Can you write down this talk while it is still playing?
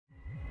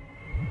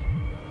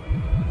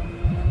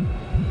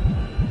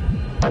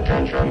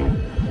Attention.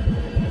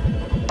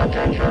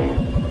 Attention.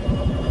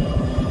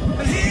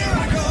 And here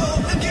I go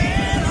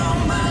again on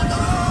my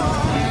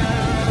own.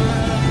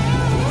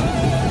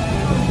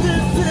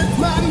 This is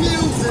my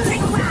music. Take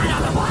a ride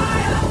on the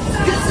wire.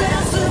 'Cause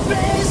there's a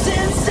bass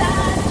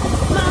inside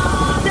my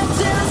heart that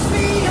tells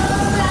me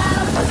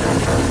alive.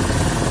 Attention.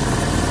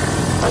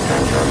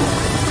 Attention.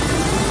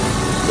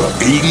 The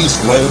 80's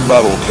Glam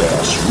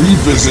Metalcast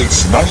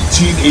revisits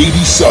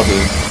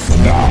 1987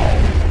 now.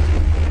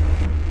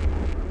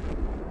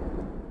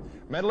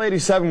 Metal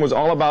 87 was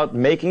all about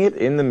making it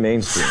in the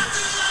mainstream.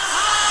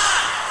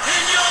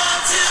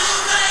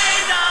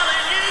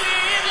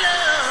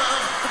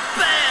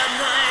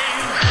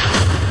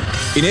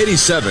 In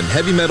 87,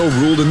 heavy metal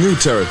ruled a new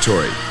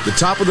territory, the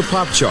top of the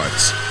pop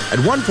charts. At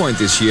one point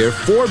this year,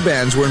 4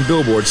 bands were in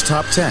Billboard's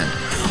top 10.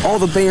 All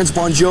the bands,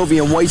 Bon Jovi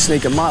and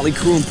Whitesnake and Motley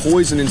Crue and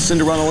Poison and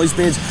Cinderella, all these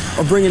bands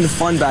are bringing the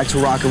fun back to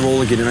rock and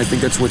roll again, and I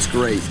think that's what's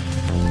great.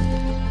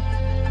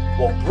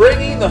 Well,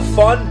 bringing the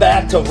fun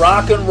back to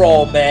rock and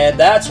roll, man.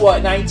 That's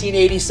what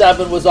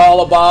 1987 was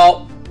all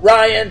about.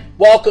 Ryan,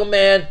 welcome,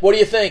 man. What do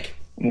you think?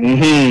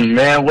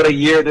 Man, what a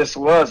year this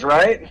was,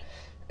 right?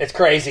 It's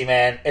crazy,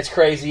 man. It's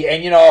crazy.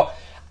 And, you know,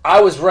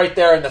 I was right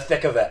there in the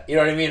thick of it. You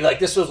know what I mean? Like,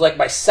 this was like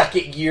my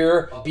second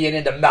year being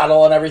into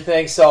metal and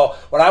everything. So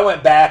when I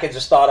went back and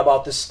just thought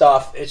about this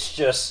stuff, it's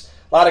just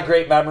a lot of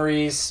great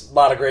memories, a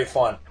lot of great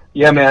fun.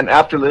 Yeah, man.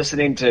 After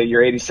listening to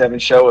your 87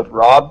 show with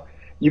Rob,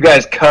 you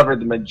guys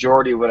covered the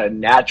majority of what I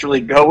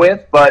naturally go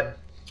with. But,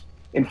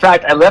 in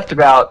fact, I left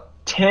about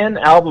 10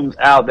 albums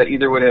out that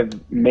either would have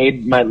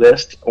made my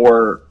list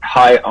or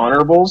high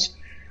honorables.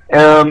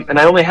 And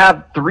I only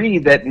have 3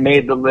 that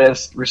made the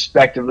list,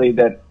 respectively,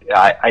 that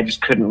I just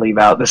couldn't leave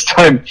out this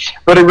time.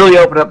 But it really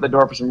opened up the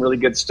door for some really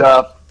good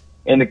stuff.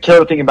 And the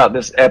killer thing about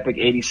this epic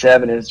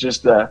 87 is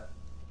just the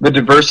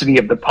diversity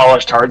of the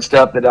polished hard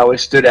stuff that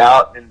always stood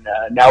out. And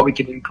now we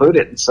can include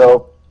it. And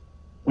so,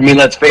 I mean,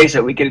 let's face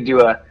it, we could do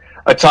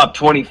a top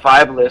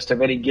 25 list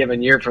of any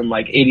given year from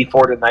like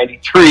 84 to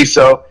 93.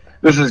 So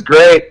this is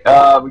great.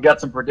 We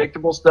got some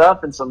predictable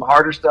stuff and some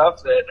harder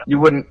stuff that you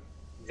wouldn't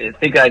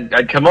think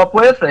I'd come up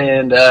with,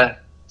 and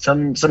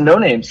some no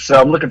names. So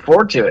I'm looking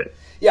forward to it.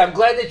 Yeah, I'm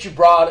glad that you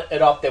brought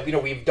it up that, you know,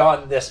 we've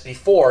done this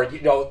before. You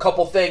know, a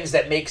couple things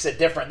that makes it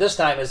different this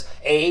time is,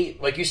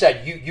 like you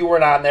said, you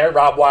weren't on there.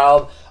 Rob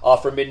Wild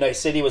from Midnight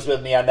City was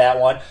with me on that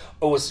one.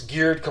 It was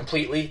geared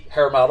completely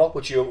hair metal,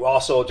 which you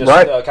also just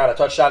kind of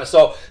touched on.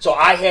 So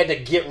I had to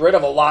get rid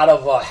of a lot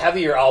of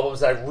heavier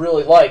albums that I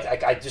really liked.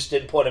 I just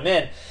didn't put them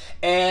in.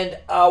 And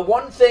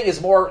one thing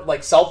is more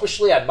like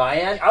selfishly on my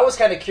end, I was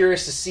kind of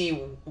curious to see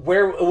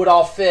where it would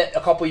all fit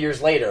a couple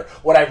years later.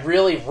 Would I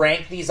really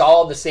rank these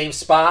all in the same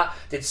spot?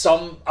 Did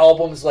some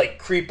albums like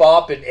creep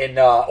up and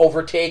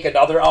overtake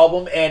another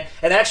album? And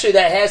actually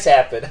that has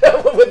happened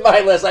with my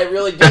list. I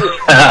really do.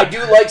 I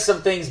do like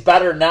some things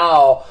better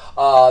now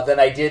than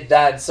I did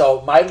then.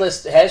 So my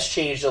list has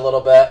changed a little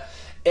bit.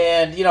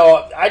 And, you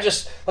know, I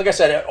just, like I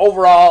said,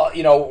 overall,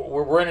 you know,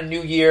 we're in a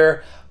new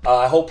year.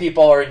 I hope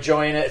people are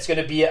enjoying it. It's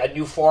going to be a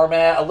new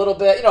format, a little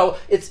bit. You know,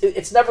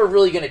 it's never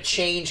really going to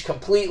change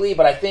completely,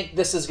 but I think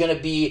this is going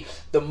to be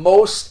the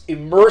most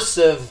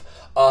immersive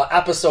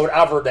episode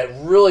ever that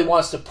really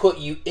wants to put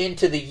you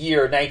into the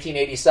year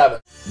 1987.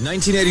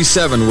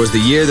 1987 was the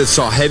year that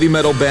saw heavy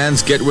metal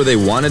bands get where they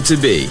wanted to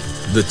be,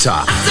 the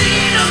top.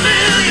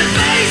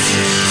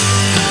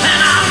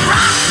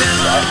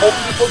 I hope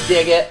people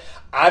dig it.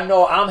 I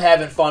know I'm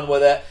having fun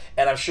with it,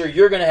 and I'm sure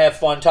you're going to have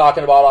fun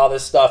talking about all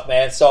this stuff,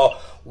 man. So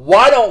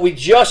why don't we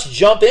just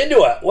jump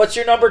into it? What's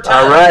your number 10?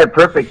 All right,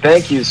 perfect.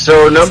 Thank you.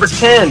 So number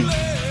 10,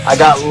 I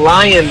got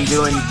Lion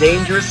doing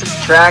Dangerous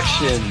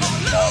Attraction.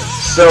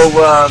 So,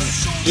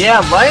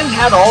 Lion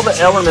had all the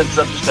elements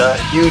of just a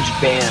huge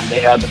band. They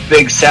had the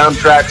big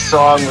soundtrack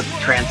song with the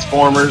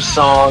Transformers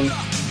song,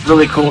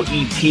 really cool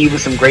EP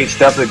with some great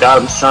stuff that got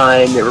them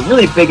signed. They were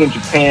really big in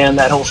Japan,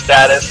 that whole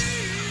status.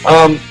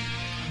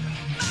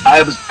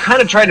 I was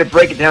kind of trying to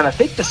break it down. I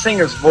think the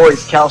singer's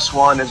voice, Cal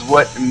Swan, is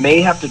what may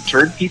have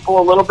deterred people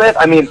a little bit.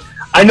 I mean,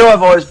 I know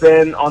I've always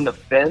been on the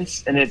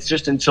fence, and it's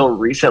just until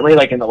recently,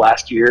 like in the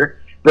last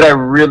year, that I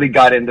really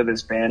got into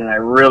this band, and I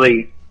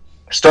really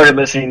started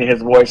listening to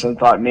his voice and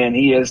thought, man,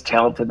 he is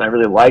talented, and I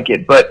really like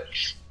it. But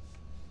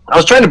I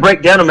was trying to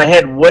break down in my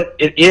head what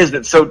it is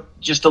that's so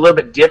just a little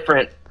bit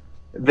different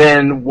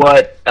than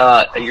what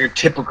your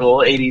typical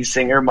 80s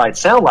singer might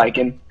sound like,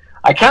 and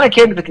I kind of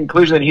came to the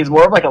conclusion that he's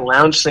more of like a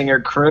lounge singer,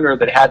 crooner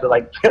that had to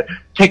like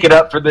pick it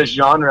up for this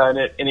genre,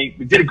 and he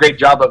did a great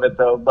job of it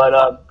though.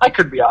 But I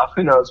could be off,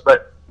 who knows?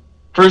 But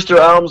first 2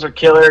 albums are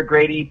killer,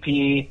 great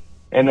EP,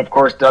 and of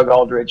course Doug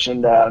Aldrich.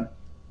 And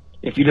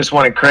if you just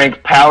want to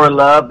crank Power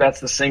Love, that's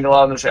the single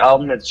on this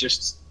album. It's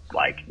just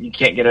like you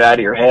can't get it out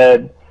of your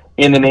head.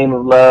 In the Name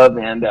of Love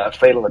and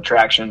Fatal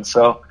Attraction.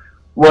 So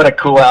what a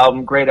cool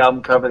album, great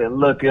album cover. They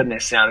look good and they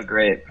sounded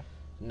great.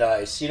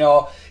 Nice. You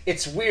know,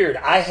 it's weird.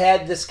 I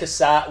had this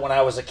cassette when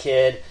I was a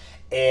kid,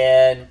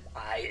 and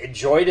I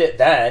enjoyed it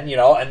then,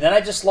 and then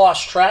I just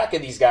lost track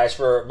of these guys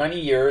for many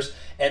years.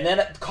 And then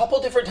a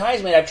couple different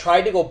times, man, I've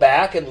tried to go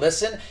back and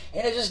listen,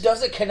 and it just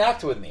doesn't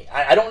connect with me.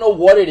 I don't know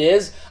what it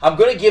is. I'm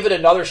going to give it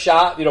another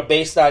shot,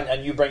 based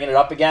on you bringing it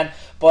up again.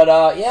 But,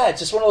 yeah,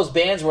 it's just one of those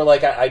bands where,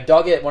 like, I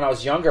dug it when I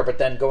was younger, but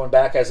then going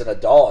back as an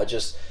adult,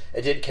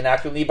 it didn't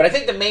connect with me. But I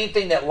think the main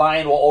thing that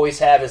Lion will always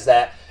have is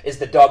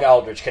the Doug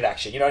Eldridge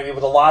connection. You know what I mean?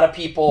 With a lot of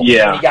people,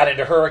 when he got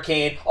into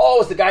Hurricane,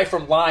 it's the guy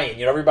from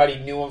Lion. everybody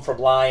knew him from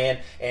Lion,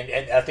 and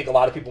I think a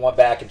lot of people went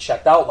back and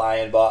checked out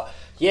Lion, but...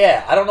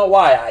 Yeah, I don't know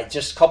why. I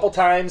just a couple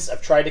times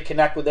I've tried to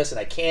connect with this and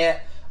I can't.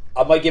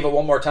 I might give it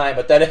one more time,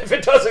 but then if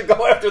it doesn't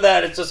go after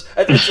that, it's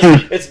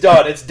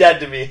done. It's dead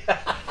to me.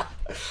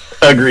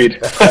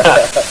 Agreed.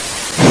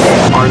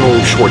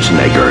 Arnold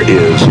Schwarzenegger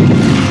is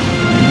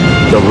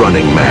the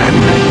Running Man.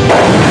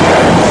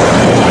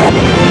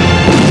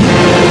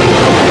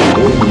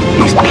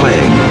 He's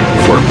playing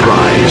for a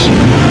prize.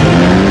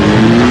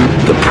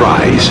 The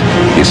prize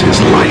is his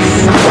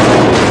life.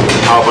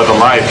 How about the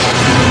life?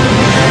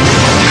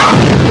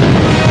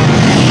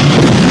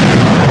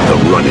 The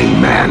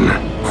Running Man.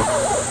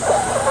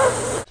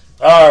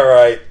 All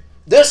right.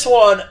 This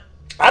one,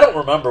 I don't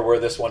remember where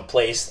this one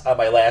placed on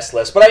my last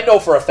list, but I know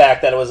for a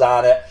fact that it was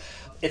on it.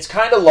 It's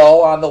kind of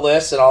low on the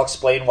list, and I'll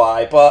explain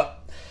why,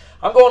 but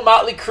I'm going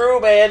Motley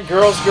Crue, man.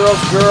 Girls, girls,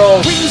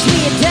 girls. Brings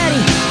me a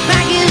daddy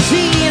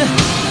magazine.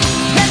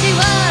 That he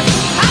was,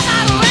 I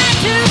got a right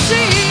to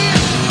see.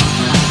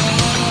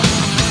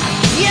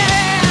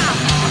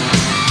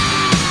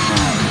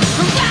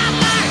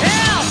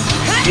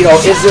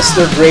 Is this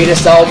their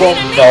greatest album?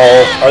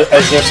 No.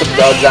 Is there some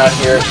duds on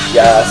here?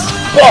 Yes.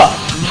 But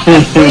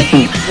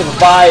the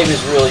vibe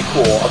is really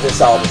cool of this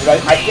album.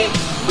 I think,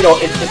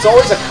 it's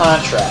always a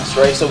contrast,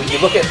 right? So when you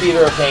look at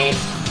Theater of Pain,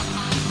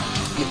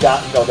 you've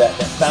got, that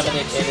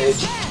feminine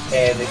image,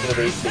 and,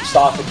 they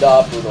softened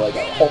up with, like,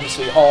 Home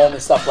Sweet Home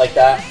and stuff like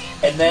that.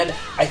 And then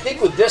I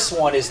think with this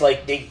one is,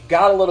 like, they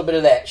got a little bit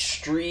of that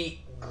street,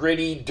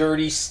 gritty,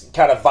 dirty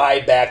kind of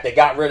vibe back. They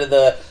got rid of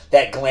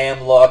that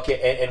glam look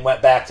and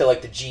went back to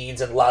like the jeans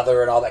and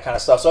leather and all that kind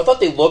of stuff. So I thought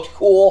they looked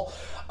cool,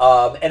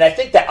 and I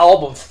think the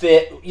album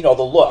fit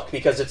the look,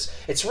 because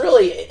it's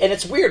really, and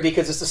it's weird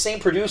because it's the same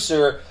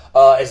producer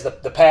as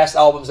the past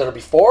albums that are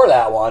before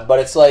that one, but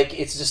it's like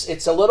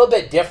it's a little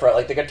bit different.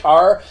 Like the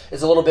guitar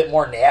is a little bit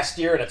more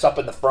nastier and it's up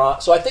in the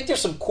front. So I think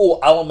there's some cool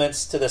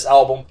elements to this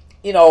album.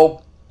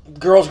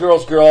 Girls,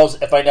 Girls,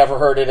 Girls, if I never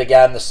heard it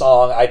again, the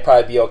song, I'd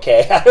probably be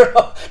okay. I don't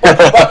know. But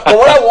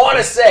what I want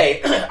to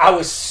say, I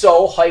was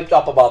so hyped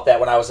up about that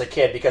when I was a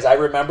kid, because I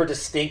remember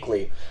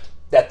distinctly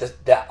that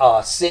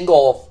the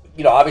single,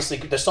 obviously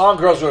the song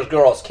Girls, Girls,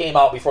 Girls came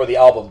out before the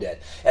album did.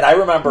 And I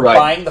remember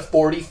buying the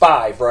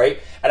 45, right?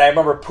 And I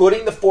remember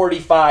putting the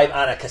 45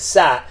 on a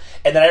cassette.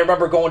 And then I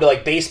remember going to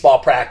like baseball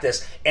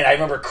practice, and I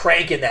remember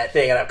cranking that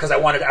thing, because I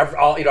wanted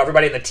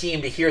everybody in the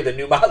team to hear the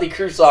new Motley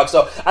Crue song.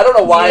 So I don't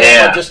know why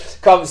that one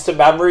just comes to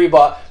memory,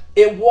 but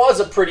it was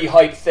a pretty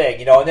hype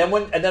thing, And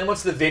then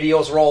once the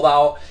videos rolled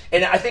out,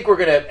 and I think we're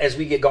gonna, as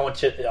we get going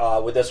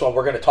to with this one,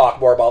 we're gonna talk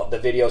more about the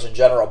videos in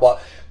general.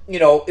 But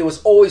it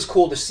was always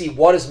cool to see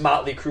what is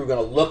Motley Crue going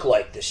to look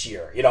like this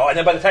year, And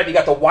then by the time you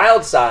got the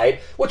Wild Side,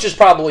 which is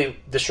probably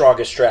the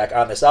strongest track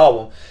on this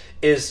album,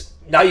 is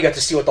now you got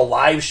to see what the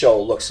live show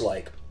looks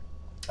like.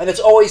 And it's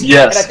always,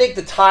 and I think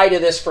the tie to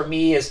this for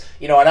me is,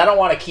 and I don't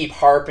want to keep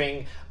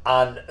harping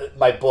on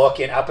my book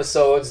in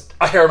episodes,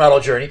 A Hair Metal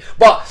Journey,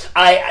 but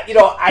I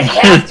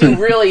have to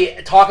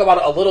really talk about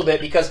it a little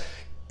bit, because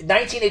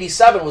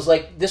 1987 was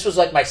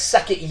like my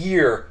second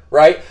year,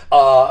 right,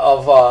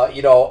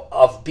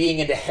 of being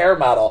into hair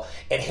metal,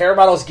 and hair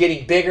metal is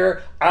getting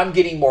bigger. I'm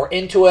getting more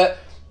into it.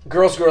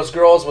 Girls, Girls,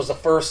 Girls was the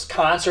first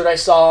concert I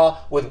saw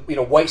with,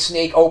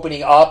 Whitesnake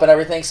opening up and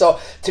everything. So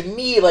to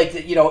me,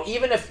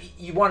 even if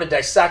you want to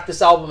dissect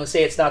this album and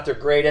say it's not their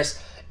greatest,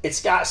 it's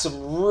got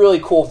some really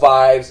cool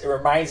vibes. It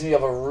reminds me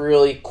of a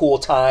really cool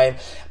time.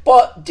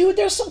 But, dude,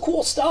 there's some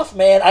cool stuff,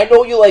 man. I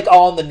know you like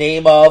All in the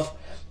Name of.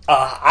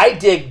 I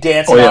dig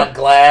Dancing on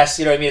Glass.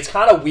 You know what I mean? It's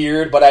kind of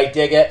weird, but I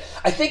dig it.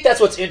 I think that's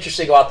what's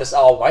interesting about this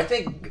album. I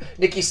think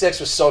Nikki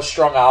Sixx was so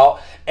strung out,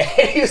 and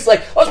he was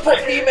like, let's put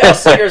female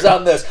singers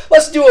on this.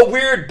 Let's do a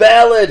weird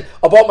ballad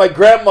about my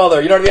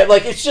grandmother. You know what I mean?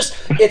 Like,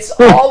 it's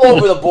all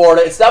over the board.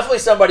 It's definitely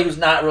somebody who's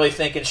not really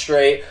thinking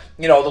straight.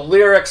 The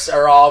lyrics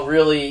are all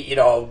really,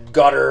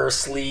 gutter,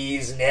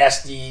 sleaze,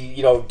 nasty,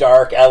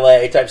 dark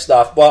LA type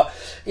stuff. But,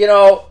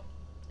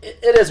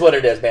 it is what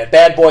it is, man.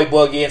 Bad Boy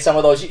Boogie and some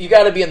of those, you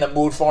got to be in the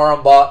mood for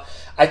them. But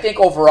I think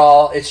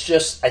overall, I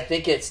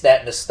think it's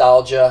that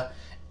nostalgia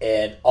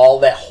and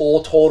all that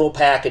whole total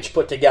package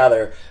put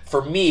together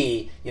for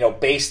me,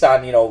 based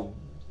on,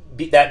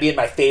 that being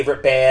my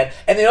favorite band.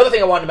 And the other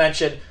thing I wanted to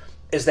mention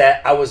is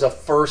that I was a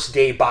first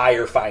day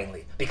buyer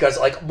finally, because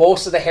like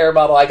most of the hair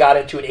metal I got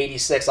into in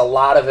 '86, a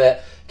lot of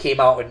it came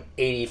out in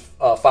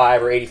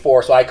 '85 or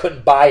 '84, so I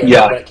couldn't buy it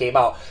when it came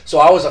out. So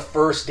I was a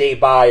first day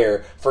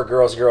buyer for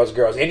Girls, Girls,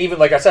 Girls. And even,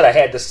 like I said, I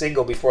had the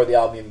single before the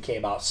album even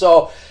came out.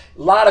 So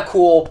a lot of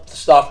cool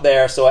stuff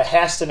there, so it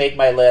has to make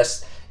my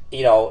list.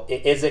 You know,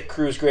 is it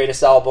Crew's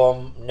greatest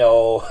album?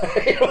 No,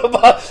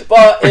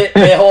 but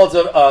it holds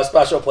a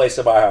special place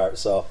in my heart.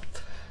 So,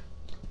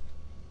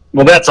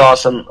 well, that's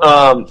awesome.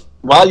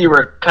 While you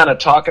were kind of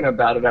talking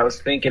about it, I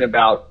was thinking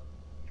about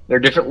their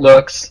different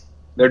looks,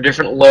 their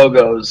different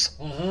logos,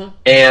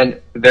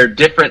 and their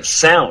different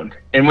sound.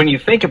 And when you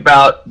think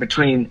about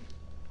between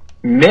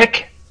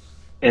Mick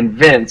and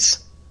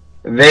Vince,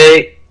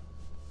 they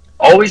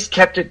always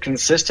kept it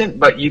consistent,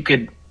 but you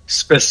could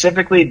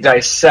specifically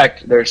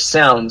dissect their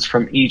sounds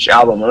from each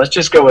album. Well, let's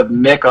just go with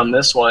Mick on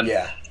this one.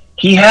 Yeah.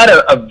 He had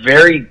a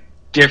very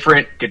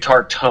different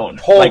guitar tone.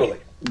 Totally.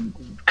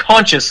 Like,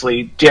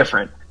 consciously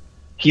different.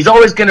 He's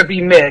always going to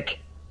be Mick,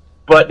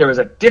 but there was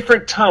a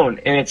different tone,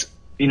 and it's,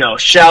 you know,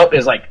 Shout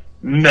is like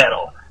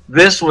metal.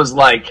 This was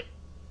like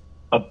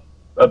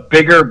a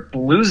bigger,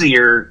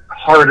 bluesier,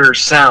 harder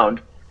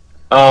sound.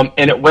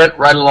 And it went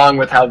right along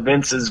with how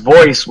Vince's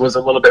voice was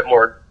a little bit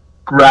more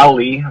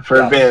growly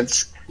for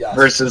Vince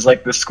versus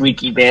like the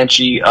squeaky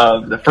banshee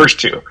of the first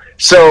two.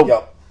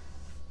 So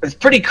it's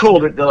pretty cool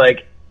to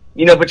like,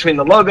 you know, between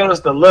the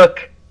logos, the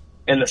look,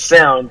 and the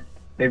sound,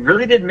 they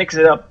really did mix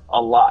it up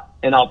a lot.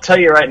 And I'll tell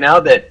you right now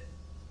that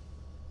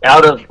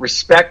out of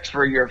respect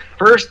for your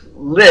first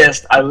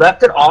list, I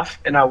left it off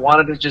and I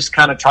wanted to just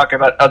kind of talk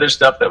about other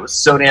stuff that was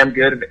so damn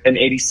good in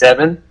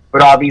 87.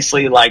 But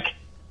obviously, like,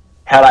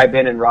 had I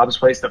been in Rob's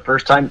place the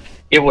first time,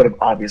 it would have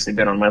obviously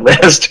been on my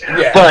list.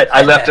 Yeah. But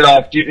I left it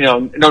off, you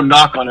know, no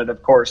knock on it,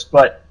 of course,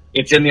 but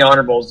it's in the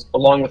honorables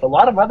along with a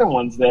lot of other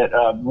ones that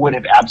would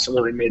have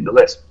absolutely made the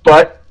list.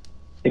 But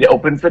it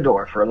opens the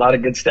door for a lot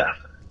of good stuff.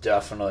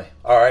 Definitely.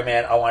 All right,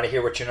 man. I want to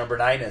hear what your number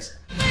 9 is.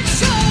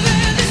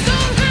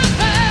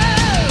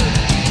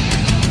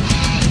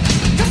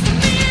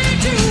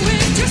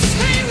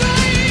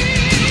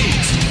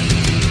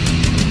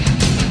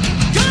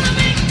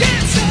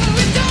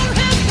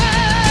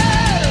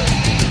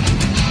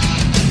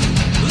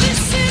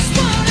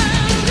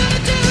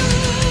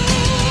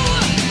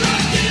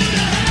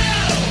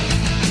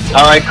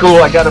 All right, cool.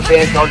 I got a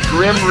band called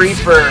Grim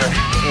Reaper,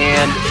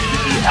 and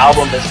the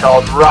album is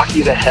called Rock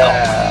You to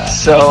Hell.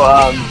 So,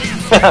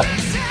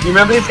 you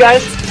remember these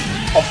guys?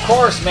 Of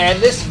course, man.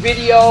 This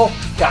video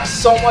got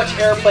so much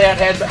airplay on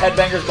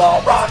Headbangers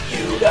Ball. Rock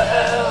You to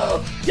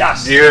Hell.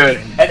 Yes. Dude.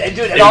 And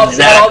dude, and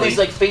all these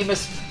like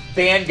famous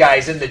band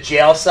guys in the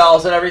jail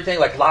cells and everything,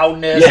 like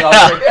Loudness and all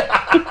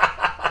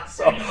that.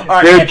 So, all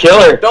right, dude, man.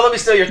 killer. Don't let me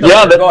steal your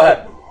thunder. Go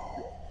ahead.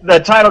 The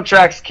title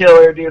track's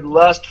killer, dude.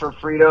 Lust for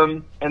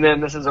Freedom. And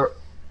then this is a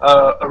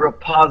real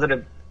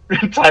positive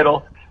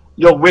title.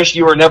 You'll Wish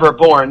You Were Never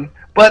Born.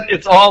 But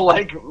it's all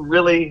like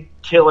really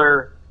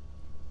killer,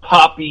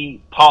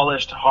 poppy,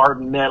 polished,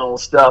 hard metal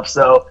stuff.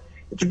 So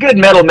it's a good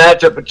metal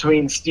matchup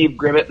between Steve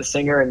Grimmett, the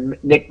singer,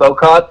 and Nick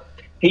Bocott.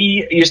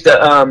 He used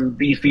to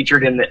be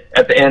featured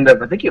at the end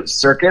of, I think it was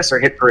Circus or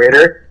Hit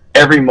Parader.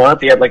 Every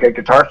month he had like a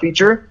guitar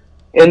feature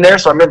in there.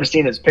 So I remember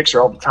seeing his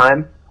picture all the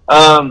time.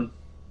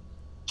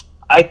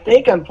 I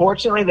think,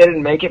 unfortunately, they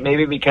didn't make it,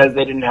 maybe because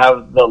they didn't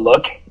have the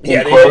look.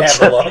 Yeah, they didn't have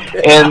the look.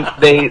 And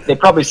they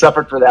probably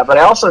suffered for that. But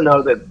I also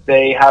know that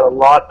they had a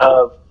lot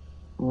of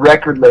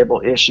record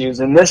label issues.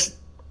 And this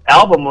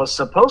album was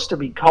supposed to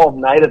be called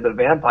Night of the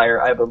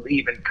Vampire, I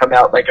believe, and come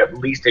out like at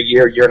least a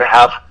year and a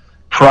half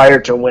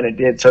prior to when it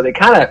did. So they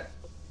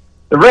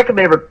the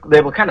record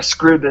label kind of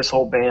screwed this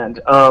whole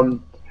band.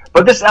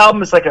 But this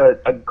album is like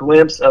a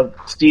glimpse of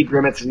Steve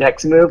Grimmett's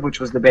next move, which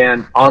was the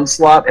band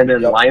Onslaught, and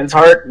then Lion's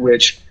Heart,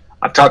 which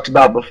I've talked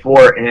about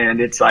before,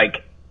 and it's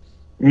like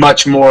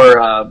much more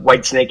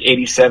Whitesnake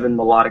 87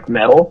 melodic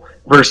metal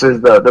versus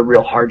the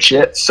real hard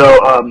shit.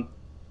 So,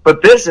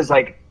 but this is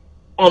like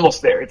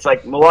almost there. It's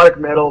like melodic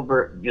metal,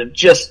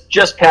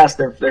 just past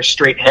their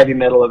straight heavy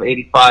metal of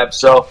 85.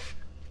 So,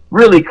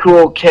 really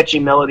cool, catchy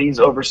melodies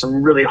over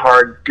some really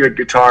hard, good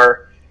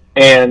guitar,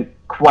 and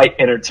quite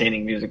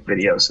entertaining music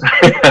videos.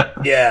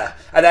 Yeah,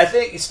 and I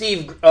think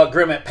Steve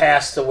Grimmett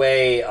passed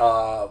away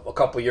a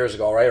couple years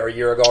ago, right, or a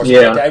year ago. Or something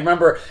like that. I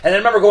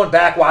remember going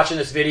back watching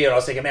this video, and I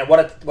was thinking, man, what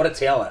a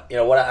talent! You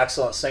know, what an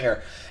excellent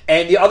singer.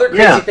 And the other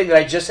crazy thing that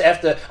I just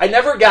have to, I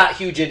never got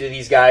huge into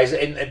these guys,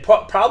 and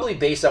probably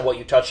based on what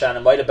you touched on, it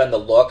might have been the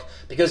look,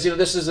 because you know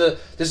this is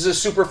a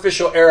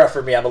superficial era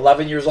for me. I'm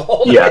 11 years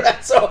old,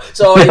 so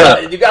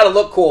you got to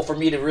look cool for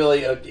me to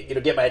really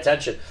get my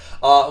attention.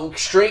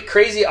 Straight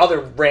crazy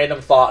other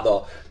random thought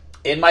though.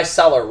 In my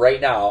cellar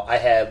right now, I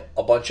have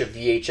a bunch of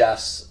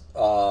VHS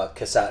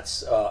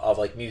cassettes of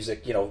like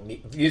music,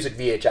 music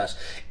VHS,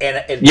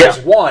 and there's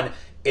one.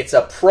 It's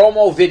a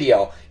promo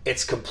video.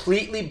 It's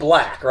completely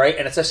black, right?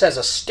 And it just has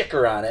a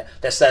sticker on it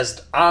that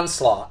says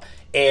Onslaught.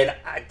 And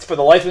for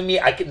the life of me,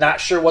 I'm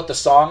not sure what the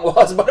song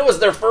was, but it was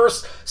their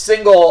first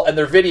single and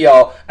their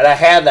video, and I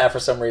had that for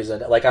some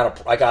reason. Like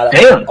I got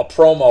a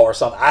promo or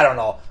something. I don't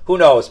know. Who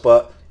knows?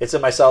 But it's in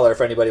my cellar if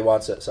anybody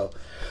wants it. So,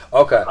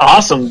 okay.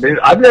 Awesome, dude.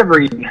 I've never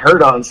even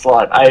heard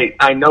Onslaught.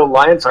 I know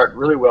Lion's Heart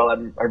really well.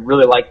 I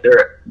really like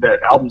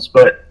their albums,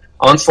 but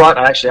Onslaught,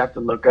 I actually have to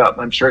look up.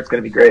 I'm sure it's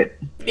going to be great.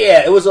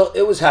 Yeah, it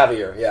was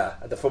heavier, yeah,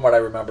 from what I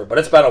remember. But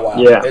it's been a while.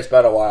 Yeah. It's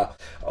been a while.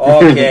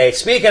 Okay,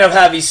 speaking of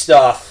heavy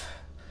stuff,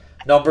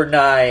 number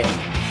 9.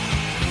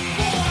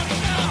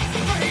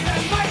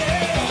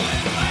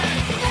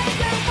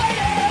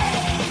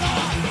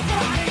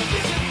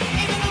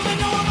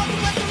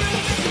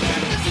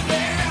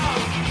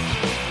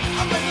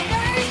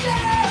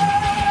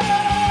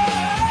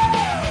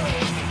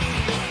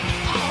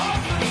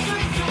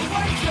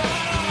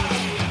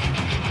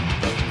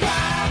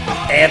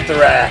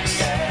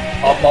 Anthrax,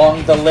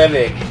 Among the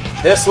Living.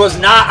 This was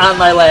not on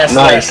my last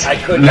list.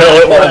 I could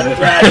not put a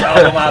thrash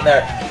album on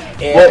there.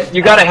 And well,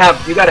 you gotta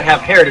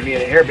have hair to be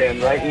in a hair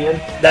band, right, Ian?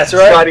 That's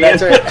right.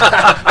 That's right.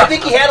 I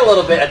think he had a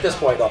little bit at this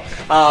point, though.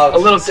 A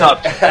little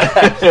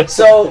touch.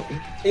 So,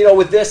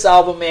 with this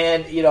album,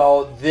 man,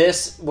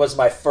 this was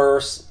my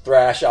first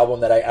thrash album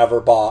that I ever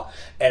bought.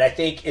 And I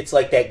think it's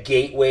like that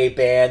gateway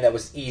band that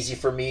was easy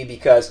for me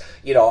because,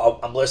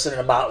 I'm listening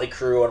to Motley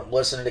Crue and I'm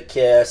listening to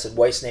Kiss and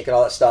Whitesnake and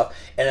all that stuff.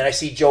 And then I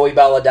see Joey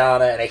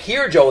Belladonna and I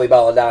hear Joey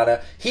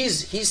Belladonna. He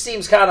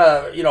seems kind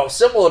of,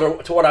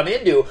 similar to what I'm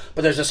into,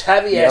 but there's this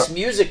heavy-ass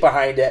music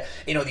behind it.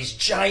 These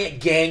giant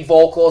gang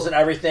vocals and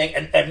everything.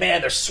 And man,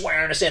 they're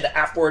swearing to say the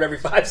F word every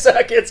 5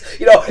 seconds.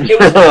 It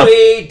was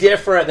way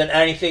different than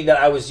anything that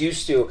I was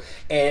used to.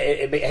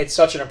 And it had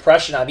such an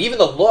impression on me. Even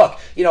the look,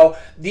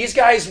 these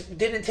guys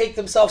didn't take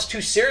themselves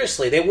too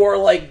seriously. They wore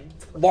like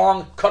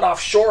long cut off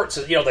shorts,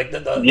 like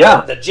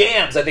the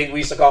jams, I think we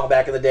used to call them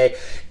back in the day.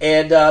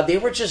 And they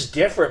were just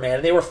different, man.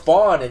 And they were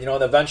fun. And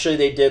and eventually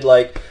they did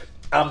like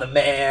I'm the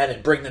Man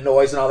and Bring the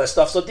Noise and all that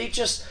stuff. So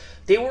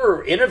they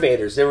were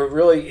innovators. They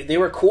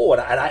were cool,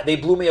 and they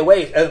blew me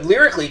away. And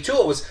lyrically too,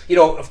 it was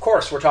of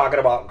course we're talking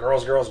about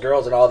girls,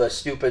 and all the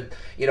stupid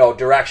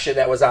direction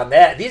that was on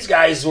that. These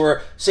guys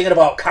were singing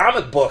about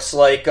comic books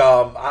like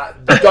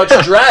Judge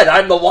Dredd,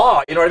 I'm the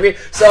Law. You know what I mean?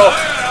 So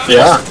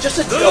just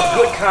a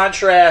good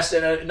contrast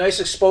and a nice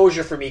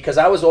exposure for me because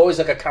I was always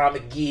like a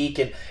comic geek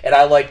and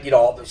I like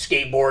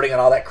skateboarding and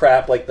all that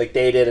crap like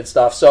they did and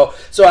stuff. So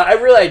I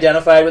really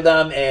identified with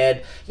them,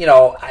 and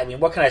I mean,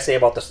 what can I say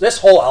about this? This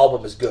whole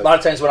album is good. A lot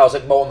of times when I was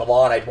like mowing the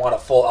lawn, I'd want a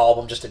full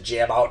album just to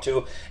jam out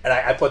to, and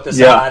I put this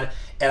on,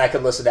 and I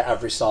could listen to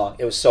every song.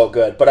 It was so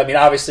good. But I mean,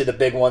 obviously the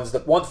big ones, the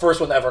first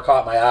one that ever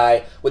caught my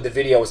eye with the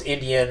video was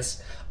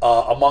Indians,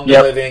 Among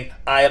the Living,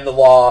 I Am the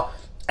Law,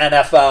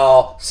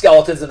 NFL,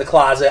 Skeletons in the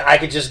Closet. I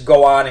could just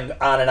go on and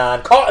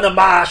on. Caught in a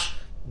Mosh.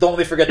 Don't let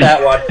me forget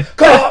that one.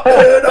 Caught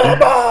in a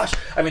Mosh.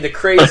 I mean, the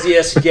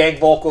craziest gang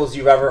vocals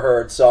you've ever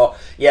heard. So,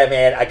 yeah,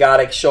 man, I got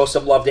to show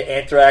some love to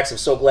Anthrax. I'm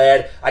so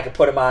glad I could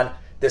put them on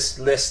this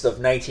list of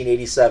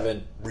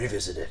 1987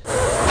 Revisited.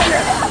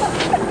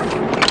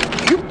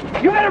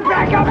 You better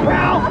back up,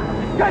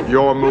 pal!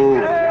 Your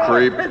move,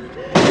 creep.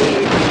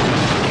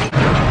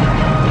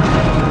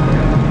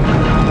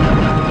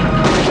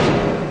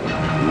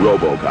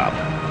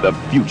 RoboCop, the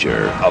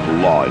future of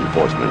law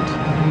enforcement.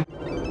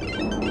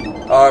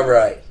 All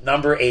right,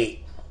 number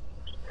 8.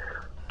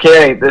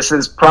 Okay, this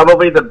is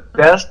probably the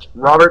best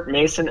Robert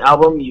Mason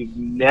album you've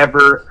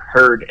never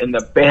heard, and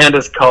the band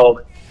is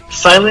called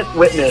Silent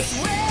Witness,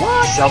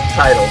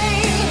 self-titled.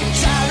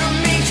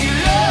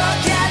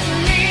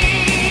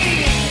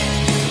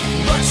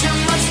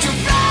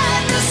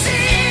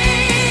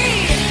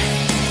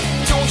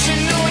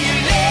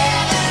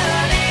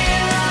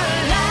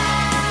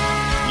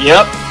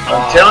 Yep,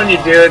 I'm telling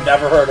you, dude.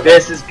 Never heard of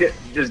this. This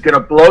is going to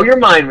blow your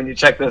mind when you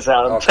check this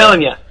out. I'm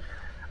telling you.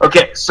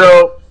 Okay,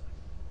 so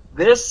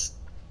this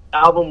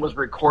album was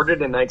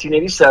recorded in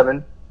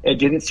 1987 and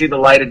didn't see the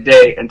light of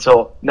day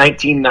until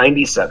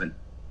 1997.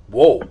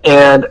 Whoa.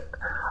 And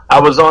I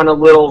was on a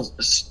little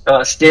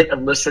stint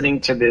of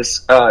listening to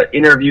this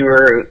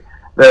interviewer.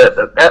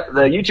 The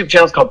YouTube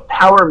channel is called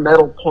Power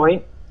Metal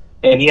Point,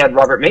 and he had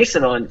Robert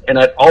Mason on. And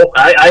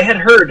I had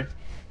heard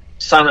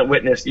Silent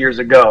Witness years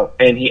ago,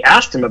 and he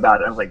asked him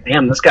about it. I was like,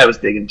 damn, this guy was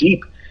digging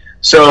deep.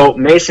 So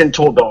Mason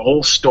told the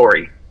whole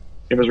story.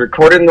 It was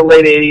recorded in the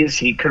late 80s.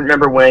 He couldn't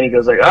remember when. He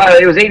goes like,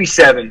 it was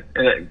 87.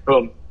 And then,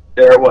 boom,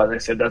 there it was. I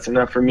said, that's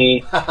enough for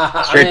me.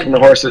 Straight from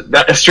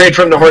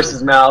the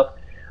horse's mouth.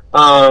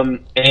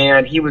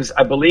 And he was,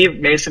 I believe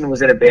Mason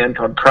was in a band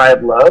called Cry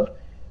of Love,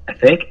 I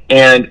think.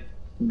 And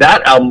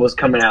that album was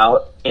coming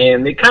out,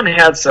 and they kind of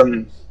had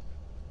some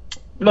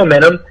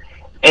momentum.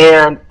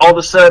 And all of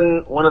a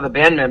sudden, one of the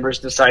band members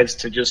decides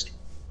to just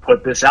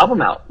put this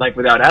album out, like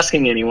without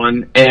asking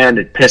anyone, and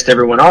it pissed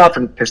everyone off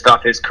and pissed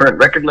off his current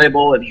record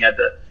label, and he had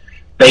to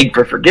beg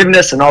for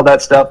forgiveness and all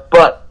that stuff.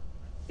 But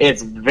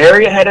it's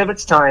very ahead of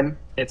its time.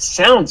 It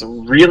sounds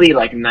really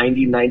like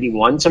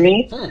 91 to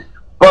me,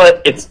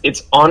 but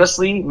it's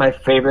honestly my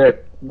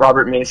favorite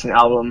Robert Mason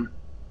album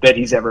that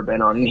he's ever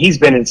been on, and he's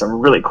been in some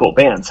really cool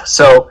bands.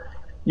 So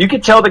you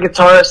could tell the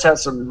guitarist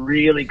has some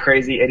really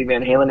crazy Eddie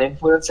Van Halen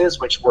influences,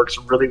 which works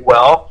really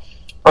well.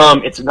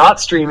 It's not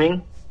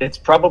streaming. It's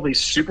probably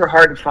super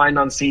hard to find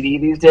on CD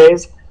these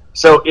days.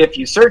 So if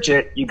you search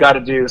it, you got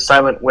to do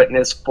Silent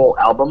Witness full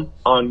album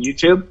on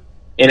YouTube,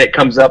 and it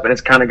comes up, and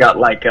it's kind of got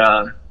like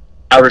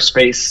outer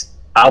space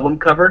album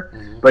cover.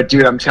 But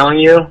dude, I'm telling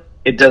you,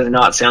 it does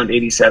not sound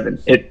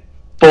 87. It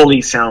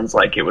fully sounds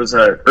like it was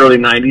a early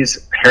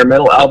 90s hair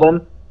metal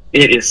album.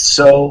 It is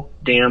so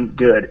damn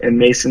good, and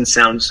Mason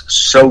sounds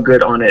so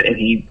good on it, and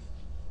he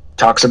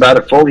talks about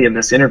it fully in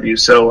this interview.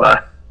 So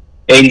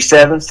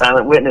 87,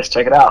 Silent Witness,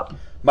 check it out.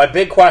 My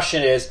big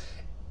question is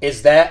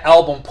that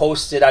album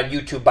posted on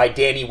YouTube by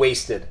Danny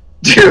Wasted?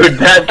 Dude,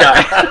 that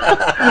guy.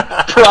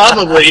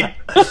 Probably.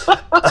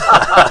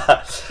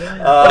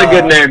 What a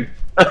good name.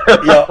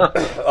 Yeah.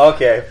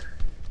 Okay.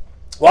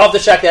 Well, I'll have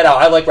to check that out.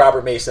 I like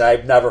Robert Mason.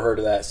 I've never heard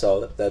of that,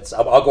 so that's.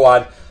 I'll go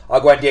on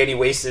Danny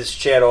Wasted's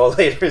channel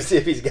later and see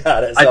if he's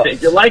got it. So. I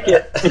think you'll like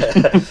it.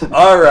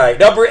 All right,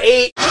 number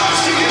 8.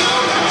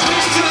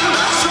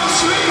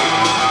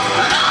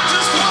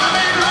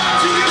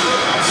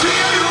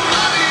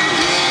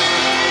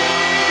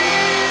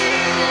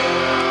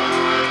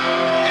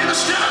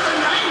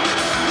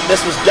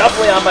 This was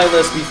definitely on my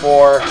list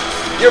before.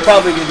 You're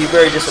probably going to be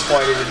very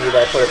disappointed in me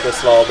that I put it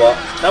this low, but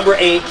number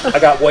 8, I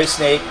got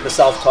Whitesnake, the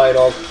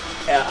self-titled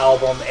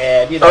album,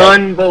 and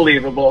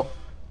unbelievable.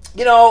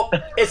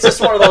 It's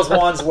just one of those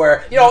ones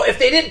where, if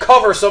they didn't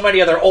cover so many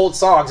of their old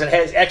songs and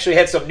actually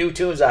had some new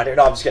tunes on here.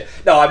 No, I'm just kidding.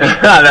 No, I mean,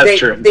 that's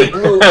true. They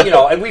blew,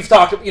 and we've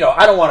talked,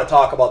 I don't want to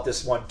talk about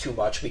this one too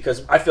much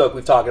because I feel like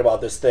we've talked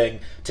about this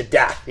thing to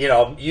death.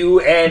 You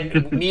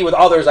and me with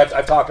others,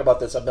 I've talked about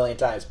this a million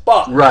times.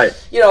 But, right.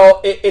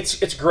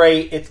 It's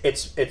great.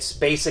 It's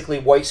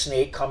basically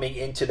Whitesnake coming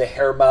into the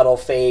hair metal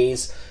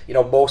phase.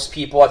 Most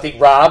people, I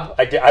think Rob,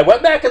 I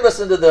went back and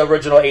listened to the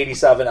original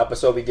 87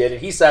 episode we did, and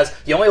he says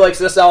he only likes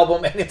this album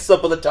and it's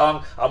Slip of the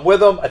Tongue. I'm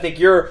with him. I think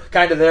you're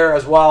kind of there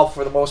as well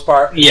for the most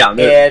part. Yeah.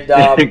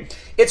 And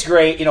it's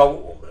great.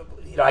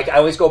 I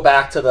always go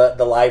back to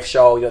the live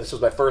show. This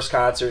was my first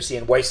concert,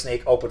 seeing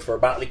Whitesnake open for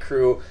Motley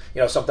Crue.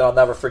 Something I'll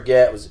never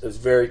forget. It was a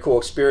very cool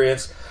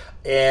experience.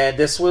 And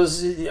this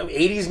was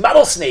 80s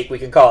metal snake, we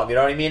can call him, you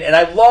know what I mean? And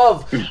I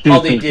love how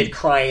they did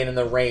Crying in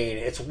the Rain.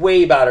 It's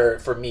way better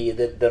for me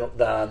than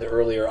on the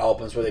earlier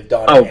albums where they've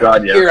done it. Oh,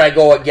 God, yeah. Here I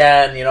Go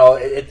Again,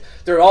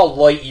 they're all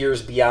light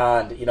years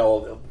beyond,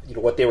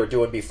 what they were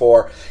doing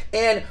before.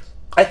 And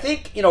I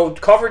think,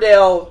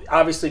 Coverdale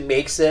obviously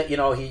makes it,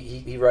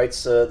 he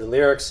writes the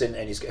lyrics and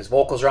his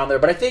vocals are on there.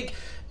 But I think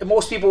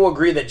most people will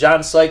agree that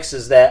John Sykes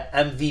is that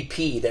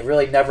MVP that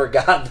really never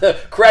got the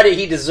credit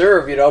he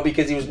deserved,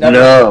 because he was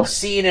never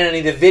seen in any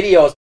of the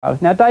videos.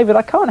 Now, David,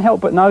 I can't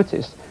help but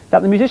notice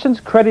that the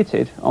musicians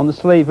credited on the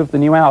sleeve of the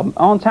new album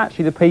aren't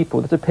actually the people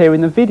that appear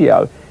in the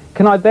video.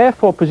 Can I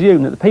therefore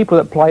presume that the people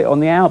that play it on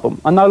the album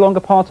are no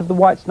longer part of the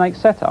Whitesnake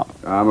setup?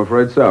 I'm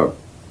afraid so.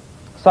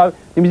 So,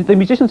 the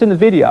musicians in the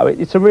video,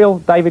 it's a real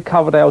David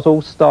Coverdale's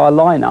all-star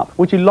lineup.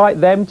 Would you like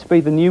them to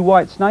be the new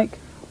Whitesnake?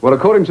 Well,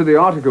 according to the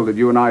article that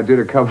you and I did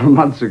a couple of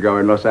months ago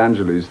in Los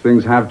Angeles,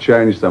 things have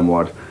changed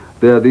somewhat.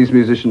 These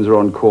musicians are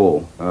on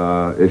call.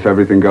 If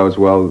everything goes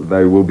well,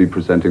 they will be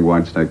presenting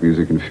Whitesnake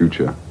music in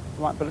future.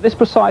 Right, but at this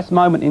precise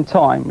moment in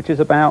time, which is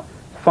about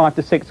 5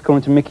 to 6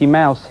 according to Mickey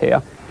Mouse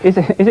here, is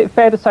it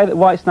fair to say that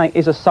Whitesnake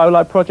is a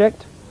solo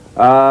project?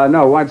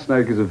 No,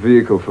 Whitesnake is a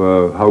vehicle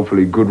for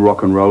hopefully good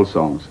rock and roll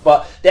songs.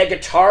 But that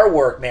guitar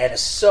work, man,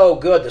 is so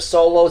good. The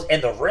solos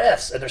and the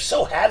riffs, and they're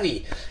so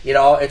heavy.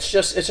 It's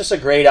just a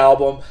great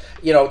album.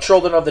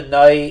 Children of the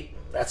Night,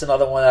 that's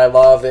another one I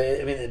love.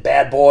 I mean,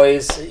 Bad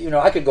Boys.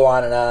 I could go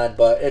on and on,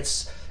 but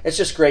it's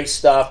just great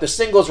stuff. The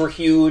singles were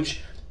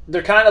huge.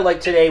 They're kind of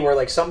like today, where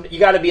you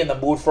got to be in the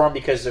mood for them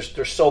because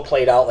they're so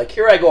played out. Like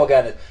Here I Go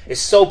Again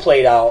is so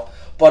played out.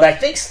 But I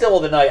think Still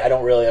of the Night I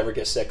don't really ever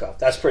get sick of.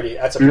 That's a pretty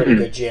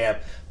good jam.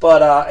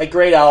 But a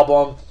great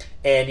album,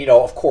 and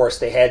of course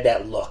they had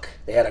that look.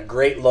 They had a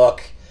great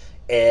look,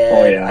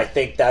 and I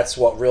think that's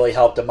what really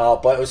helped them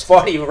out. But it was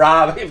funny,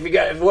 Rob. After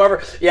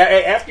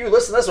you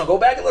listen to this one, go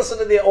back and listen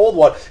to the old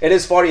one. It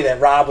is funny that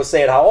Rob was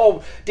saying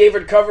how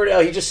David Coverdale,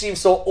 he just seems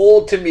so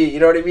old to me. You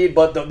know what I mean?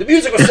 But the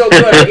music was so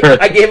good.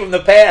 I gave him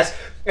the pass.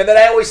 And then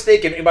I always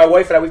think, and my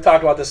wife and I, we've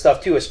talked about this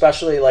stuff too,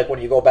 especially like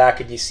when you go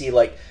back and you see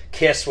like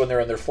Kiss when they're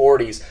in their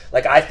 40s.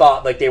 Like I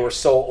thought like they were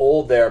so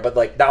old there, but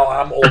like now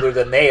I'm older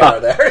than they are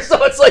there.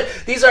 So it's like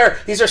these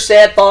are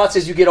sad thoughts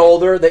as you get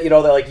older that that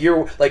like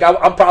you're like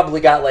I'm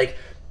probably got like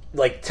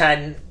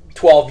 10,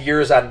 12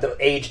 years on the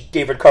age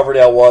David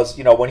Coverdale was,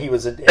 when he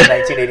was in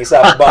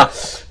 1987. But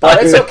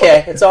it's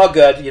okay. It's all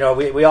good.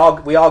 We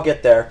all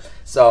get there.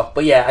 So,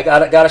 but yeah, I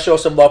gotta show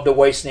some love to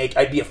Whitesnake.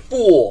 I'd be a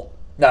fool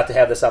not to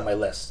have this on my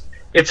list.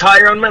 It's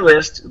higher on my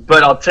list,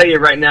 but I'll tell you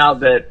right now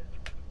that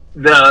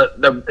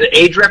the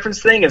age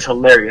reference thing is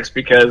hilarious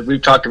because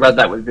we've talked about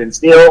that with Vince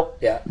Neil.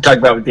 Yeah. We talked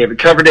about it with David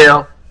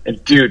Coverdale.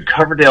 And dude,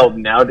 Coverdale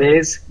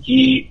nowadays,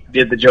 he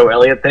did the Joe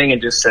Elliott thing and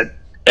just said,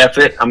 F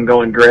it, I'm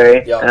going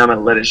gray, and I'm going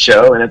to let it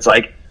show. And it's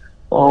like,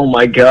 oh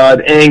my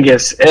God,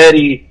 Angus,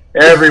 Eddie,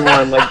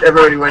 everyone,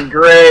 everybody went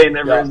gray and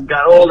everyone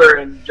got older,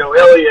 and Joe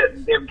Elliott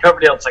and David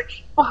Coverdale. It's like,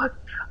 fuck,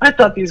 I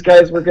thought these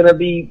guys were going to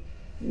be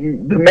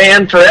the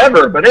man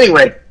forever. But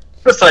anyway,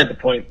 beside the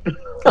point.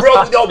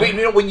 Bro, no,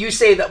 but when you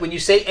say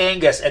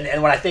Angus,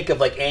 and when I think of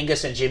like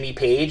Angus and Jimmy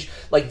Page,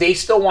 like they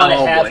still want to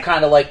have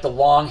kind of like the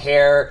long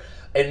hair,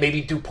 and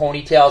maybe do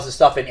ponytails and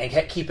stuff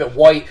and keep it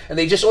white. And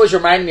they just always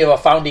remind me of a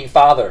founding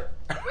father.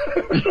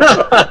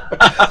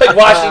 Like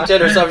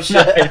Washington or some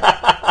shit.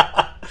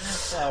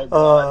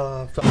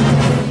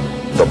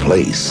 The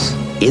place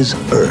is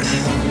Earth.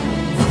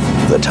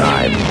 The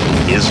time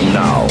is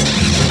now.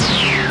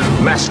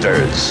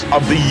 Masters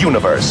of the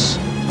Universe.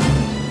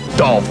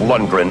 Dolph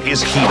Lundgren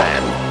is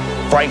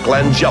He-Man. Frank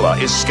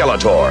Langella is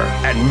Skeletor.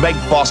 And Meg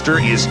Foster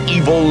is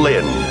Evil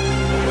Lynn.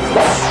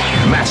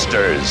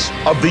 Masters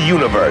of the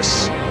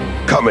Universe.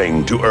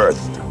 Coming to Earth.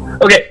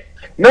 Okay,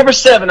 number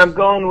 7, I'm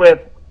going with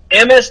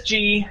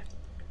MSG,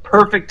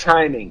 Perfect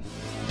Timing.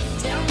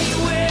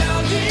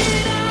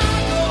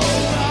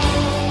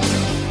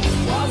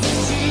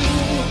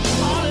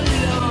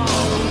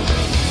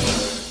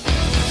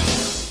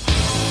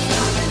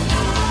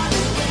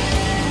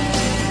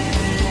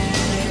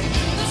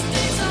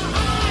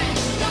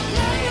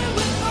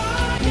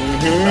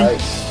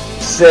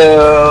 Nice.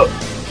 So,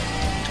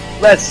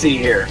 let's see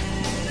here.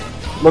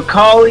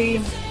 Macaulay,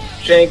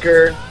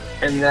 Schenker,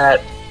 and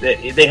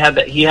he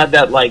had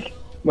that like,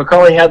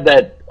 Macaulay had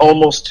that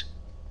almost,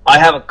 I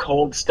have a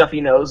cold, stuffy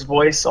nose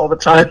voice all the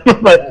time,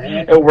 but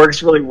it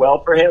works really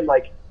well for him.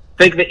 Like,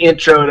 think the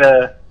intro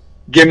to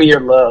Give Me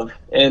Your Love,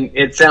 and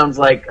it sounds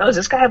like, oh, does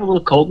this guy have a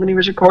little cold when he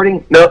was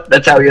recording? Nope,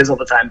 that's how he is all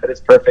the time, but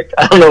it's perfect.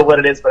 I don't know what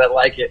it is, but I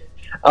like it.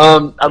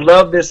 I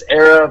love this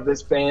era of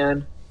this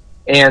band.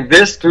 And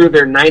this through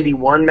their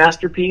 91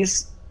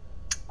 masterpiece.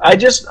 I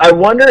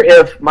wonder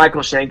if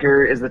Michael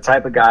Schenker is the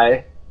type of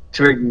guy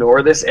to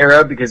ignore this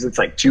era because it's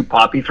like too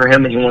poppy for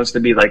him and he wants to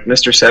be like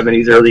Mr.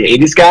 70s, early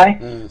 80s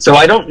guy. So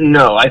I don't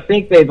know. I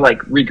think they've like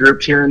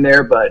regrouped here and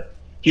there, but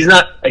he's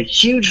not a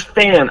huge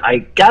fan. I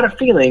got a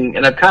feeling,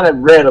 and I've kind of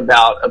read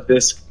of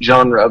this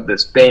genre of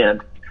this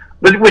band,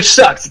 which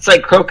sucks. It's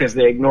like Crocus.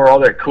 They ignore all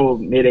their cool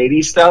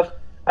mid-80s stuff.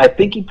 I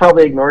think he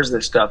probably ignores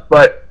this stuff,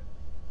 but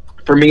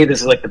for me, this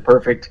is like the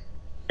perfect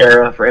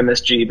era for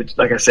MSG, but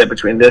like I said,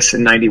 between this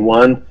and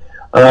 91.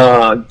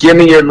 Give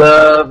Me Your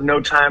Love,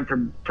 No Time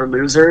for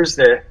Losers,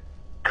 the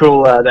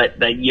cool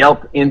that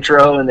Yelp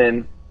intro, and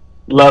then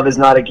Love Is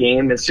Not a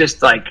Game. It's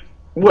just like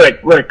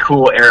what a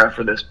cool era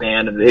for this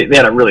band, and they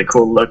had a really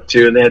cool look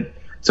too, and they had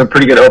some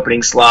pretty good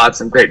opening slots,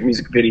 some great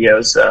music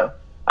videos.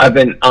 I've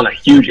been on a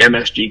huge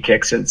MSG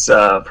kick since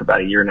for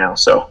about a year now,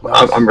 so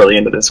I'm really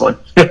into this one.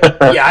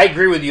 Yeah, I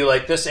agree with you.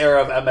 Like, this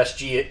era of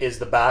MSG is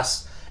the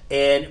best.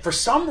 And for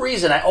some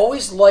reason, I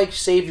always liked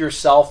Save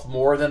Yourself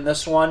more than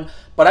this one.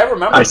 But I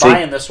remember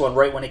buying this one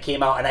right when it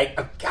came out. And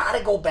I've got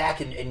to go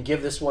back and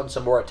give this one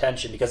some more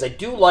attention. Because I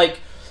do like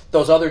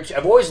those other two.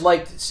 I've always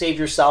liked Save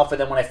Yourself. And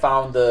then when I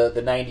found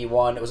the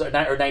 91, it was or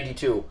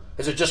 92.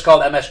 Is it just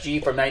called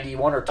MSG from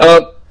 91 or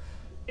 2?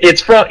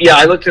 It's from,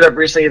 I looked it up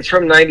recently. It's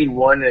from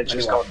 91 and it's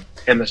just called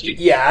MSG.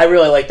 Yeah, I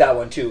really like that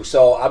one too.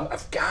 So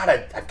I've got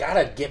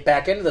to get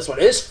back into this one.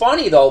 It is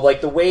funny though,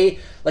 like the way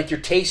like your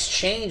tastes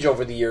change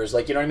over the years.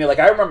 Like, you know what I mean? Like,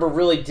 I remember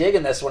really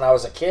digging this when I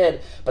was a kid,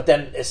 but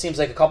then it seems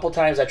like a couple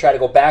times I try to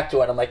go back to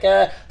it and I'm like,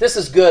 this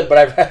is good, but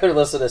I'd rather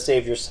listen to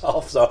Save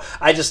Yourself. So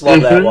I just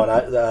love that one.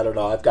 I don't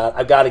know. I've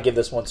got to give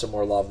this one some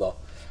more love though.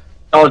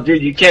 Oh,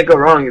 dude, you can't go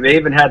wrong. They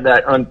even had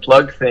that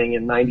Unplugged thing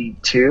in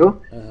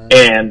 92,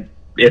 and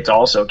it's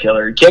also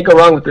killer. You can't go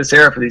wrong with this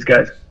era for these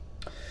guys.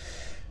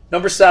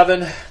 Number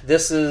 7,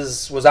 this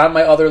was on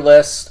my other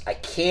list. I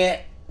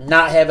can't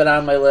not have it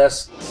on my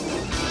list.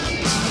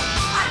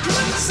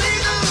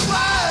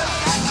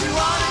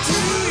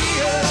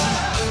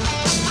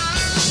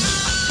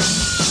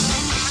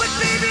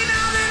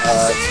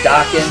 It's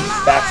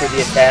Dokken, Back for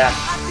the Attack.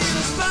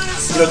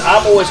 You know,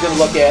 I'm always going to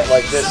look at,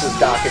 like, this is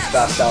Dokken's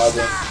best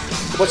album.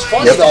 What's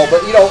funny though,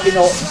 but late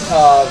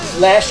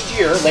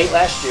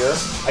last year,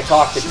 I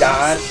talked to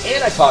Don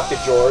and I talked to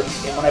George,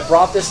 and when I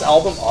brought this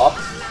album up,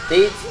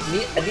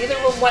 neither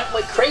of them went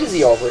like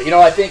crazy over it. You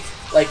know, I think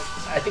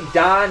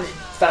Don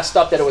fessed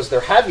up that it was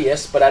their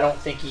heaviest, but I don't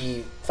think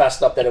he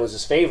fessed up that it was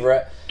his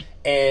favorite.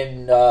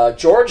 And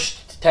George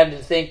tended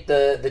to think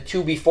the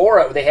two before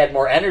it, they had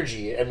more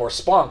energy and more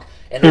spunk,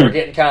 and they were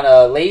getting kind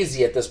of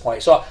lazy at this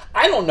point. So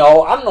I don't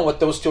know what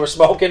those two are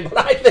smoking, but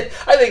I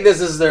think this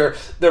is their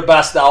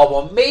best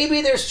album.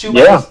 Maybe there's too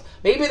many.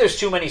 Maybe there's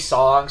too many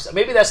songs.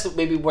 Maybe that's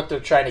what they're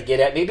trying to get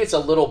at. Maybe it's a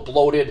little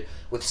bloated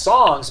with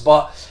songs,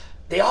 but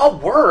they all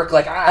work.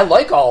 Like, I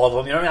like all of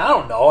them. You know what I mean? I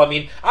don't know. I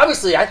mean,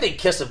 obviously, I think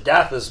 "Kiss of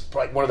Death" is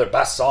like one of their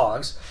best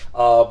songs.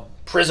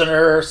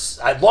 "Prisoners,"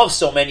 I love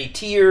so many.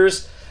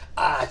 "Tears,"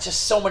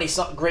 just so many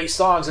great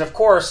songs. And of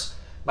course,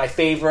 my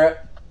favorite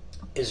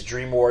is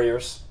 "Dream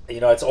Warriors."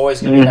 You know, it's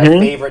always going to be my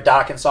favorite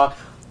Dokken song.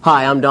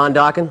 Hi, I'm Don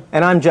Dokken.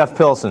 And I'm Jeff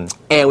Pilson.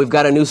 And we've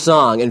got a new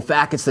song. In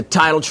fact, it's the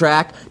title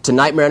track to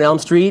Nightmare on Elm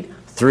Street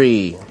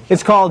 3.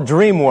 It's called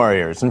Dream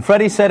Warriors, and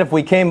Freddie said if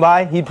we came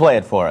by, he'd play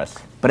it for us.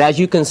 But as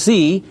you can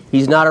see,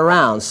 he's not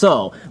around.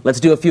 So let's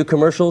do a few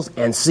commercials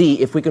and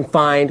see if we can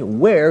find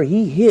where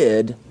he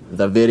hid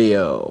the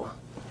video.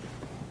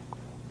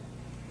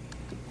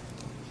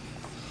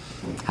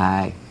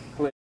 Hi.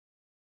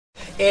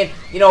 And,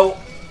 you know,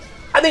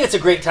 I think it's a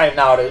great time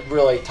now to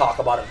really talk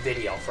about a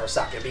video for a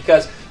second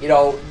because,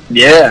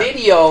 Yeah.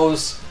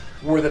 videos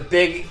were the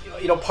big,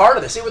 part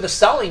of this. They were the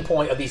selling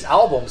point of these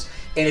albums.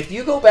 And if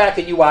you go back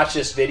and you watch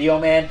this video,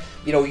 man,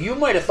 you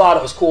might have thought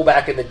it was cool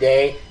back in the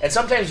day. And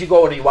sometimes you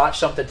go and you watch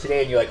something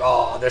today and you're like,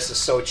 oh, this is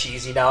so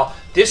cheesy now.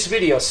 This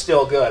video's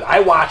still good.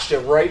 I watched it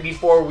right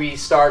before we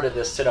started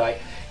this tonight.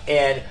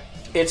 And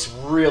it's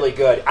really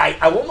good. I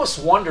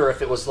almost wonder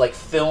if it was like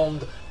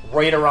filmed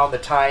right around the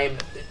time,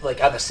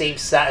 like on the same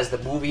set as the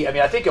movie. I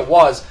mean, I think it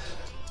was.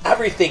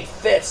 Everything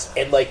fits,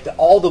 and like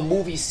all the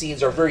movie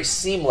scenes are very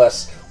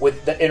seamless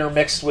with the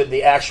intermixed with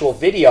the actual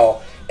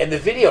video, and the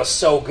video is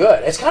so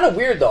good. It's kind of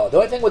weird though. The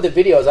only thing with the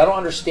video is I don't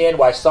understand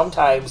why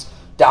sometimes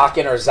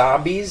Dokken are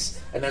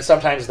zombies and then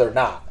sometimes they're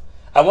not.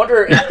 I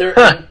wonder if they're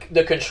in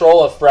the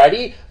control of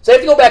Freddy. So I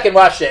have to go back and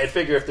watch it and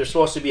figure if there's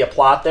supposed to be a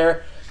plot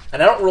there.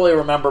 And I don't really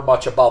remember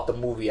much about the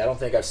movie. I don't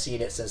think I've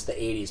seen it since the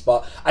 80s,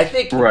 but I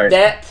think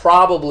that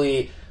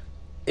probably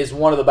is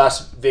one of the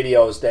best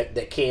videos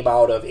that came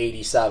out of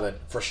 87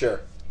 for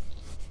sure.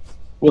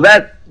 Well,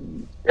 that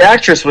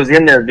actress was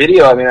in their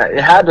video. I mean,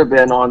 it had to have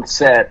been on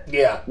set.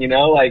 Yeah.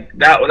 Like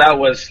that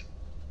was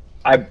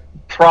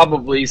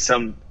probably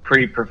some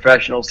pretty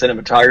professional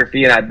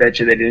cinematography, and I bet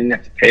you they didn't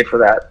have to pay for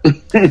that.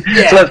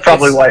 Yeah, so that's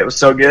probably why it was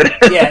so good.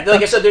 Yeah,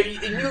 like I said,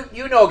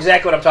 you know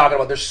exactly what I'm talking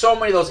about. There's so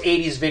many of those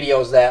 80s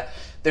videos that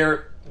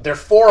they're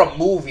for a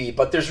movie,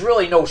 but there's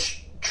really no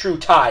true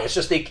tie. It's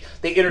just they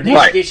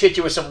hit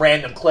you with some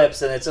random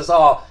clips, and it's just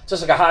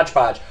like a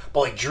hodgepodge. But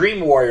like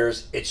Dream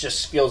Warriors, it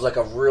just feels like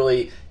a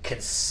really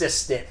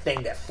consistent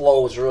thing that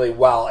flows really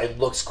well and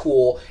looks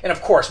cool. And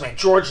of course, man,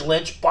 George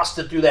Lynch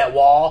busted through that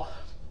wall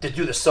to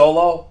do the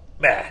solo.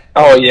 Man,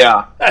 oh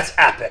yeah, that's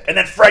epic. And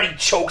then Freddy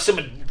chokes him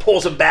and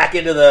pulls him back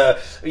into the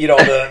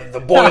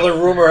the boiler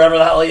room or whatever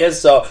the hell he is.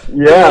 So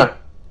yeah,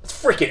 it's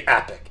freaking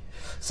epic.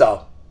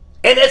 So.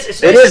 And it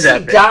is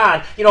epic.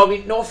 Don, I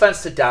mean, no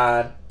offense to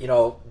Don.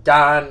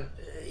 Don,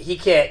 he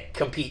can't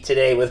compete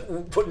today with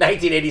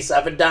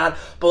 1987 Don.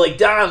 But like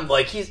Don,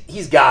 like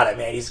he's got it,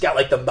 man. He's got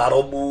like the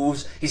metal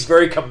moves. He's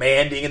very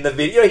commanding in the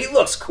video. He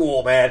looks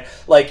cool, man.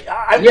 Like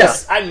I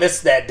miss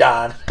that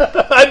Don.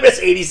 I miss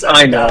 87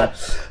 I know. Don.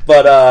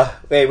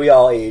 But hey, we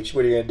all age.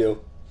 What are you gonna do?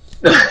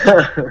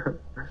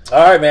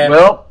 All right, man.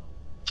 Well,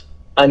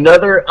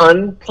 another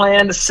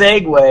unplanned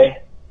segue.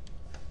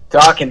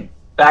 Talking.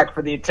 Back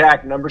for the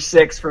Attack, number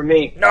 6 for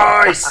me.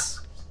 Nice.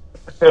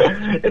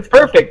 It's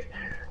perfect.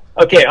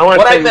 Okay, I want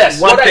to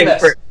say one thing.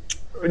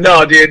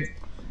 No, dude.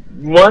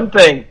 One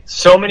thing.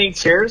 So Many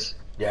Tears.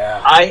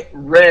 Yeah. I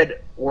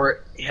read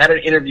or had an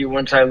interview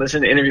one time.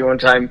 Listened to an interview one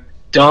time.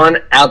 Don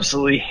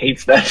absolutely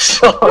hates that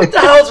song. What the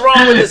hell's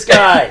wrong with this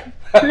guy?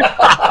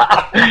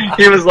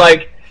 He was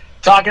like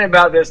talking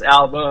about this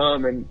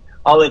album and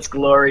all its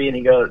glory, and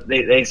he goes,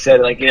 they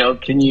said, like,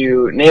 can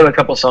you name a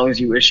couple songs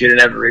you wish you'd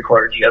never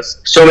recorded? He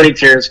goes, So Many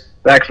Tears,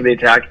 Back for the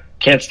Attack,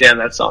 can't stand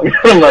that song.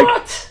 I'm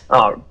like,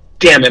 oh,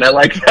 damn it, I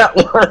like that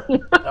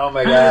one. Oh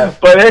my god.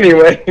 But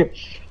anyway,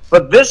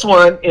 this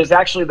one is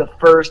actually the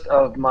first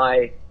of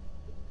my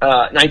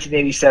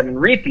 1987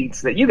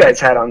 repeats that you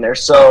guys had on there,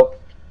 so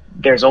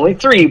there's only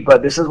 3,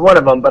 but this is one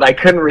of them, but I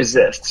couldn't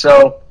resist.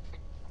 So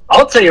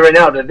I'll tell you right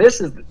now that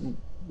this is,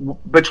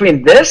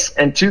 between this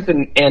and Tooth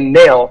and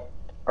Nail,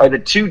 are the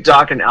 2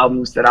 Dokken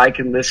albums that I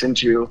can listen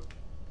to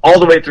all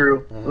the way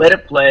through, let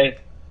it play,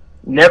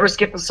 never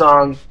skip a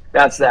song.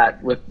 That's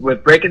that.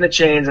 With Breaking the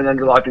Chains and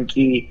Under Lock and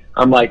Key,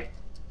 I'm like,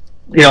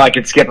 I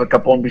could skip a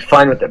couple and be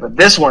fine with it. But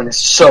this one is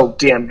so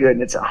damn good,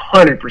 and it's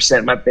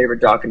 100% my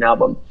favorite Dokken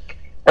album.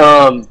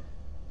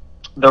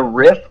 The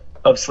riff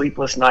of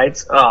Sleepless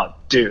Nights, oh,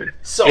 dude.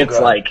 So it's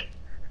good. like,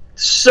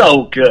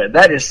 so good.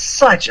 That is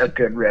such a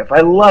good riff. I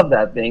love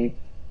that thing.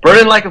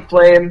 Burning Like a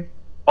Flame,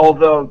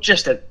 although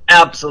just an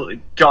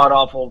absolutely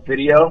god-awful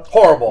video.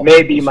 Horrible.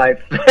 Maybe my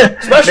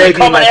Especially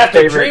coming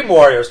after favorite. Dream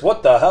Warriors.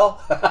 What the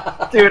hell?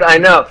 Dude, I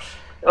know.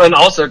 And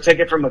also Take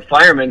It From a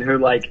Fireman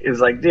who is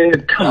like,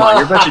 dude, come on,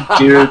 you're a bunch of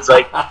dudes.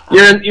 Like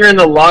you're in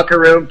the locker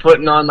room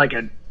putting on like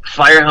a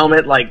fire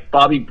helmet like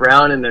Bobby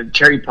Brown in the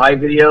Cherry Pie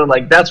video.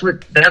 Like that's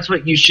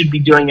what you should be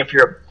doing if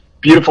you're a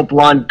beautiful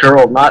blonde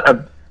girl, not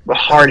a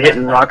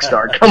hard-hitting rock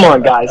star. Come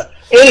on, guys.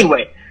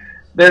 Anyway,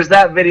 there's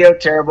that video,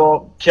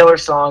 terrible, killer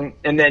song,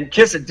 and then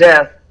Kiss of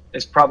Death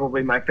is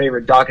probably my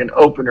favorite Dokken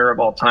opener of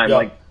all time. Yep.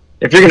 Like,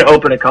 if you're going to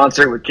open a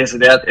concert with Kiss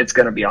of Death, it's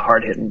going to be a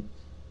hard-hitting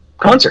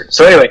concert.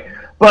 So anyway,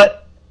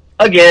 but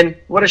again,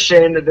 what a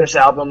shame that this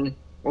album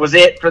was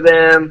it for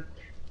them,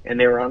 and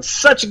they were on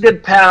such a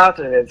good path,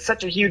 and had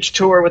such a huge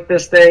tour with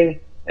this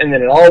thing, and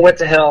then it all went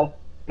to hell.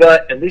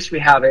 But at least we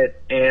have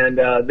it, and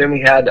then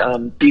we had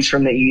Beast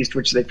from the East,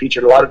 which they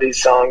featured a lot of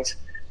these songs.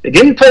 They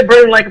didn't play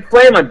Burning Like a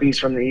Flame on Beast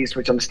from the East,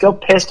 which I'm still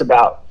pissed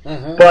about.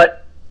 Mm-hmm.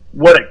 But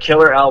what a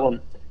killer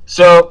album.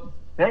 So,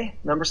 hey,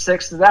 number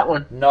 6 is that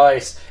one.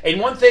 Nice.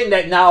 And one thing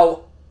that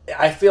now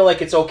I feel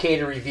like it's okay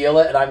to reveal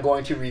it, and I'm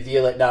going to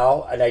reveal it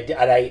now.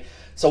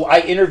 So I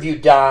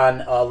interviewed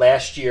Don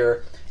last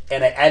year,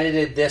 and I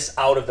edited this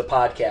out of the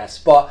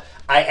podcast. But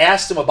I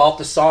asked him about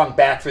the song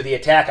Back for the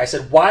Attack. I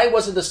said, why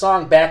wasn't the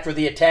song Back for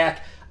the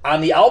Attack on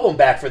the album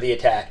Back for the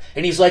Attack?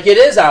 And he's like, it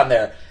is on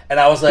there. And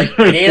I was like,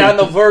 it ain't on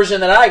the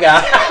version that I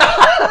got.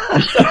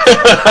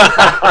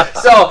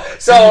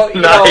 so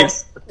you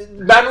nice. know,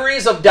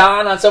 memories of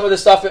Don on some of the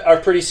stuff are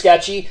pretty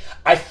sketchy.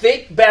 I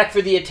think Back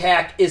for the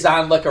Attack is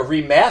on like a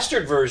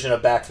remastered version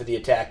of Back for the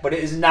Attack, but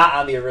it is not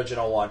on the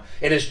original one.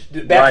 It is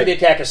Back for the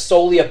Attack is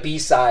solely a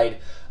B-side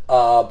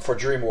for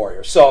Dream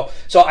Warrior. So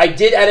I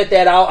did edit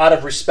that out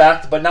of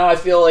respect, but now I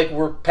feel like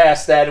we're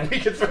past that, and we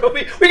can throw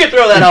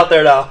that out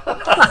there now.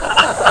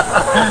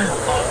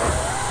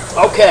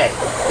 Okay,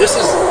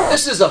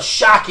 this is a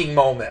shocking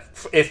moment.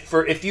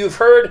 If you've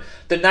heard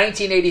the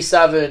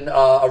 1987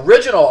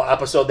 original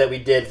episode that we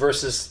did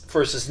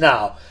versus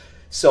now,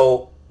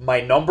 so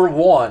my number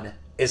 1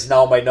 is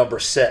now my number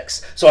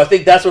 6. So I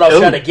think that's what I was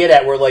trying to get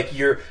at, where like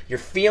your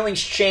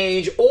feelings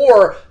change,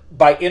 or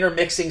by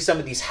intermixing some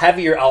of these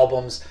heavier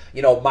albums,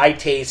 you know, my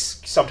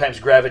tastes sometimes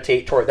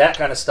gravitate toward that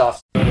kind of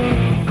stuff.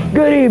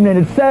 Good evening,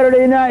 it's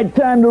Saturday night,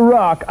 time to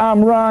rock.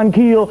 I'm Ron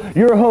Keel,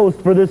 your host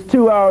for this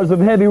 2 hours of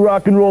heavy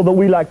rock and roll that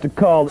we like to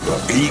call the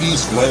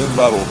 80's Glam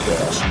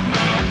Metalcast.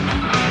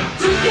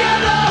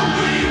 Together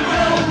we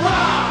will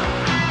rock.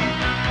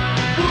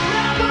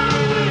 Forever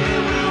we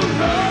will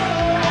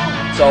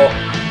rock. So,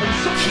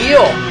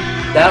 Keel,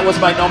 that was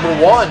my number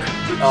 1,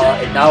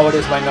 and now it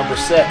is my number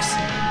 6.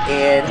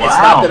 And it's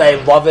not that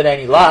I love it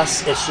any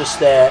less, it's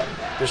just that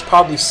there's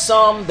probably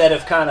some that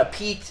have kind of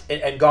peaked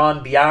and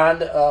gone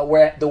beyond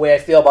the way I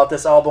feel about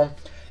this album.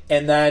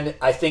 And then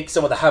I think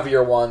some of the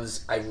heavier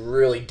ones I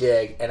really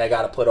dig, and I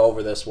got to put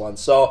over this one.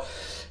 So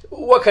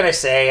what can I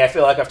say? I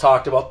feel like I've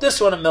talked about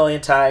this one a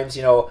million times.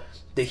 You know,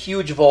 the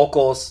huge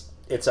vocals.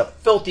 It's a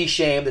filthy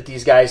shame that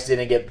these guys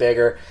didn't get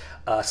bigger.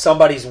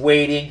 Somebody's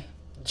Waiting,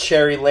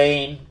 Cherry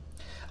Lane.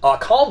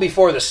 Calm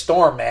Before the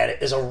Storm, man,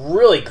 is a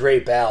really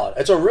great ballad.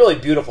 It's a really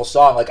beautiful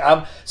song. Like,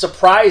 I'm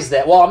surprised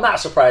that, well, I'm not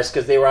surprised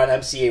because they were on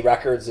MCA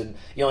Records and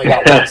you only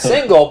got one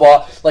single,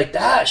 but like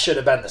that should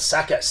have been the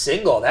second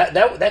single.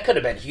 That could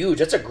have been huge.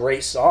 That's a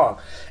great song.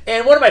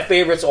 And one of my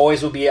favorites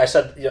always would be, I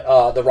said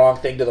The Wrong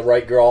Thing to the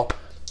Right Girl.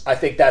 I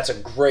think that's a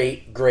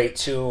great, great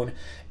tune.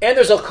 And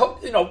there's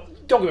don't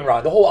get me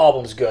wrong, the whole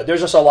album's good. There's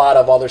just a lot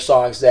of other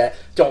songs that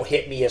don't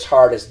hit me as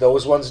hard as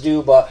those ones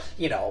do, but,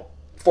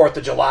 4th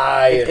of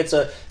July. It's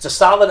a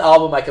solid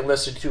album I can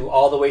listen to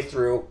all the way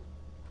through,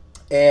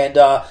 and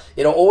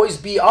it'll always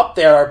be up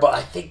there. But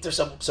I think there's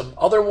some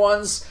other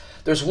ones.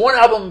 There's one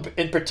album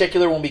in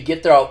particular. When we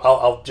get there,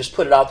 I'll just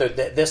put it out there.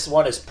 This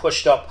one is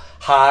pushed up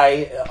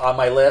high on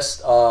my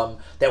list.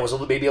 That was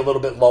maybe a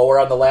little bit lower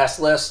on the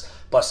last list.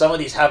 But some of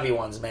these heavy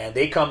ones, man,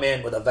 they come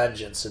in with a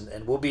vengeance,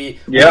 and we'll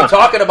be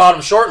talking about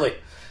them shortly.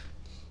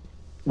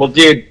 Well,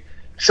 dude,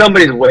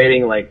 Somebody's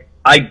Waiting. Like,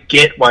 I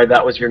get why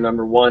that was your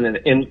number 1, and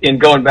in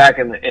going back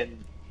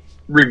and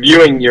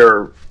reviewing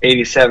your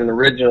 87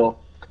 original,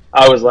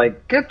 I was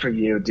like, good for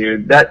you,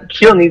 dude. That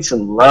Keel needs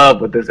some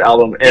love with this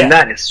album, and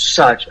that is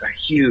such a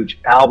huge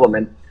album,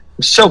 and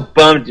I'm so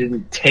bummed it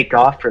didn't take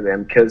off for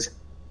them, because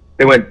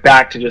they went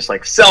back to just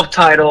like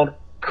self-titled,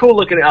 cool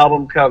looking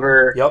album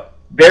cover,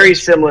 very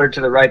similar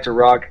to the Right to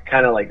Rock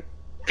kind of like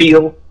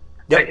feel,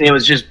 and it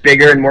was just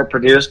bigger and more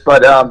produced.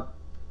 But I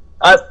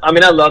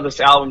mean, I love this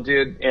album,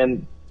 dude,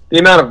 and the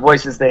amount of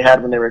voices they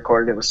had when they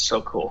recorded it was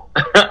so cool.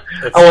 I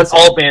want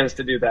all bands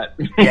to do that.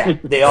 Yeah,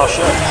 they all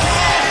should.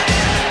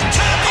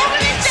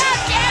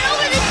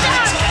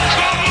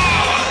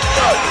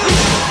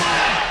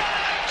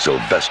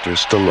 Sylvester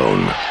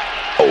Stallone,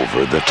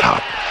 Over the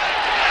Top.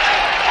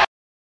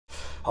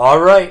 All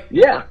right.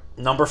 Yeah.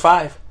 Number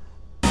 5.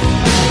 No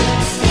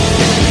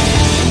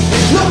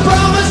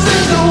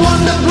promises, no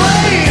one to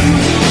blame.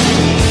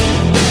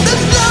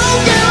 There's no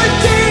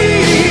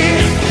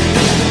guarantee.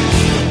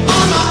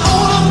 On my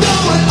own, I'm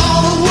going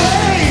all the way.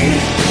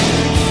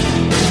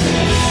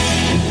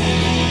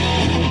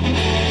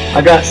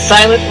 I got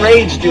Silent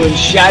Rage doing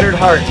Shattered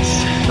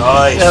Hearts.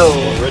 Nice. So,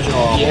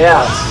 original.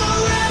 Yeah.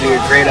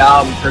 Dude, great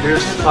album.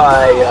 Produced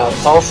by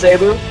Paul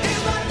Cebu.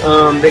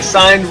 They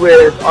signed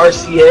with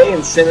RCA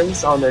and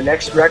Simmons on their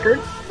next record.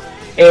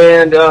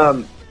 And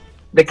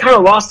they kind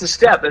of lost a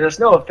step. And there's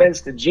no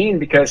offense to Gene,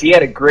 because he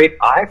had a great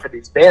eye for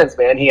these bands,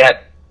 man. He had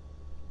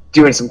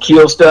doing some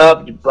Keel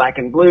stuff, Black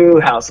and Blue,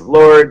 House of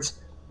Lords,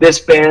 this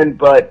band.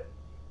 But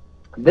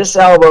this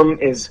album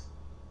it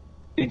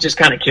just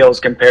kind of kills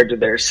compared to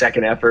their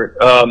second effort.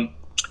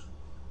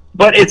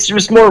 But it's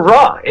just more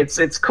raw.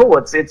 It's cool.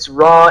 It's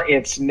raw.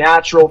 It's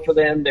natural for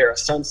them. They're a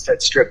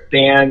Sunset Strip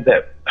band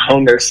that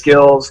hone their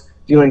skills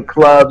doing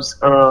clubs.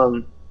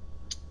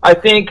 I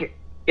think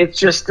it's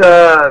just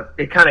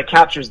it kind of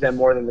captures them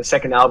more than the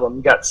second album.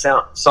 You got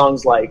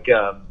songs like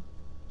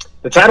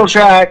the title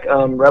track,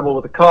 Rebel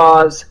with a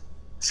Cause,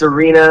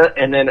 Serena,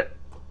 and then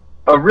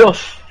a real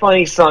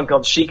funny song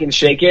called She Can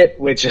Shake It,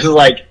 which is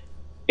like,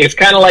 it's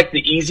kind of like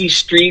the Easy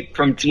Street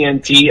from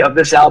TNT of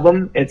this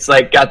album. It's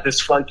like got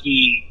this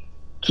funky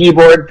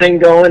keyboard thing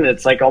going.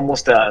 It's like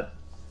almost a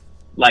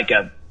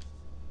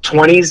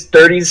 20s,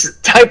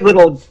 30s type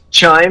little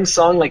chime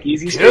song like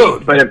Easy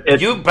Street. But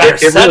you better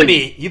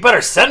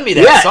send me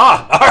that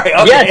song. All right,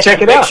 okay. Yeah,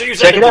 check it out. Sure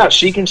check it out.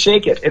 She Can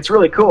Shake It. It's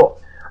really cool.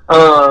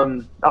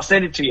 I'll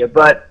send it to you.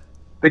 But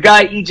the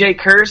guy EJ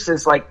Curse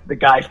is like the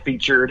guy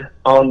featured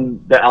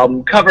on the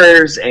album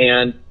covers,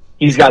 and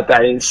he's got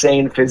that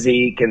insane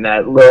physique and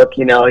that look.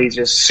 You know, he's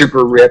just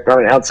super ripped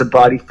on an ounce of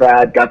body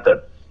fat. Got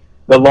the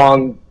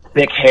long,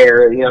 thick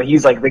hair. You know,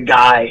 he's like the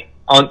guy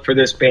for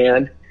this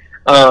band.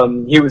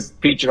 He was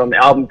featured on the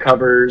album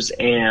covers,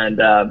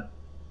 and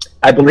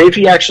I believe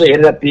he actually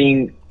ended up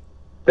being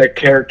the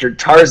character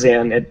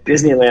Tarzan at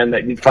Disneyland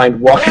that you'd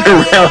find walking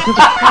around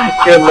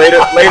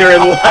later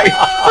in life.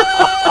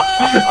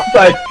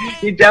 But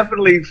he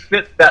definitely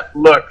fit that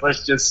look,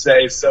 let's just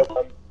say.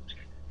 So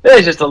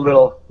there's just a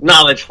little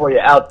knowledge for you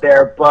out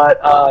there.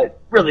 But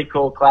really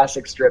cool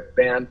classic strip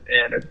band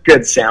and a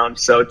good sound.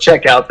 So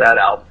check out that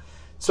album.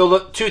 So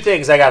look, two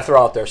things I got to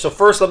throw out there. So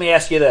first, let me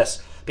ask you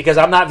this, because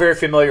I'm not very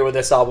familiar with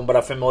this album, but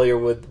I'm familiar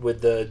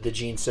with the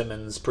Gene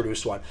Simmons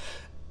produced one.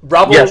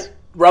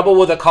 Rebel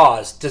with a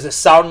Cause. Does it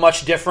sound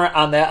much different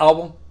on that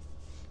album?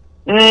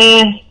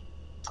 A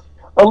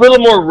little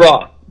more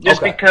raw,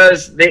 just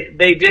because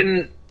they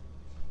didn't.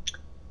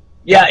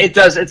 Yeah, it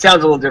does. It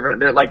sounds a little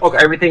different. They're like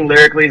everything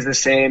lyrically is the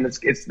same.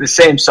 It's the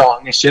same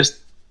song. It's just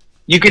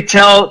you could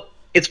tell.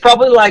 It's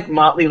probably like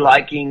Motley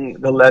liking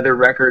the Leather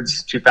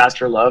records Too Fast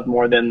for Love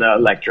more than the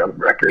Elektra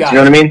records. You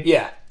know what I mean?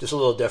 Yeah, just a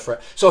little different.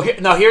 So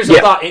now here's the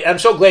thought. I'm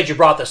so glad you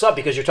brought this up,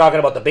 because you're talking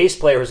about the bass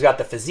player who's got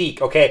the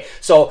physique. Okay,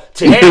 so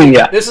today,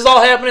 this is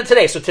all happening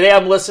today. So today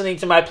I'm listening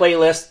to my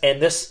playlist,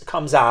 and this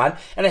comes on,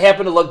 and I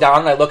happen to look down,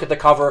 and I look at the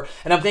cover,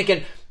 and I'm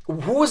thinking,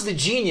 who was the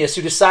genius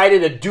who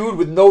decided a dude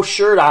with no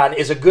shirt on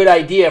is a good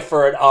idea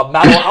for a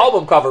metal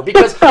album cover?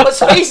 Because let's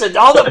face it,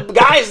 all the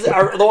guys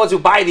are the ones who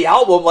buy the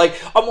album.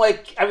 I'm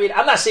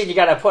not saying you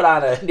got to put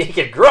on a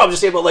naked girl. I'm just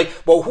saying,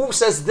 well, who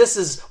says this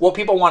is what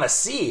people want to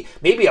see?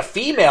 Maybe a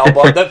female,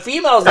 but the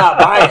female's not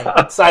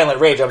buying Silent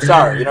Rage. I'm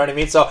sorry, you know what I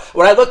mean? So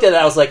when I looked at it,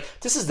 I was like,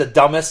 this is the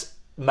dumbest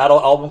metal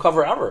album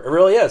cover ever. It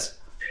really is.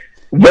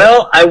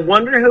 Well, I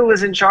wonder who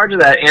was in charge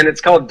of that, and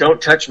it's called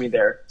Don't Touch Me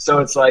There. So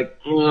it's like,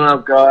 oh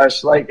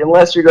gosh, like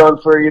unless you're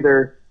going for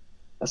either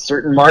a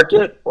certain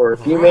market or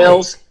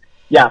females,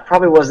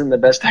 probably wasn't the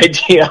best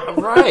idea.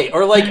 Right.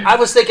 Or I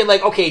was thinking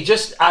okay,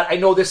 I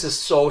know this is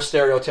so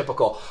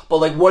stereotypical,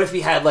 but what if he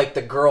had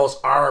the girl's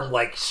arm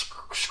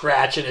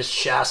scratching his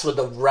chest with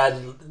the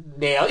red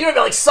nail? You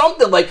know,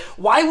 something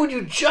why would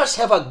you just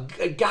have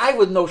a guy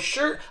with no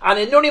shirt on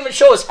and don't even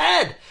show his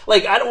head?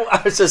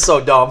 It's just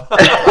so dumb.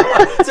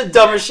 It's the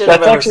dumbest shit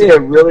I've ever seen. That's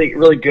actually a really,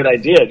 really good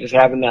idea, just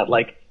having that,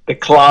 the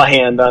claw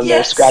hand on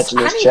there scratching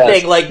his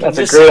chest. That's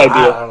a great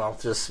idea.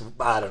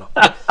 I don't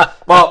know.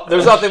 Well,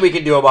 there's nothing we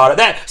can do about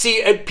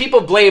it.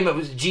 People blame it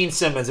was Gene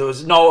Simmons. It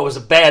was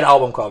a bad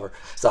album cover.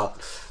 So,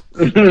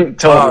 totally.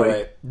 All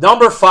right.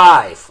 Number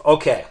 5.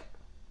 Okay.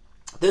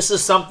 This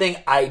is something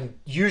I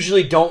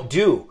usually don't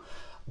do,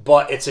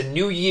 but it's a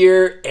new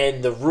year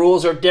and the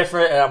rules are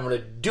different, and I'm going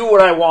to do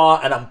what I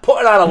want, and I'm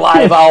putting on a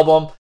live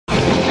album.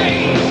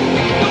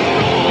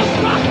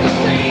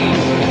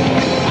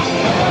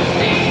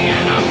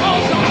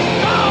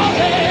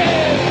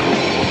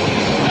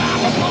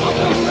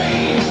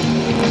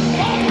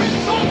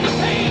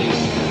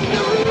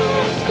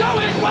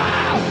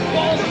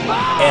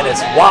 And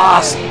it's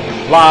Wasp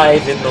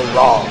live in the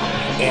Raw.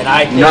 And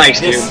I think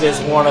this is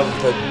one of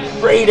the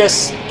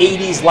greatest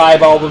 80s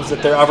live albums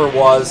that there ever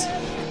was.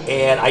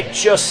 And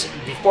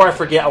before I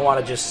forget, I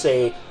want to just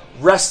say,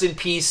 rest in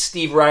peace,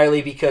 Steve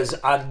Riley, because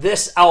on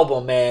this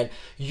album, man,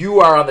 you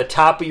are on the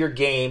top of your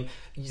game.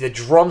 The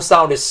drum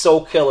sound is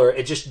so killer.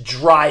 It just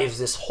drives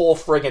this whole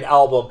friggin'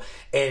 album,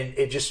 and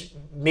it just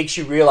makes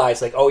you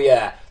realize, oh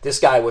yeah, this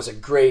guy was a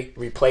great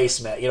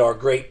replacement, a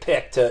great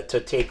pick to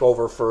take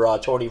over for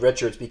Tony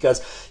Richards,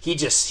 because he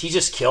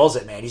just kills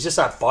it, man. He's just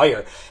on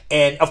fire.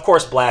 And of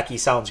course, Blackie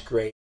sounds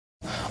great.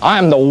 I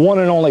am the one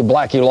and only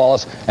Blackie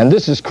Lawless, and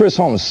this is Chris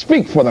Holmes.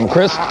 Speak for them,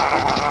 Chris.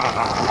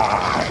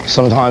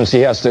 Sometimes he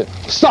has to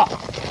stop.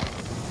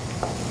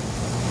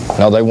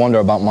 Now they wonder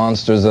about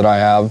monsters that I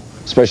have,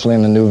 especially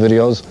in the new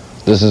videos.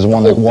 This is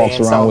one that walks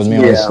around with me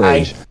on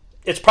stage.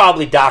 It's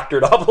probably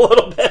doctored up a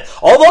little bit,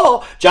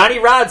 although Johnny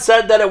Rod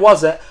said that it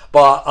wasn't.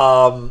 But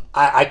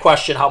I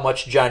question how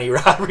much Johnny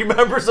Rod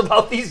remembers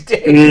about these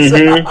days.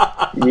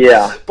 Mm-hmm.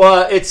 Yeah.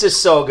 But it's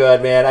just so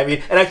good, man. I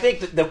mean, and I think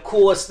that the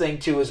coolest thing,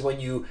 too, is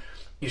when you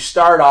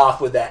start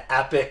off with that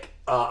epic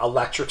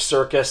Electric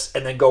Circus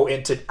and then go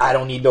into I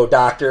Don't Need No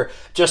Doctor,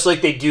 just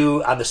like they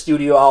do on the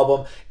studio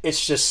album.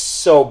 It's just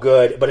so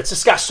good, but it's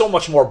just got so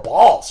much more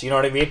balls, you know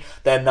what I mean,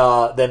 than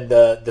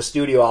the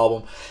studio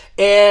album.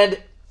 And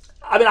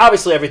I mean,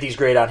 obviously everything's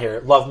great on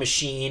here. Love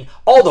Machine,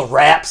 all the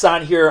raps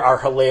on here are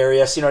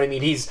hilarious. You know what I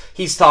mean?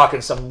 He's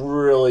talking some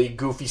really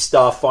goofy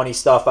stuff, funny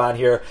stuff on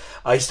here.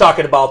 He's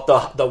talking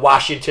about the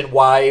Washington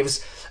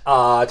Wives.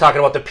 Talking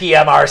about the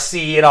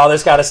PMRC and all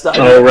this kind of stuff.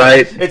 Oh,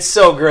 right. It's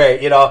so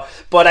great,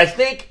 But I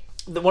think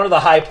one of the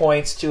high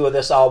points, too, of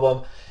this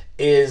album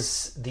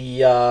is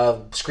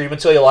the Scream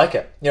Until You Like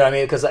It. You know what I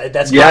mean? Because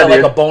that's kind of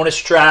like a bonus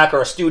track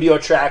or a studio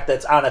track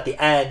that's on at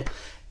the end.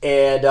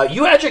 And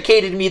you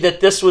educated me that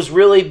this was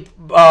really,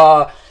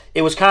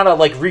 it was kind of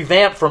like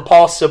revamped from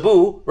Paul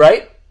Cebu,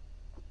 right?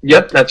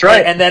 Yep, that's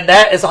right. And then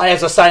that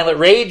has a Silent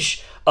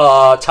Rage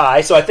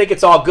tie, so I think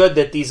it's all good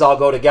that these all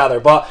go together.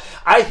 But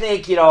I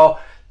think,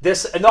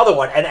 this another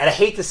one, and I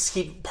hate to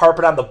keep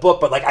harping on the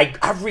book, but like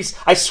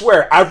I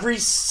swear every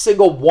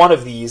single one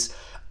of these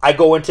I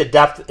go into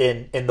depth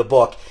in the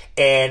book.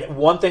 And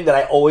one thing that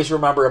I always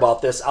remember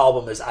about this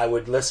album is I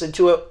would listen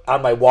to it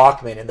on my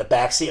Walkman in the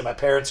backseat of my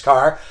parents'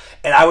 car,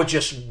 and I would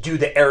just do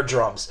the air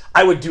drums.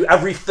 I would do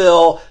every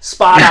fill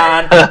spot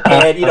on,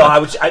 and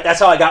that's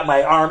how I got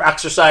my arm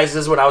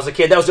exercises when I was a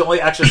kid. That was the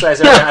only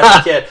exercise I ever had as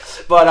a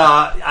kid. But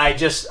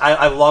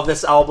I love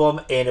this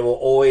album, and it will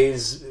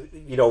always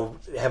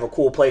have a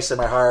cool place in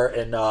my heart.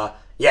 And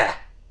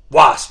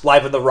Wasp,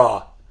 Live in the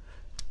Raw,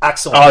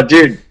 excellent. Oh,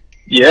 dude.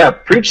 Yeah,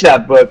 preach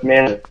that book,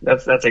 man.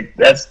 That's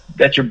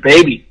your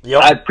baby.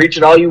 Yep. I preach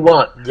it all you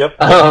want. Yep.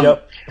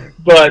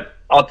 But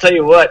I'll tell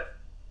you what.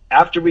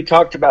 After we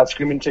talked about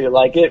Scream Until You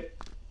Like It,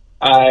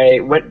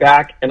 I went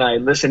back and I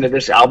listened to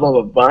this album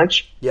a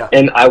bunch. Yeah.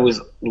 And I was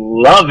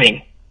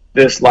loving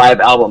this live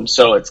album.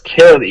 So it's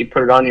killer that you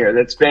put it on here.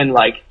 That's been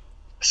like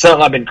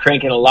something I've been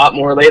cranking a lot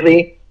more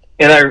lately.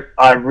 And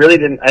I really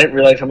didn't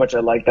realize how much I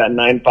like that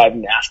 9-5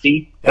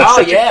 Nasty. That's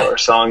such a killer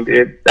song,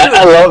 dude.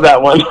 I love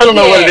that one. I don't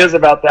know what it is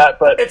about that,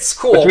 but it's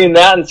cool. Between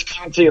that and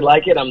Scream Until You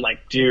Like It, I'm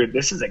like, dude,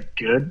 this is a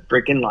good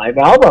freaking live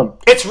album.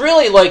 It's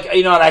really like,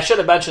 and I should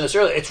have mentioned this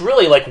earlier, it's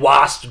really like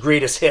Wasp's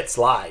greatest hits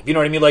live. You know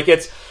what I mean? Like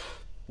it's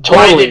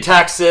Blind in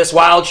Texas,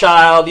 Wild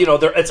Child,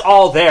 it's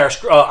all there.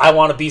 I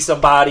Want to Be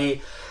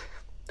Somebody.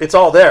 It's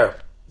all there.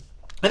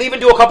 And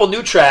even do a couple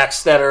new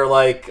tracks that are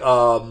like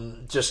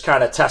just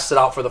kind of tested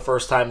out for the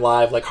first time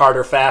live, like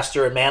Harder,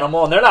 Faster, and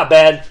Manimal, and they're not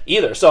bad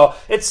either. So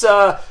it's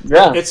a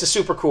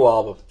super cool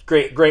album.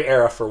 Great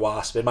era for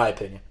Wasp, in my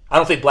opinion. I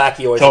don't think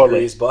Blackie always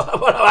agrees, but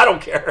I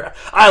don't care.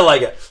 I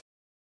like it.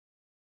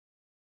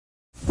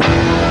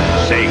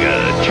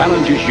 Sega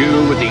challenges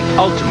you with the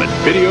ultimate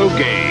video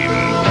game.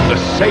 The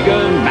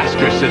Sega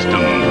Master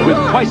System, with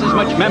twice as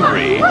much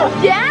memory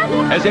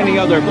as any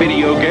other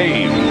video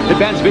game.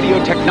 Advanced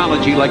video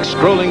technology like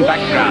scrolling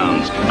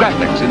backgrounds,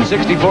 graphics in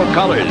 64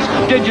 colors,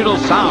 digital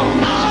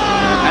sounds,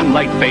 and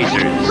light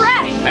phasers.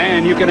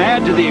 And you can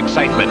add to the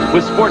excitement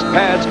with sports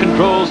pads,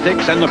 control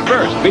sticks, and the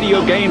first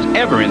video games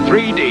ever in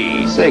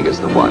 3D. Sega's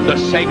the one. The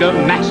Sega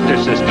Master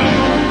System.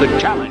 The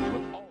challenge.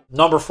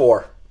 Number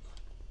 4.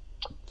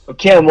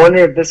 Okay, I'm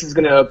wondering if this is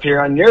going to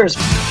appear on yours.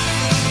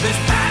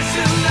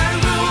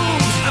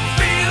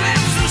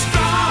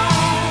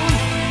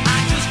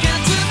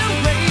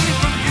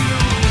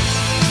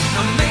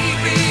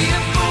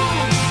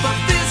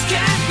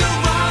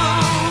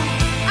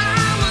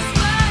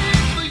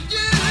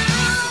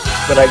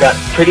 But I got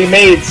Pretty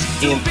Maids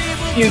in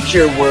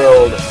Future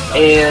World,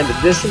 and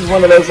this is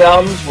one of those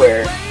albums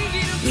where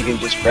you can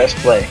just press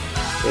play.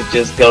 It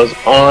just goes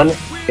on.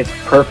 It's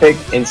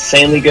perfect,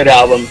 insanely good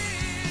album.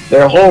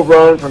 Their whole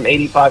run from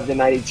 85 to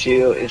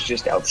 92 is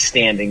just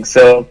outstanding.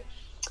 So,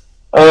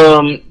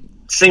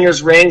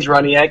 singer's range,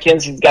 Ronnie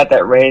Atkins, he's got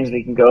that range that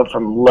he can go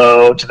from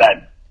low to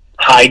that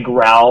high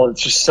growl.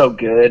 It's just so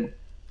good.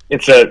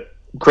 It's a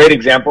great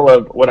example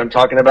of what I'm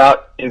talking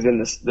about is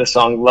in the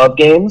song Love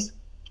Games,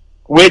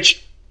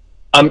 which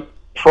I'm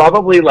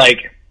probably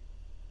like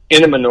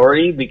in a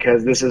minority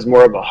because this is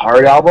more of a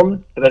hard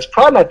album, but that's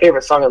probably my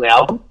favorite song on the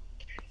album.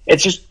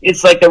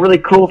 It's like a really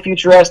cool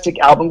futuristic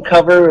album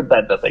cover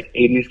that's like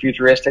 80s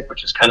futuristic,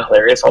 which is kind of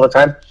hilarious all the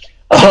time,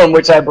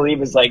 which I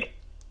believe is like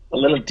a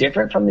little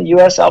different from the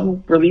US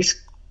album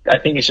release. I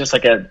think it's just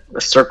like a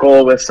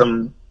circle with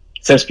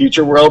says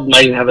Future World,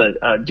 might even have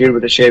a dude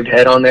with a shaved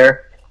head on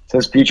there. It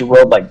says Future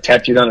World like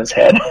tattooed on his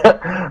head.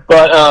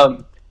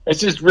 But it's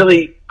just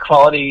really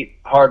quality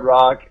hard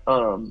rock,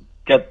 and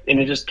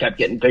it just kept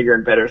getting bigger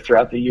and better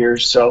throughout the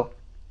years. So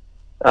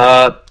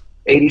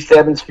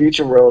 87's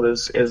Future World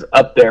is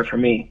up there for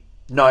me.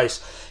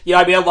 Nice. Yeah,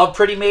 I mean, I love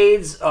Pretty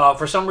Maids.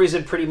 For some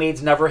reason, Pretty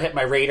Maids never hit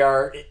my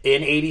radar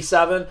in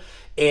 87.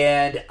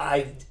 And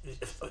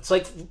it's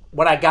like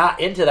when I got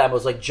into them, it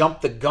was like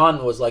Jump the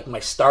Gun was like my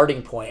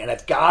starting point. And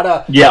I've got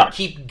to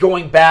keep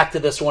going back to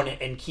this one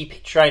and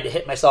keep trying to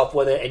hit myself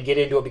with it and get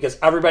into it because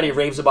everybody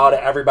raves about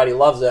it. Everybody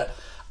loves it.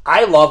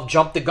 I love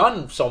Jump the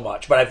Gun so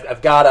much, but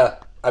I've got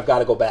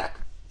to go back.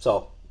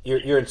 So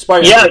you're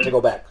inspiring me to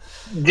go back.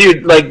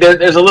 Dude, like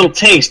there's a little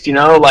taste,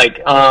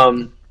 like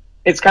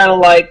it's kind of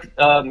like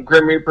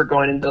Grim Reaper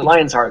going into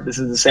Lion's Heart. This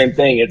is the same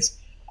thing.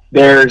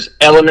 There's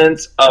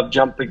elements of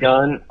Jump the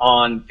Gun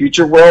on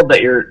Future World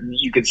that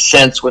you could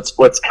sense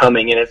what's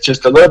coming, and it's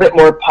just a little bit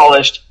more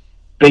polished,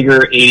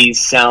 bigger 80s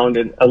sound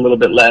and a little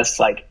bit less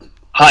like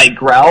high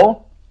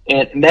growl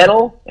and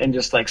metal and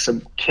just like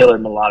some killer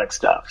melodic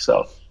stuff.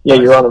 So yeah,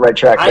 you're on the right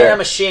track there. I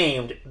am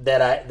ashamed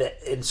that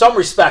in some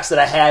respects that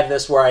I have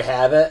this where I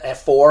have it at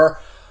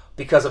 4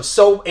 because I'm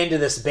so into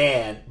this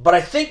band. But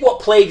I think what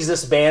plagues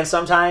this band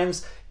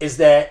sometimes is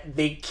that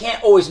they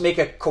can't always make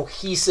a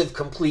cohesive,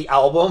 complete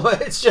album.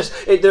 It's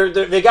just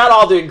they got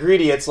all the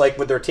ingredients, like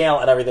with their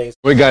talent and everything.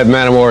 We got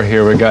Manowar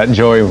here. We got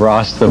Joey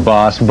Ross, the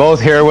boss, both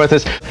here with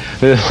us.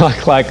 They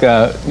look like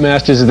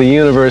masters of the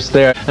universe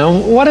there. Now,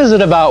 what is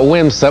it about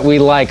wimps that we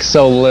like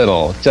so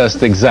little?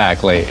 Just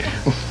exactly.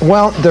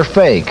 Well, they're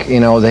fake. You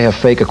know, they have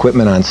fake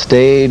equipment on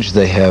stage.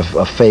 They have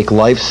a fake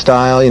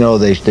lifestyle. You know,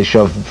 they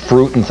shove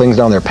fruit and things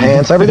down their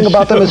pants. Everything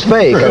about them is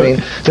fake. I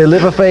mean, they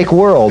live a fake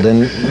world,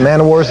 and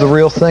Manowar is the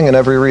real thing in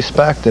every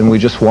respect, and we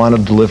just want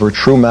to deliver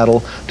true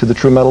metal to the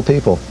true metal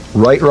people.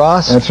 Right,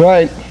 Ross? That's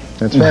right.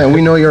 That's right. And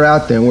we know you're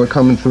out there, and we're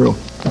coming through.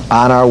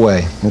 On our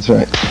way. That's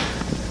right.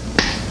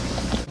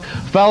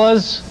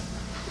 Fellas,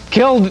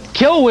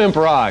 kill wimp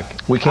rock.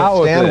 We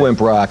can't stand wimp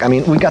rock. I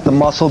mean, we got the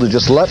muscle to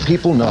just let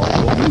people know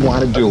what we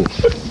want to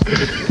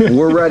do.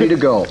 We're ready to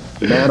go.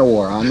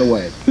 Manowar on the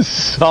way.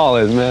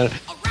 Solid, man.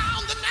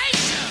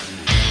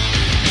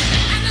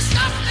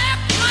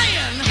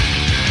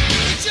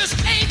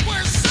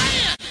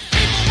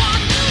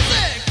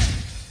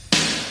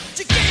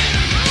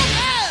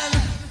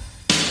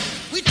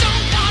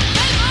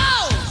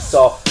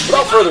 So,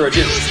 without further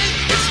ado,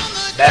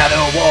 it's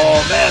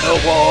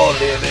Manowar,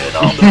 living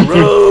on the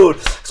road.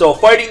 So,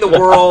 Fighting the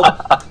World,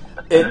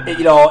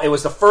 it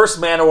was the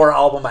first Manowar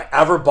album I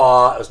ever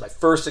bought. It was my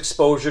first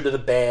exposure to the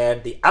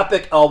band. The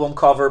epic album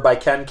cover by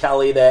Ken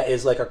Kelly that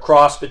is like a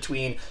cross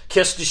between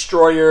Kiss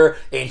Destroyer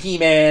and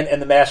He-Man and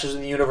the Masters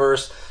of the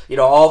Universe. You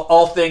know,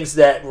 all things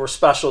that were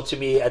special to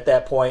me at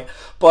that point.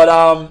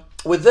 But,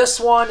 with this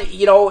one,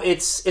 you know,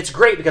 it's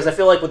great because I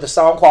feel like with the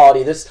sound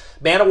quality, this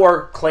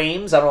Manowar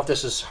claims, I don't know if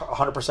this is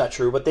 100%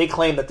 true, but they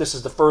claim that this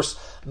is the first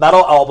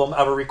metal album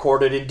ever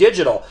recorded in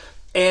digital.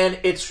 And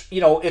it's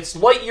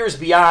light years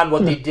beyond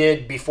what they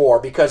did before,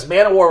 because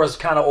Manowar was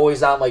kind of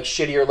always on like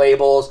shittier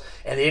labels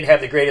and they didn't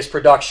have the greatest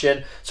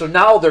production. So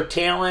now their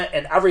talent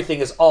and everything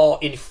is all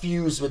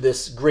infused with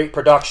this great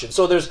production.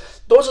 So those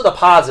are the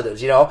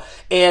positives, you know.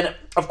 And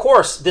of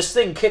course, this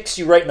thing kicks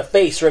you right in the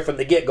face right from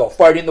the get-go.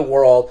 Fighting the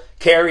World,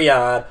 Carry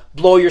On,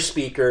 Blow Your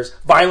Speakers,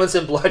 Violence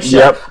and Bloodshed.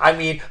 Yep. I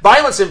mean,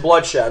 Violence and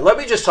Bloodshed. Let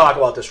me just talk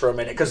about this for a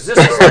minute, because this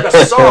is like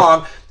a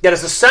song that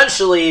is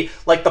essentially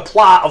like the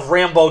plot of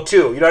Rambo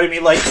 2. You know what I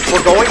mean? Like,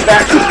 we're going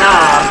back to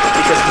Nam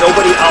because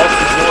nobody else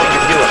is willing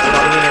to do it. You know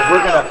what I mean? And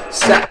we're going to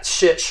set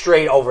shit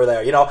straight over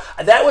there. You know?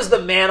 That was the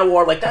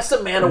Manowar. Like, that's the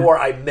Manowar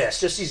I miss.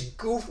 Just these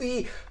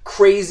goofy,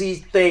 crazy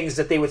things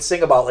that they would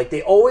sing about. Like,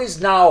 they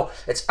always now,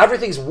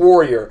 everything's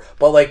warrior,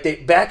 but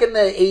like back in the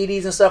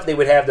 80s and stuff, they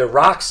would have their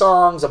rock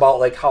songs about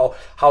like how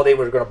they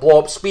were going to blow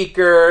up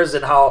speakers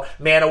and how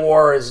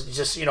Manowar is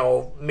just, you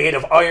know, made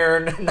of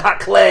iron, not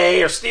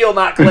clay, or steel,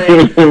 not clay.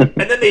 And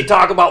then they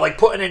talk about like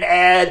putting an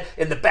ad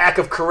in the back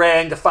of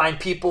Kerrang to find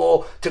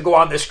people to go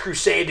on this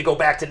crusade to go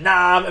back to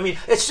Nam. I mean,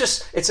 it's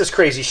just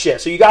crazy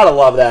shit. So you gotta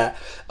love that.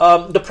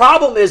 The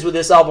problem is with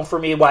this album for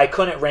me, why I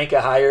couldn't rank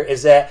it higher,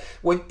 is that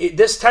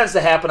this tends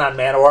to happen on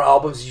Manowar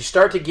albums. You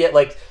start to get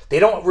like, they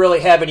don't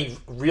really have any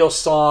real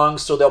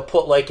songs, so they'll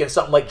put like in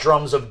something like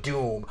Drums of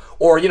Doom,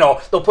 or, you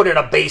know, they'll put in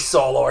a bass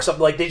solo or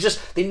something. Like,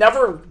 they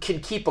never can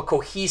keep a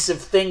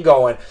cohesive thing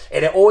going,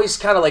 and it always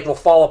kind of like will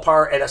fall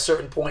apart at a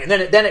certain point, and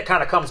then it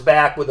kind of comes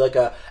back with like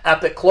a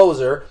epic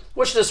closer,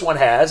 which this one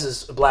has,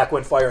 is Black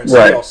Wind, Fire and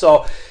Steel. Right.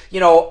 So, you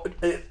know,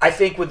 I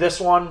think with this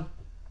one,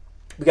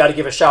 we got to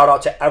give a shout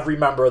out to every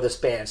member of this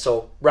band.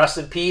 So rest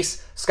in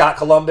peace, Scott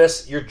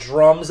Columbus. Your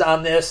drums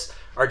on this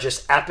are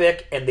just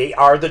epic, and they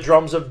are the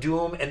drums of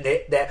doom. And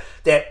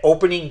that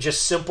opening,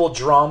 just simple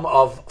drum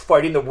of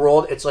Fighting the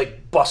World, it's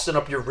like busting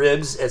up your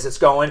ribs as it's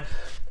going.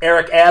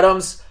 Eric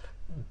Adams,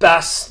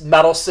 best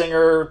metal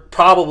singer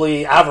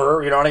probably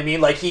ever. You know what I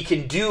mean? Like, he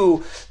can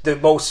do the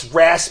most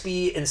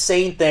raspy,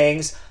 insane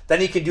things. Then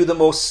he can do the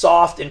most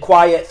soft and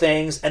quiet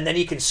things, and then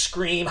he can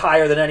scream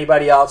higher than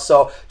anybody else.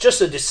 So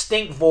just a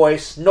distinct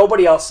voice.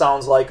 Nobody else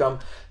sounds like him.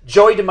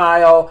 Joey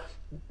DeMaio,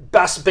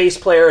 best bass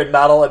player in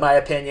metal, in my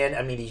opinion.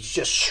 I mean, he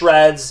just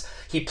shreds.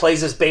 He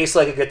plays his bass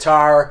like a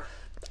guitar.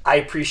 I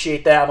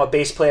appreciate that. I'm a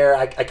bass player.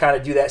 I kind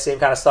of do that same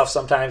kind of stuff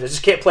sometimes. I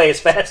just can't play as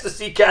fast as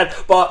he can.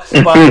 But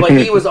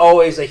he was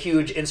always a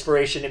huge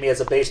inspiration to me as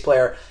a bass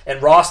player.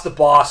 And Ross the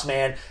Boss,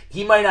 man,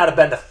 he might not have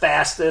been the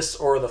fastest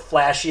or the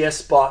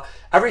flashiest, but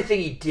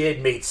everything he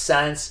did made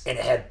sense, and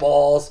it had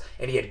balls,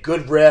 and he had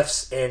good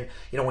riffs. And,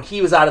 you know, when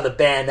he was out of the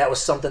band, that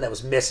was something that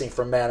was missing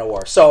from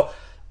Manowar. So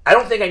I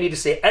don't think I need to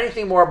say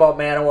anything more about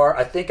Manowar.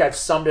 I think I've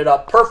summed it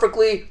up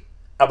perfectly.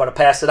 I'm going to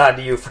pass it on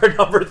to you for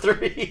number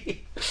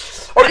 3.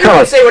 Or you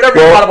can say whatever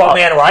you want about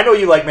Manowar. I know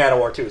you like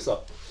Manowar too,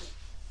 so.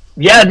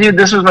 Yeah, dude,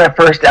 this was my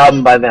first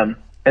album by them.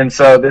 And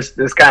so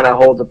this kind of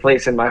holds a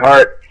place in my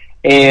heart.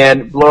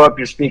 And Blow Up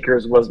Your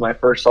Speakers was my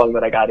first song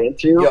that I got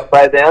into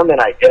by them, and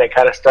it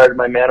kind of started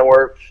my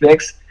Manowar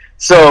fix.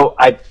 So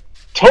I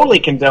totally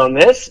condone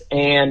this,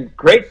 and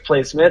great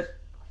placement.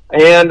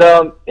 And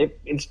it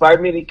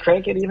inspired me to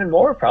crank it even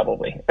more,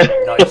 probably.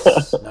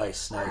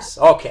 Nice.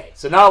 Okay,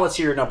 so now let's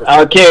hear your number 3.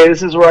 Okay,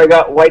 this is where I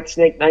got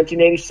Whitesnake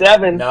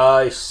 1987.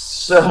 Nice.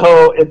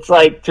 So it's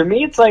like, to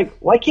me, it's like,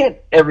 why can't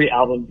every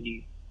album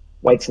be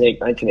Whitesnake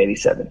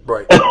 1987.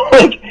 Right.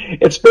 Like,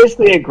 it's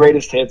basically a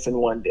greatest hits in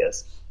one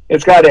disc.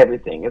 It's got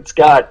everything. It's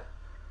got,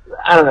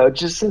 I don't know,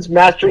 just since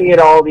mastering it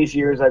all these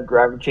years, I've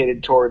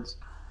gravitated towards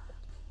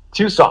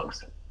two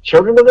songs,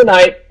 Children of the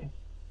Night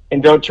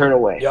and Don't Turn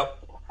Away. Yep.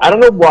 I don't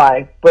know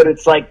why, but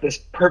it's like this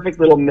perfect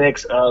little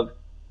mix of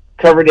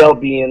Coverdale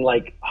being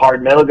like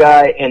hard metal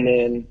guy and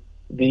then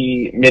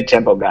the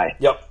mid-tempo guy.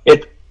 Yep.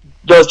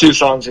 Those two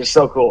songs are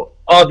so cool.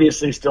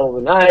 Obviously, Still of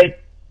the Night,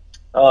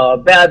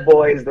 Bad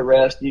Boys, the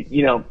rest,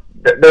 you know,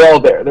 they're all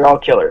there. They're all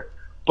killer.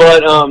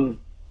 But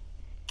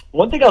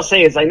one thing I'll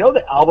say is I know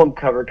the album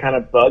cover kind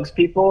of bugs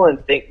people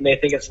and they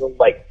think it's a little,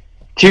 like,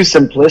 too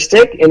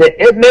simplistic, and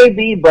it may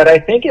be, but I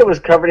think it was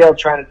Coverdale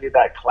trying to do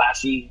that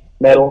classy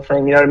metal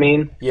thing, you know what I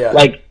mean? Yeah.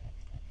 Like,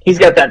 he's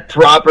got that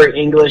proper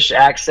English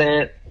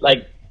accent,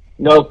 like,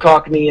 no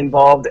Cockney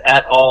involved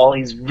at all.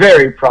 He's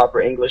very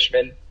proper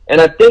Englishman,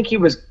 and I think he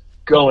was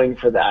going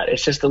for that.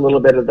 It's just a little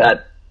bit of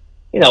that,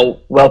 you know,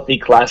 wealthy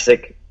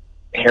classic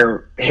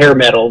hair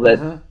metal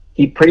that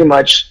he pretty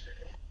much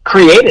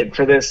created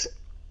for this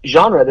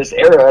genre, this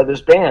era,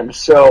 this band.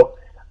 So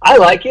I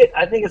like it.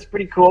 I think it's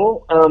pretty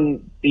cool.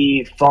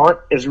 The font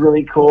is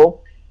really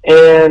cool,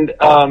 and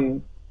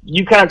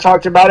you kind of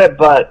talked about it,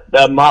 but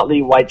the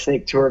Motley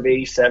Whitesnake tour of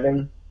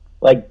 '87,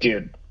 like,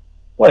 dude,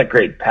 what a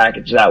great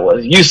package that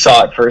was. You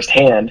saw it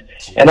firsthand,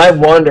 and I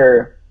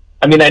wonder.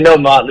 I mean, I know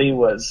Motley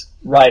was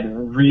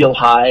riding real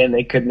high, and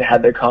they couldn't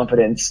have their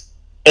confidence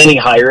any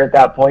higher at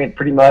that point,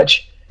 pretty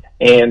much.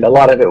 And a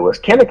lot of it was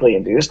chemically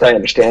induced, I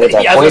understand, at that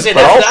point. I was going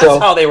to say,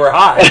 that's how they were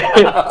high.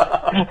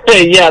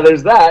 Yeah,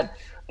 there's that.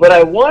 But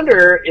I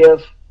wonder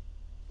if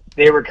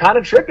they were kind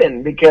of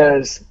tripping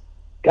because,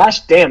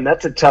 gosh damn,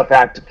 that's a tough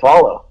act to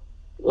follow.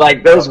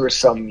 Like, those were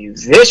some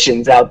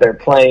musicians out there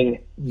playing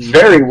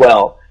very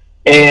well.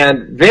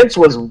 And Vince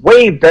was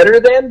way better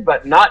then,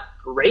 but not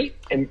great.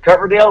 And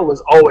Coverdale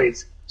was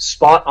always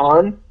spot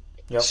on.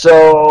 Yep.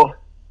 So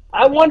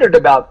I wondered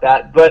about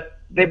that, but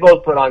they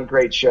both put on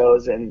great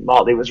shows, and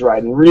Motley was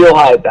riding real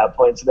high at that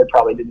point, so they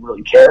probably didn't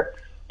really care.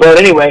 But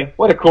anyway,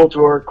 what a cool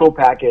tour, cool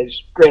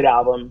package, great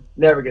album,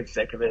 never get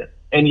sick of it.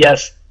 And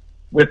yes,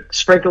 with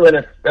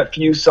sprinkling a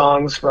few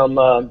songs from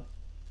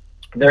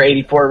their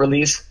 84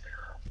 release,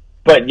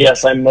 but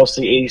yes, I'm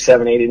mostly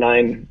 87,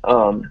 89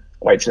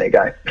 Whitesnake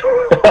guy.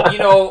 You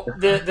know,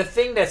 the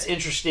thing that's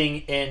interesting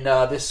in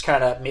this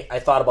kind of, I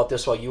thought about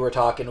this while you were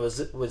talking,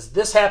 was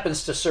this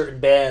happens to certain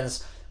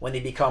bands when they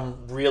become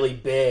really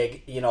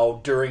big, you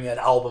know, during an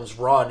album's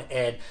run.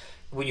 And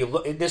when you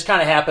look, this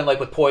kind of happened like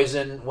with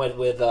Poison,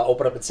 with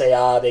Open Up and Say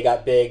Ah, they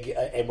got big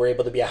and were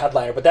able to be a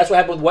headliner. But that's what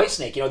happened with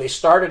Whitesnake. You know, they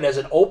started as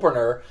an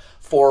opener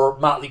for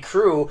Motley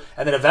Crue,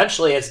 and then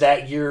eventually, as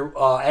that year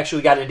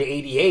actually got into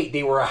 '88,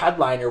 they were a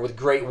headliner with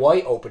Great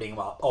White opening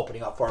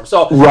up for them.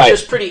 So right.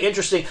 It's just pretty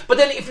interesting. But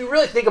then, if you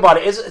really think about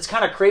it, it's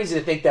kind of crazy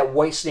to think that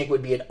Whitesnake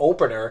would be an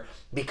opener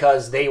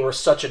because they were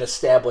such an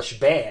established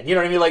band. You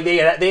know what I mean? Like they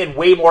had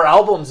way more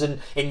albums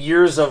in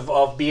years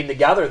of being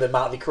together than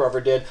Motley Crue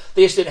ever did.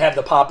 They just didn't have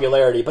the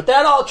popularity. But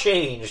that all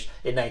changed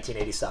in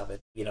 1987.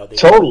 You know, they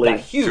totally. Got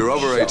huge. If you're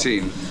over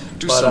 18,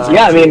 do But, something.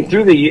 Yeah, I mean,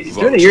 through the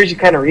years, you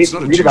kind of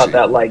read about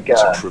that, like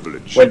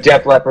when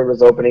Def Leppard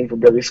was opening for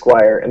Billy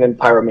Squier, and then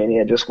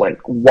Pyromania just went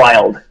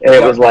wild, and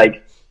it was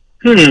like,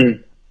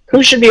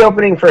 who should be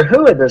opening for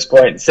who at this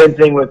point? Same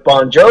thing with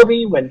Bon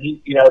Jovi when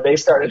they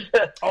started.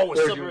 Oh,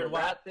 it's Slippery and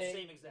Wet.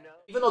 Same exact.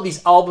 Even though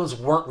these albums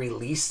weren't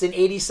released in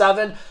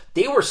 '87,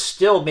 they were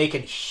still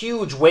making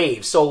huge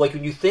waves. So, like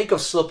when you think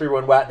of Slippery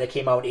When Wet, that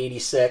came out in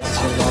 '86.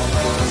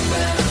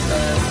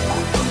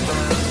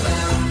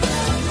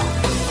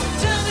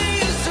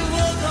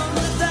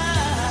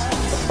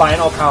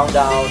 Final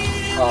Countdown,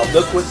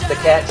 Look What the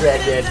Cat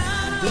Dragged In.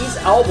 These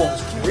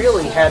albums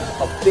really had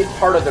a big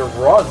part of their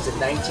runs in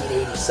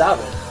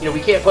 1987. You know, we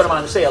can't put them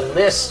on, say, a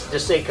list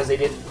just say because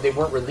they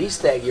weren't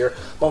released that year.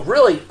 But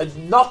really,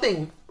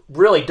 nothing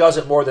really does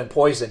it more than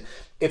Poison.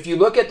 If you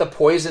look at the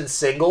Poison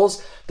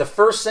singles, the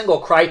first single,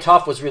 Cry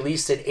Tough, was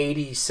released in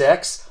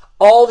 '86.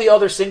 All the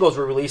other singles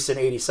were released in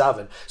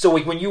 '87. So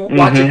when you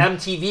watch an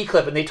MTV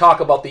clip and they talk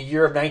about the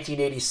year of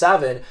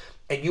 1987,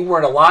 and you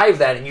weren't alive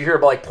then, and you hear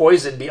about like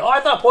Poison be, I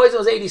thought Poison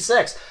was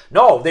 '86.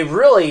 No, there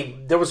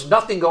was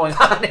nothing going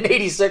on in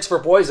 '86 for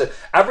Poison.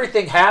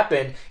 Everything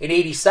happened in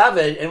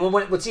 '87, and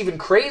what's even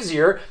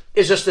crazier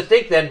is just to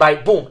think then by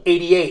boom,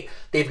 '88,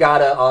 they've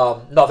got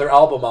another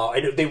album out.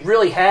 And they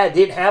really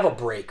didn't have a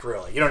break,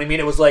 really. You know what I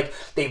mean? It was like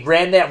they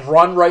ran that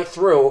run right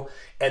through,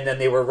 and then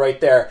they were right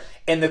there.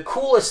 And the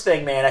coolest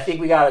thing, man, I think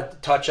we got to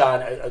touch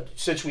on,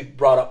 since we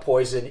brought up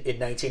Poison in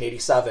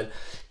 1987,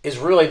 is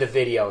really the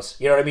videos.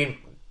 You know what I mean?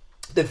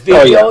 The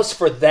videos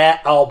for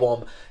that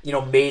album, you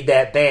know, made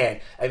that band.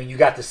 I mean, you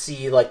got to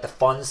see like the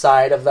fun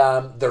side of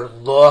them, their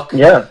look, you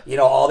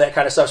know, all that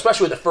kind of stuff.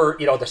 Especially with the first,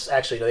 you know,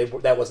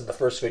 that wasn't the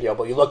first video,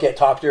 but you look at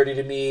Talk Dirty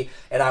to Me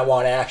and I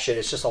Want Action.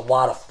 It's just a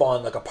lot of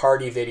fun, like a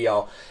party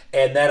video.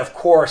 And then, of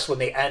course, when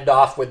they end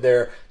off with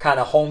their kind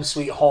of Home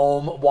Sweet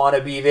Home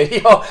wannabe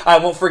video, I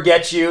Won't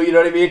Forget You, you know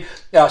what I mean?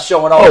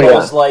 Showing all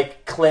those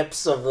like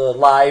clips of the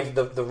live,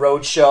 the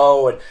road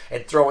show,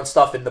 and throwing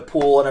stuff in the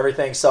pool and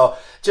everything. So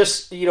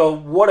just,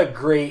 what a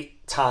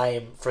great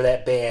time for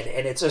that band.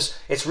 And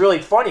it's really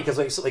funny because,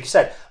 like you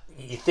said,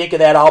 you think of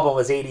that album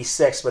as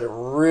 86, but it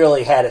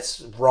really had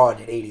its run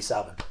in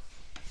 87.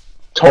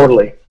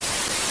 Totally.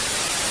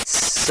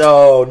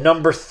 So,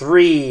 number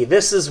 3.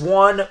 This is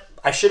one,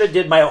 I should have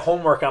did my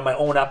homework on my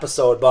own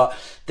episode, but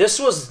this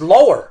was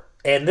lower.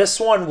 And this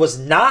one was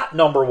not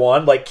number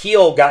 1. Like,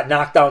 Keel got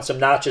knocked down some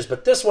notches,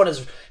 but this one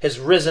has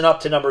risen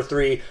up to number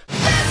 3.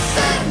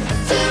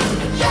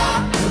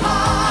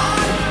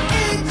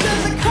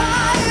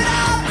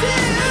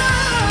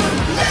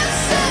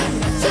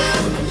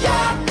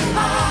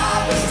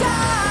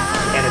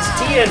 And it's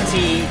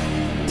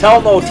TNT,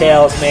 Tell No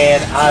Tales,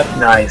 man.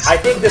 Nice. I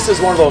think this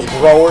is one of those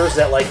growers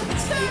that, like,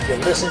 you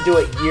listen to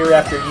it year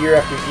after year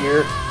after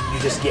year, you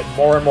just get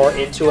more and more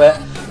into it.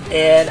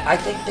 And I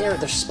think they're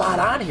spot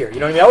on here. You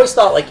know what I mean? I always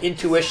thought, like,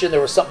 Intuition, there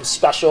was something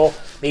special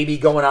maybe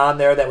going on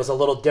there that was a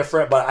little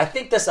different. But I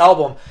think this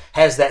album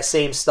has that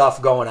same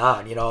stuff going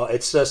on.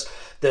 It's just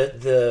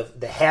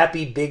the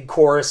happy big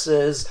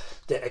choruses,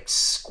 the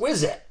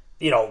exquisite,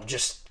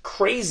 just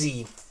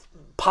crazy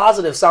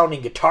positive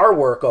sounding guitar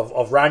work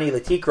of Ronnie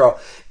Leticro.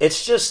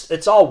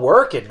 It's all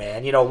working,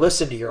 man.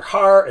 Listen to Your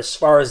Heart, As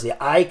Far As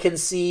the Eye Can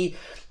See.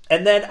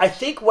 And then I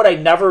think what I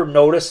never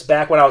noticed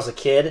back when I was a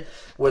kid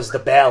was the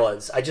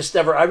ballads.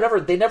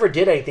 They never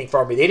did anything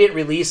for me. They didn't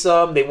release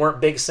them. They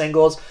weren't big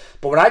singles.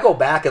 But when I go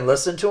back and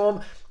listen to them,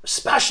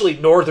 especially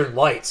Northern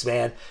Lights,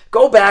 man,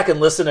 go back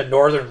and listen to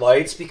Northern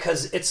Lights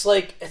because it's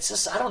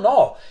just, I don't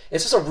know.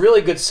 It's just a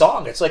really good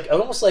song. It's like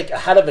almost like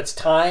ahead of its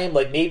time.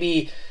 Like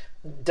maybe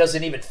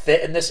doesn't even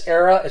fit in this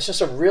era. It's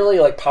just a really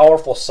like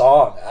powerful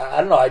song. I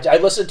don't know. I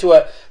listened to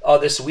it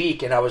this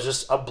week and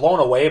I'm blown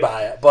away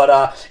by it. But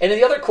and then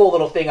the other cool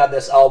little thing on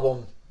this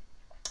album,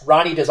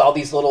 Ronnie does all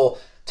these little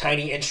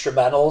tiny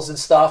instrumentals and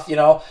stuff,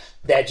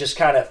 that just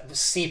kind of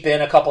seep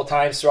in a couple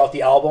times throughout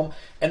the album,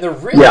 and they're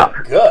really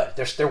good.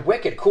 They're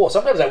wicked cool.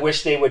 Sometimes I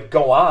wish they would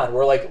go on.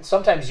 Where like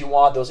sometimes you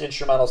want those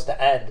instrumentals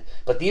to end,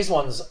 but these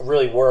ones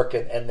really work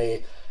and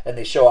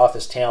they show off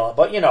his talent.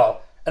 But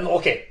and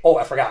okay. Oh,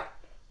 I forgot.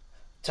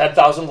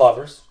 10,000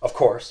 Lovers, of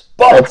course.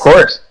 But of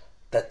course,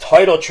 the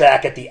title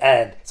track at the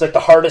end. It's like the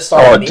hardest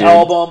song on the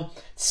album.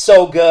 It's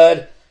so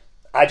good.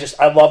 I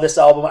love this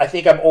album. I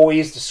think I'm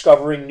always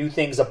discovering new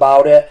things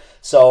about it.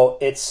 So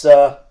it's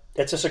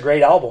just a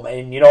great album.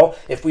 And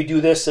if we do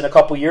this in a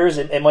couple years,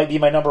 it might be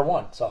my number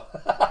 1. So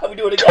we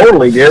do it again.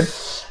 Totally, dude.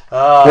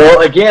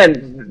 Well,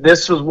 again,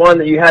 this was one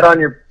that you had on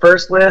your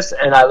first list,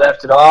 and I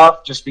left it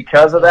off just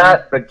because of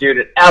that. But dude,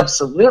 it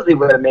absolutely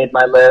would have made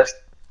my list.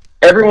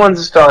 Everyone's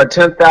a Star,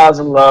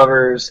 10,000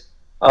 Lovers,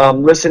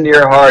 Listen to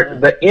Your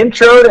Heart. The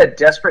intro to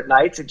Desperate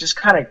Nights, it just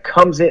kind of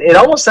comes in. It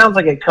almost sounds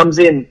like it comes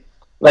in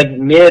like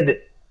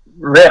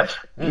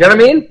mid-riff. You know what I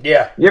mean?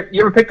 Yeah. You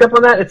ever picked up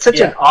on that? It's such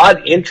an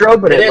odd intro,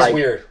 but it is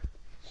weird.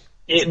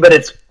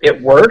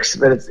 It works,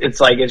 but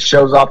it's like it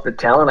shows off the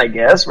talent, I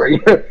guess, where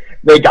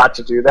they got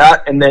to do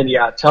that. And then,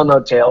 Tell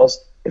No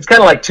Tales. It's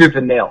kind of like Tooth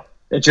and Nail.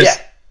 It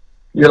just...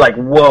 You're like,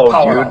 whoa,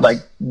 Powerhouse. dude,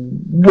 like,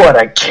 what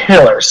a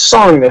killer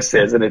song this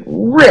is, and it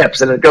rips,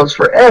 and it goes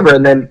forever,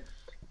 and then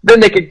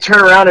they could turn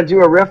around and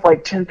do a riff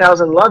like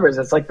 10,000 Lovers.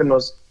 It's like the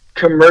most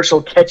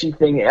commercial, catchy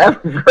thing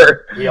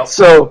ever. Yep.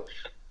 So,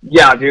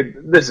 yeah,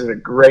 dude, this is a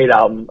great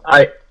album.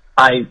 I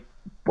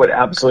would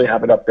absolutely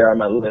have it up there on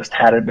my list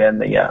had it been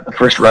the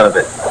first run of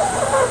it.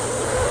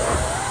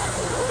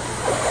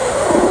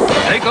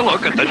 Take a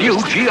look at the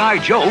new G.I.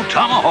 Joe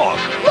Tomahawk.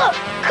 Look,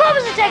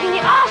 Cobra's attacking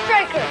the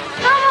All-Striker.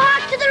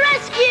 Tomahawk to the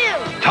rescue.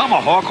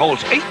 Tomahawk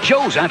holds 8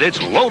 Joes and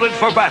it's loaded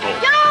for battle.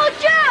 Yo,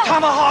 Joe!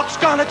 Tomahawk's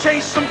gonna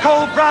chase some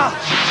Cobra.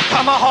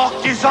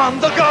 Tomahawk is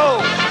on the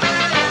go.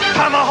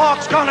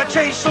 Tomahawk's gonna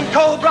chase some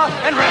Cobra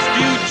and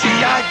rescue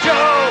G.I.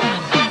 Joe.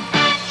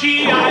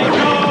 G.I.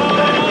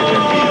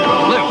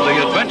 Joe! Live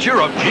the adventure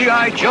of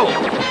G.I. Joe.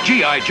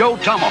 G.I. Joe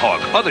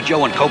Tomahawk. Other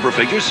Joe and Cobra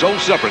figures sold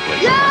separately.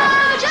 Yo,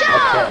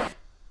 Joe! Okay.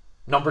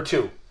 Number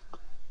 2.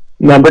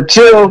 Number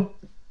 2,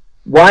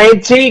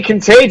 Y&T,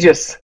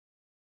 Contagious.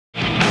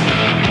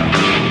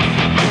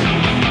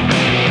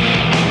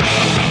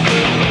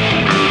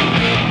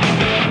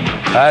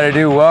 Howdy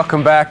do.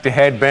 Welcome back to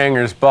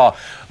Headbangers Ball.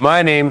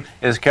 My name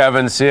is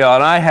Kevin Seal,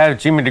 and I have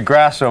Jimmy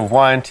DeGrasso of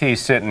Y&T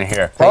sitting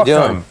here. How you doing?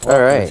 Welcome,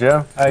 all right.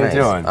 Joe. How nice.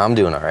 you doing? I'm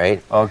doing all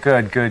right. Oh,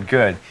 good, good,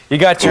 good. You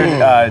got your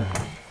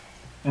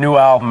new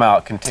album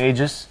out,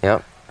 Contagious.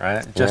 Yep.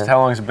 Right. Just how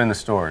long has it been in the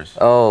stores?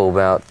 Oh,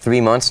 about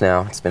 3 months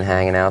now. It's been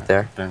hanging out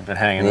there. Been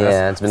hanging.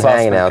 Yeah, it's been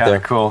hanging out there.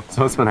 Cool.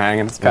 So it's been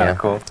hanging. It's kind of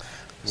cool.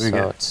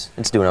 So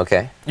it's doing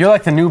okay. You're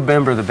like the new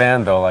member of the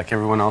band, though. Like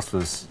everyone else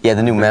was. Yeah,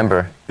 the new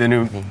member. The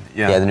new.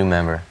 Yeah, the new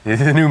member.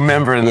 The new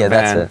member of the band.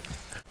 Yeah, that's it.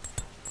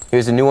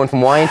 Here's a new one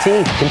from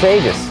Y&T,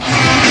 Contagious.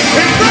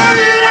 It's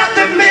burning at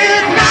the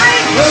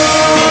midnight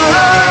glow.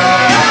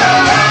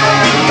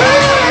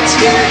 Let's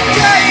get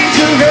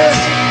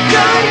dangerous,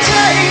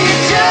 contagious.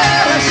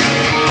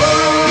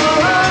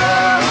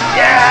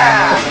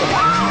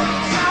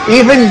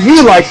 Even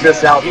you like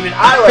this album. Even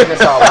I like this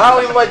album. I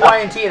don't even like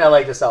Y&T, and I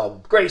like this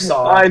album. Great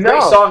song. I know.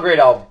 Great song, great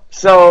album.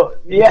 So,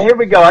 yeah, here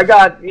we go. I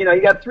got, you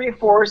got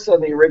 3/4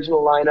 of the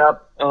original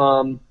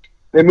lineup.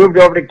 They moved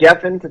over to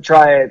Geffen to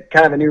try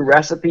kind of a new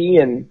recipe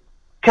and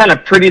kind of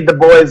prettied the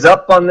boys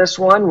up on this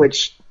one,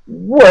 which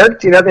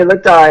worked. They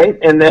looked all right.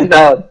 And then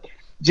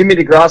Jimmy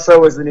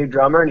DeGrasso was the new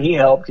drummer, and he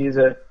helped. He's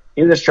a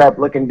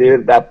sharp-looking dude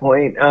at that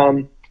point.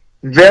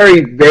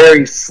 Very,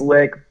 very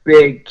slick,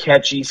 big,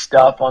 catchy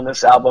stuff on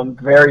this album.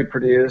 Very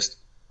produced.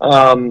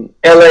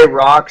 LA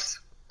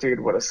Rocks.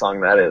 Dude, what a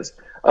song that is.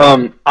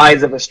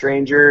 Eyes of a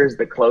Stranger is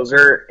the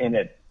closer, and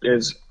it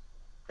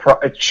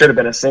should have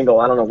been a single.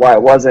 I don't know why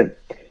it wasn't.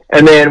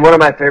 And then one of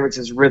my favorites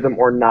is Rhythm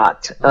or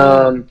Not.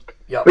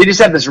 We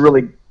just have this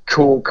really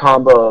cool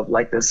combo of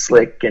like this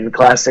slick and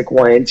classic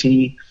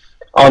Y&T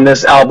on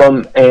this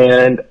album,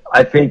 and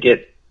I think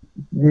it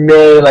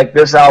may, like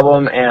this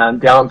album and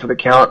Down for the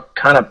Count,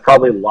 kind of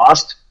probably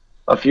lost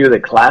a few of the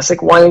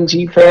classic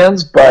Y&T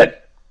fans,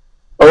 but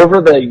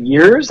over the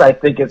years, I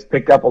think it's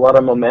picked up a lot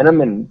of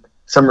momentum and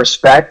some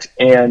respect,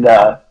 and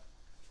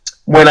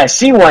when I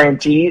see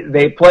Y&T,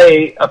 they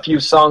play a few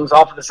songs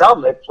off of this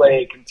album. They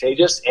play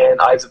Contagious and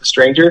Eyes of a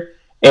Stranger,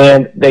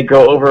 and they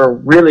go over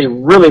really,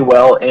 really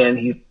well, and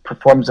he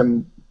performs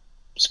them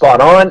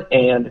spot on,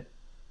 and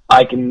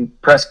I can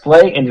press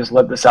play and just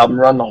let this album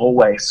run the whole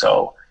way.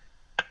 So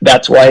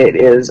that's why it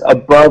is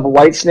above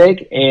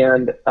Whitesnake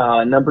and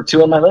number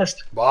 2 on my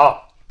list.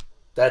 Wow.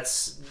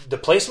 That's the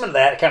placement of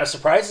that kind of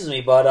surprises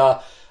me,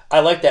 but I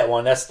like that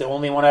one. That's the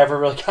only one I ever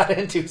really got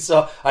into,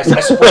 so I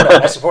support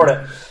it. I support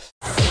it.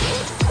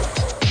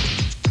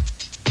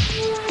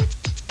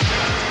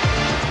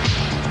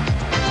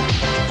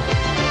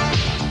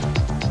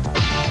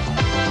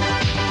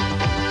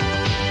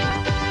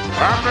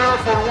 I'm here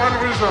for one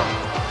reason,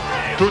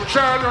 to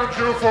challenge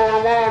you for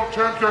a world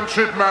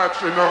championship match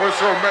in the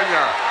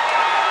WrestleMania.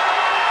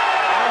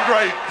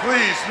 Andre,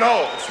 please,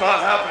 no, it's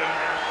not happening,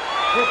 man.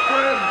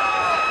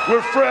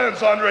 We're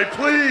friends, Andre,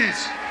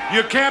 please.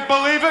 You can't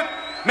believe it?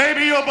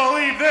 Maybe you'll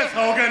believe this,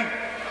 Hogan.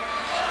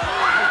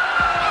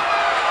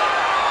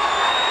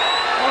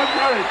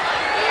 Andre,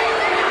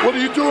 what are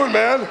you doing,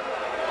 man?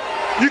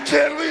 You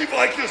can't leave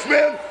like this,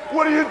 man.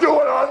 What are you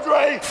doing,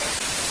 Andre?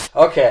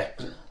 Okay.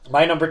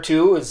 My number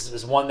 2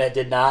 is one that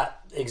did not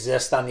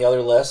exist on the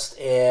other list,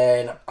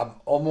 and I'm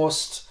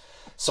almost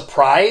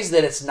surprised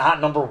that it's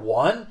not number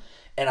 1.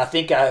 And I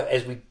think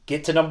as we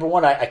get to number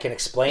 1, I can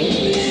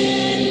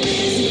explain.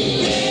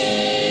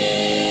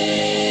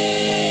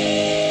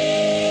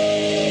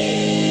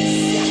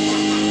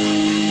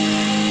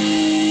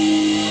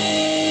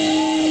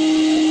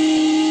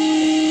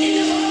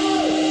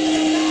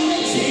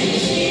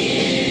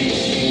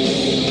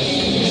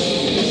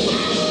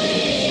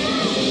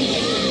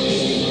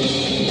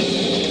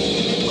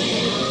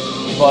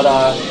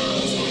 But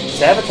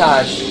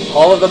Sabotage,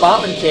 Hall of the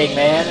Mountain King,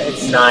 man.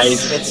 It's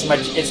nice. It's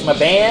my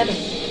band.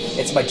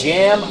 It's my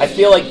jam. I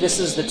feel like this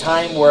is the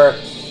time where,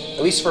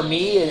 at least for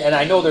me, and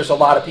I know there's a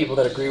lot of people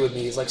that agree with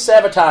me, it's like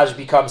Sabotage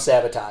becomes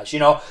Sabotage.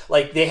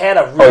 Like they had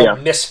a real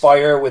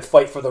misfire with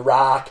Fight for the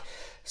Rock.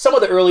 Some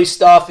of the early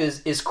stuff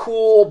is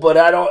cool, but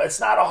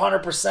it's not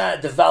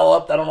 100%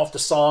 developed. I don't know if the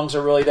songs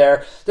are really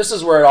there. This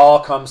is where it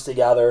all comes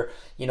together.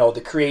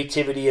 The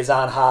creativity is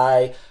on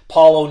high.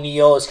 Paul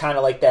O'Neill is kind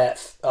of like that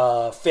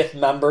fifth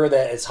member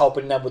that is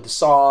helping them with the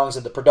songs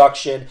and the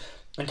production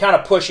and kind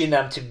of pushing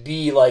them to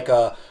be like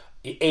a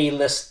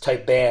A-list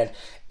type band.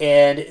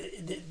 And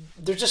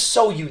they're just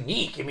so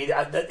unique. I mean,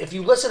 if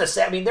you listen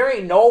to there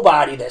ain't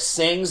nobody that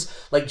sings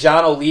like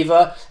John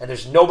Oliva, and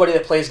there's nobody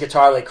that plays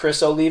guitar like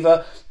Chris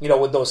Oliva,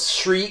 with those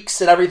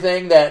shrieks and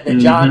everything that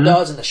John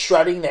does and the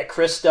shredding that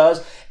Chris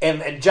does.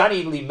 And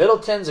Johnny Lee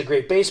Middleton's a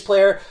great bass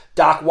player.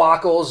 Doc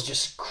Wackles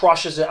just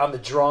crushes it on the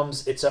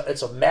drums. It's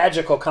a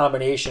magical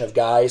combination of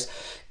guys.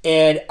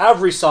 And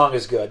every song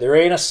is good. There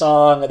ain't a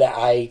song that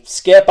I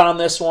skip on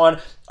this one.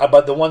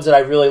 But the ones that I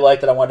really like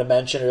that I wanted to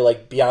mention are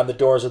like Beyond the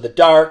Doors of the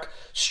Dark,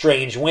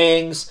 Strange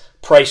Wings,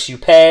 Price You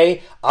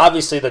Pay,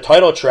 obviously the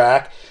title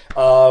track.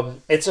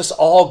 It's just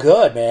all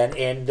good, man.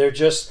 And they're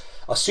just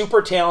a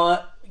super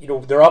talent.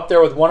 They're up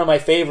there with one of my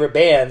favorite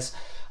bands.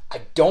 I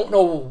don't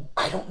know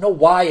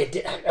why it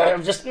did.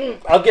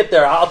 I'll get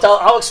there.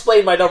 I'll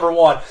explain my number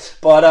 1.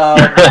 But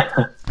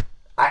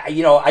I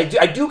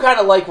do kind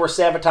of like where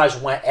Sabotage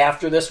went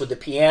after this with the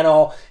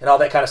piano and all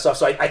that kind of stuff.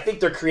 So I think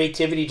their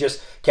creativity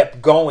just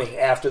kept going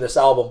after this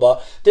album.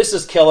 But this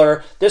is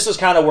killer. This is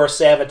kind of where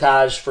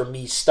Sabotage for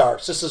me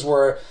starts. This is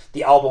where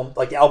the album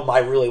I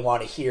really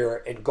want to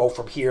hear and go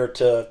from here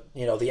to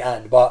the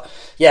end. But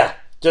yeah,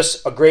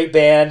 just a great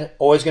band.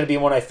 Always going to be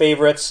one of my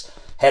favorites.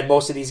 Had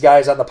most of these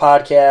guys on the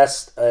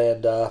podcast,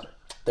 and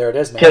there it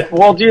is, man. Okay,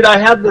 well, dude, I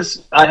had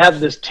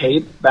this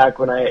tape back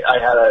when I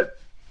had a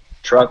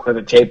truck with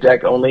a tape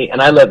deck only,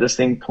 and I let this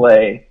thing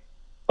play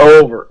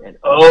over and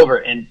over.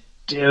 And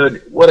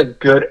dude, what a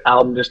good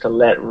album just to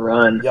let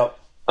run. Yep.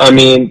 I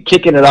mean,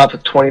 kicking it off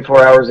with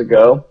 24 Hours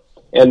Ago,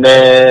 and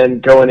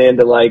then going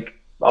into like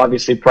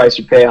obviously Price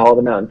You Pay, Hall of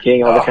the Mountain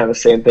King, all the kind of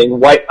same thing.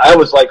 I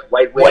was like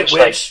White Witch.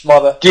 White Witch,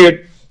 mother.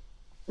 Dude,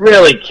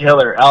 really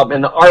killer album.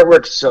 And the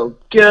artwork's so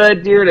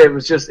good, dude. It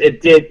was just,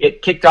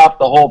 it kicked off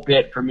the whole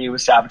bit for me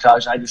with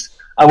Sabotage.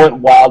 I went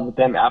wild with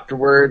them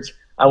afterwards.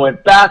 I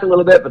went back a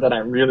little bit, but then I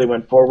really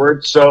went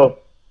forward. So,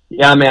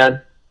 yeah,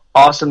 man.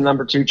 Awesome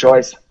number 2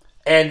 choice.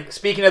 And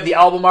speaking of the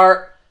album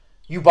art,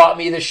 you bought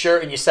me this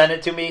shirt and you sent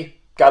it to me.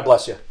 God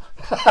bless you.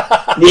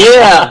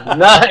 Yeah,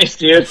 nice,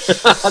 dude.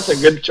 That's a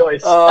good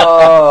choice.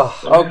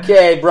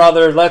 Okay,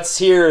 brother. Let's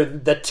hear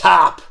the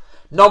top.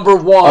 Number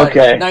 1,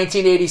 okay.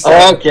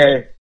 1987.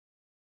 Okay.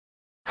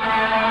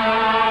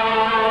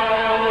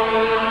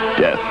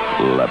 Def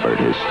Leppard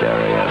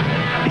Hysteria.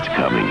 It's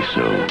coming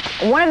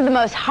soon. One of the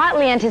most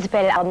hotly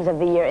anticipated albums of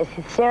the year is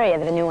Hysteria,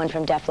 the new one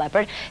from Def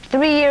Leppard.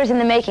 3 years in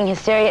the making,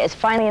 Hysteria is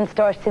finally in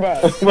stores today.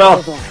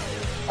 Well,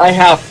 I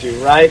have to,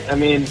 right? I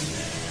mean,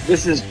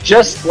 this is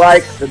just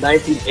like the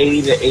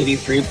 1980 to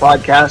 83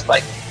 podcast.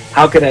 Like,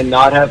 how could I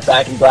not have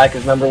Back in Black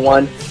as number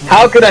 1?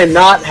 How could I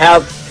not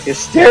have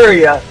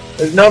Hysteria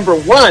as number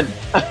 1?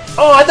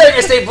 Oh, I thought you were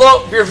going to say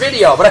blow up your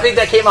video, but I think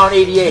that came out in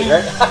 88,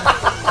 right?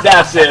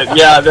 That's it.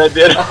 Yeah, that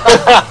did.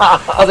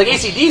 I was like,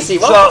 AC/DC,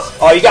 what? So,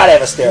 oh, you got to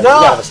have Hysteria. No. You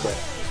got to have Hysteria.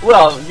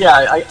 Well,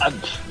 yeah,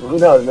 who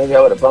knows? Maybe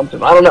I would have bumped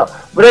him. I don't know.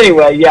 But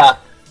anyway, yeah,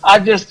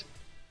 I've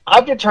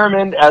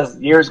determined as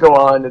years go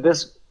on that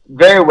this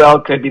very well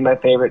could be my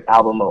favorite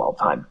album of all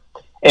time.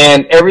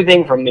 And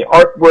everything from the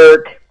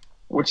artwork,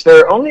 which there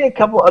are only a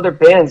couple other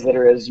bands that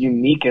are as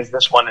unique as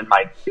this one in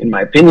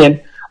my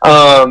opinion,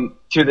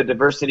 to the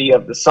diversity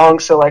of the song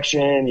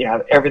selection. You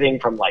have everything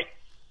from like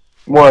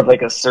more of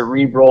like a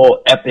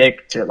cerebral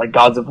epic to like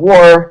Gods of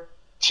War,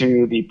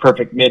 to the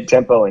perfect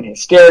mid-tempo in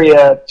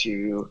Hysteria,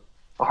 to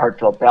a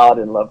heartfelt ballad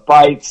in Love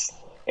Bites,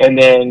 and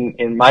then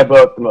in my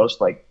book, the most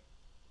like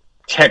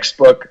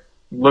textbook,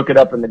 look it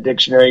up in the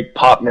dictionary,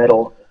 pop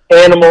metal,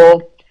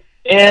 Animal,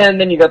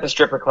 and then you got the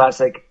stripper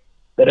classic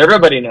that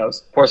everybody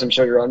knows, Pour Some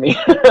Sugar on Me.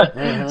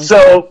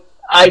 So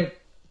I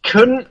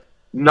couldn't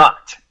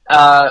not.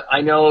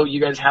 I know you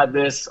guys had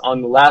this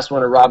on the last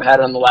one, or Rob had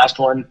it on the last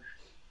one,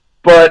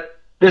 but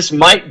this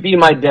might be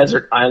my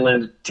Desert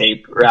Island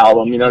tape or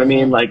album, you know what I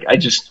mean? Like, I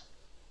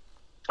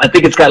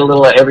think it's got a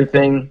little of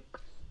everything.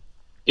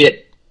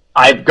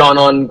 I've gone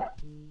on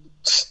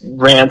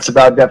rants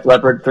about Def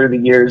Leppard through the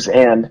years,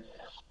 and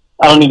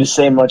I don't need to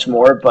say much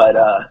more, but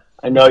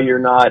I know you're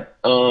not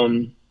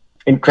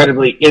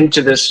incredibly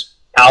into this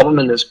album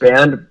and this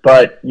band,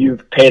 but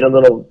you've paid a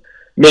little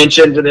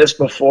mention to this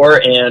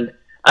before, and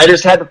I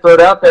just had to throw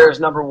it out there as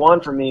number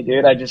 1 for me,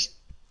 dude. I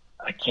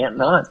can't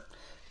not.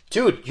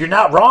 Dude, you're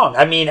not wrong.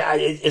 I mean,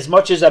 as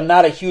much as I'm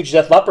not a huge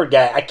Def Leppard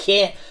guy, I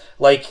can't,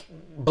 like,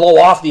 blow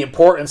off the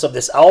importance of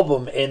this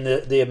album and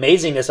the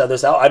amazingness of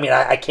this album. I mean,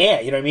 I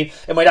can't, you know what I mean?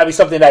 It might not be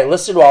something that I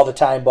listen to all the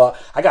time,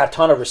 but I got a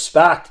ton of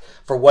respect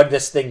for what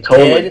this thing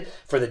did,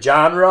 for the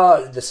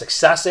genre, the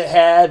success it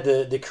had,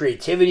 the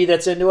creativity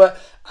that's into it.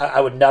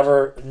 I would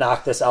never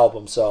knock this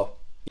album, so.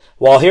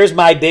 Well, here's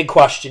my big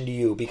question to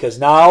you, because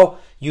now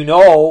you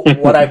know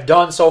what I've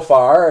done so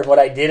far and what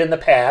I did in the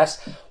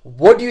past.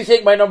 What do you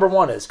think my number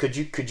 1 is? Could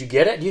you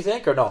get it, do you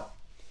think, or no?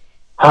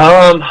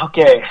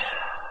 Okay.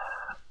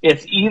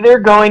 It's either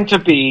going to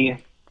be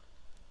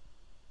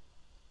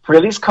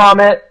Frehley's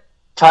Comet,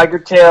 Tiger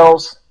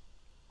Tails,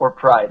 or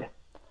Pride.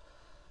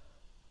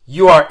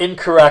 You are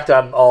incorrect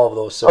on all of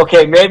those, sir.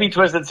 Okay, maybe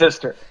Twisted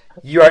Sister.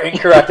 You are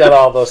incorrect on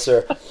all of those,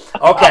 sir.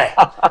 Okay,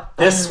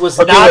 this was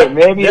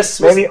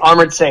maybe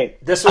Armored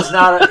Saint. This was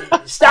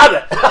not.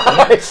 Stop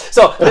it.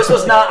 So this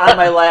was not on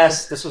my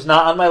last. This was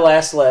not on my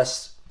last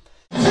list.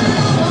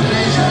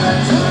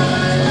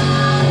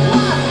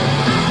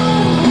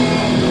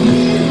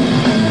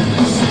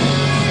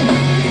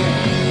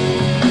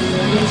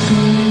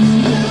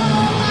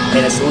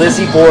 And it's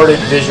Lizzie Borden,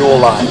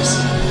 Visualize.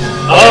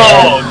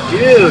 Oh,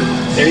 dude.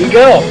 There you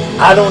go.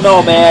 I don't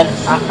know, man.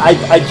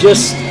 I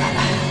just...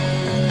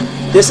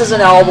 This is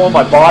an album.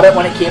 I bought it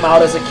when it came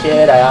out as a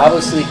kid. I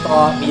obviously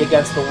thought Me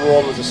Against the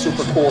World was a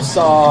super cool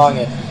song,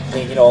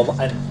 and you know,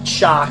 and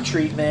Shock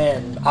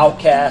Treatment and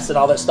Outkast and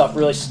all that stuff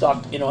really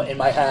stuck, you know, in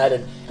my head,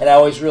 and I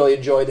always really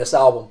enjoyed this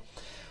album.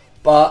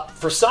 But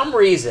for some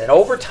reason,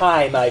 over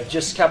time, I've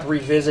just kept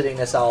revisiting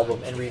this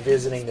album and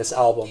revisiting this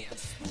album.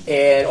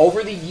 And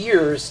over the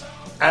years,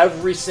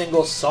 every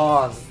single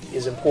song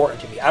is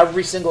important to me.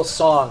 Every single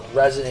song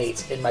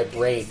resonates in my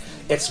brain.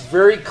 It's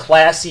very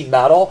classy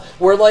metal,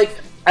 where, like,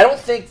 I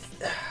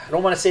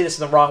don't want to say this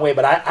in the wrong way,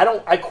 but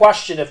I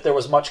question if there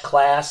was much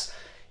class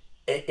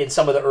in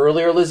some of the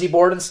earlier Lizzie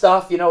Borden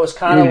stuff. You know, it's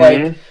kind of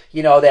like,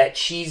 you know, that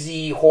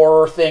cheesy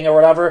horror thing or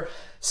whatever.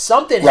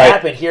 Something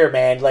happened here,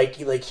 man. Like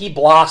he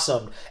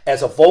blossomed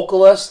as a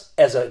vocalist,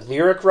 as a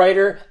lyric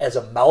writer, as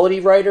a melody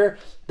writer.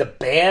 The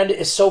band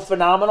is so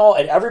phenomenal,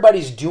 and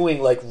everybody's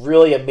doing like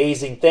really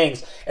amazing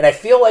things. And I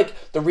feel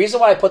like the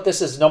reason why I put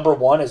this as number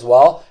 1 as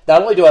well,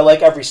 not only do I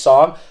like every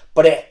song,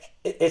 but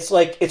it's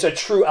like it's a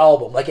true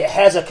album. Like, it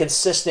has a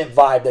consistent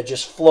vibe that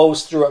just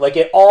flows through it. Like,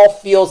 it all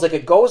feels like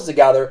it goes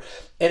together.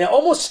 And it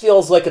almost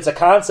feels like it's a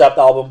concept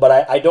album,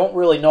 but I don't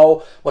really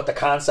know what the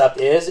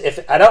concept is.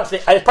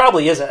 It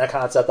probably isn't a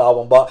concept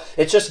album, but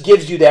it just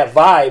gives you that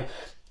vibe.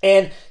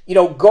 And,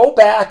 go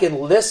back and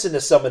listen to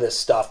some of this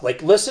stuff.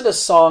 Like, listen to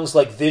songs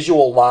like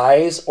Visual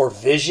Lies or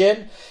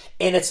Vision,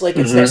 and it's like,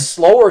 it's that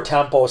slower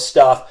tempo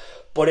stuff,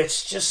 but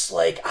it's just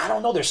like, I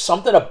don't know, there's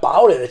something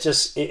about it.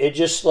 It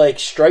just like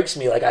strikes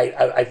me. Like,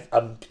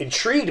 I'm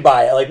intrigued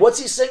by it. Like, what's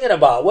he singing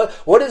about?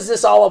 What is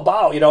this all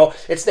about?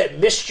 It's that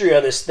mystery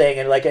of this thing.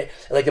 And like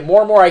the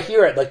more and more I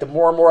hear it, like the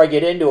more and more I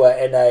get into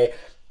it,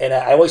 and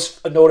I always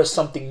notice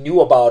something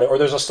new about it. Or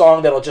there's a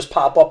song that'll just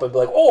pop up and be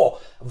like, oh,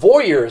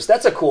 Voyeurs,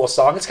 that's a cool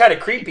song. It's kind of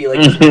creepy.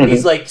 Like,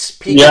 he's like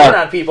peeking in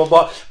on people,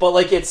 but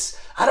like, it's,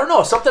 I don't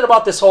know, something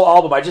about this whole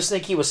album. I just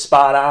think he was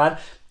spot on.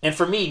 And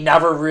for me,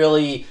 never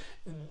really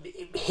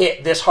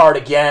hit this hard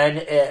again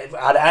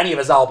out of any of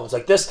his albums.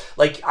 Like this,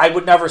 like I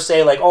would never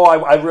say like, oh,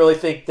 I really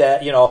think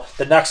that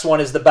the next one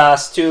is the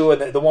best too,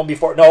 and the one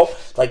before. No,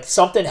 like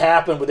something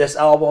happened with this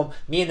album.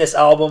 Me and this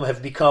album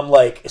have become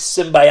like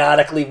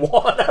symbiotically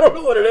one. I don't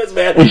know what it is,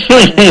 man.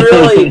 I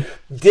really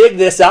dig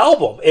this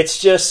album. It's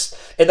just,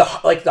 and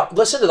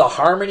listen to the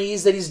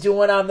harmonies that he's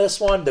doing on this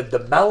one,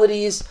 the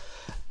melodies.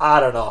 I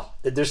don't know.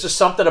 There's just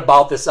something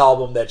about this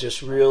album that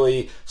just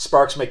really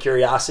sparks my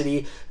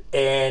curiosity.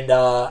 And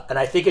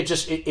I think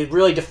it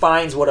really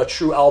defines what a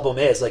true album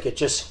is. Like, it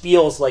just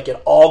feels like it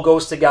all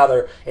goes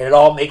together and it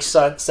all makes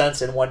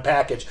sense in one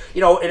package.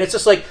 And it's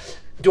just like,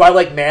 do I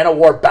like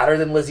Manowar better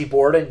than Lizzie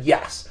Borden?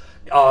 Yes.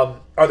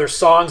 Are there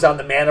songs on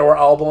the Manowar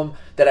album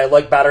that I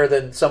like better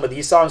than some of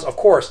these songs? Of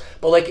course.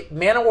 But like,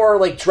 Manowar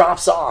like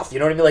drops off, you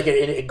know what I mean? Like,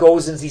 it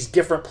goes in these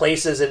different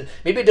places, and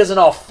maybe it doesn't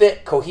all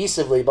fit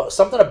cohesively, but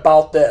something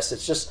about this,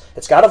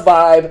 it's got a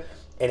vibe,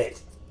 and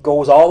it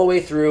goes all the way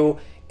through,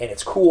 and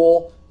it's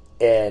cool.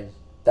 And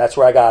that's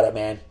where I got it,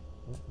 man.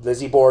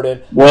 Lizzie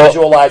Borden,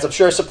 Visual Lies. I'm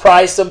sure it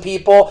surprised some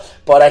people,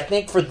 but I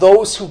think for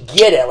those who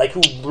get it, like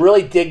who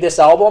really dig this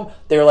album,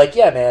 they're like,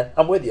 yeah, man,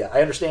 I'm with you.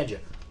 I understand you.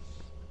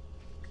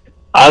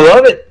 I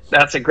love it.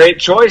 That's a great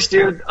choice,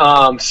 dude.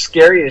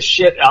 Scary as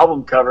shit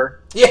album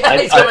cover. Yeah,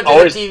 he's coming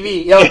through the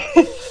TV.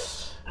 Yep.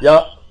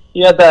 Yep.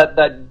 Yeah,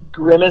 that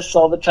grimace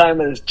all the time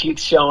with his teeth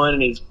showing,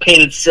 and he's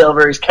painted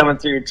silver. He's coming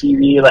through your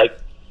TV. Like,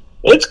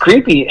 it's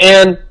creepy.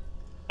 And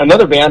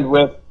another band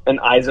with an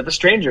Eyes of a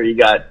Stranger. You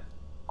got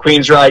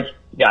Queensryche,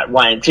 you got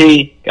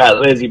Y&T, got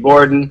Lizzie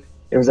Borden.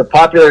 It was a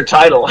popular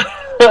title.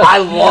 I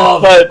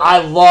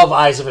love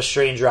Eyes of a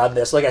Stranger on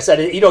this. Like I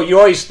said, you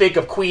always think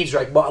of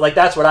Queensryche, but like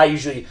that's what I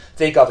usually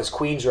think of as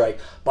Queensryche.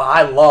 But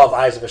I love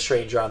Eyes of a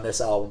Stranger on this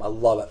album. I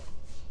love it.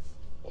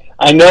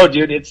 I know,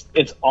 dude.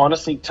 It's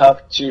honestly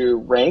tough to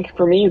rank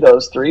for me,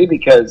 those three,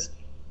 because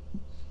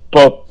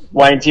both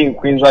Y&T and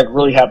Queensryche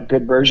really have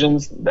good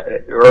versions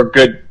or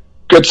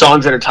good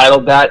songs that are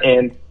titled that,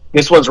 and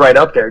this one's right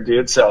up there,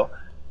 dude. So,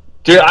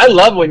 dude, I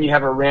love when you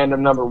have a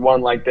random number one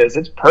like this.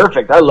 It's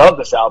perfect. I love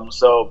this album,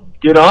 so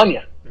good on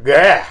you.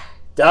 Yeah,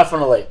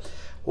 definitely.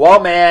 Well,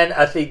 man,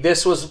 I think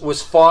this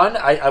was fun.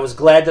 I was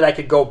glad that I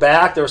could go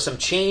back. There were some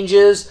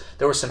changes.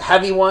 There were some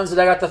heavy ones that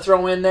I got to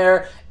throw in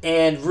there.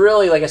 And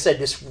really, like I said,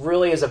 this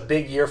really is a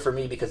big year for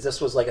me because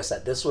this was, like I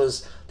said, this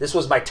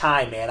was my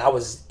time, man. I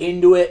was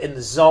into it, in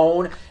the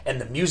zone, and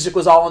the music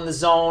was all in the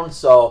zone.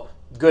 So,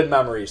 good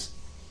memories.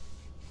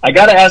 I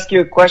got to ask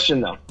you a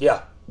question, though.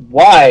 Yeah.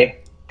 Why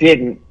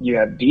didn't you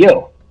have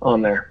Dio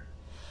on there?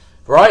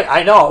 Right,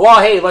 I know. Well,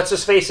 hey, let's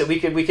just face it. We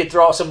could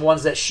throw out some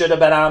ones that should have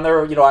been on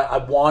there. I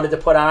wanted to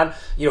put on.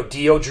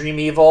 Dio, Dream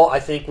Evil, I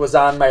think was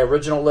on my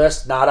original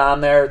list. Not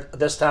on there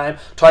this time.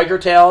 Tiger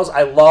Tales,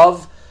 I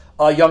love.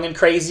 Young and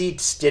Crazy,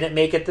 just didn't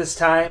make it this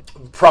time.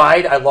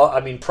 Pride,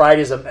 Pride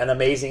is an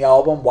amazing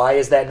album. Why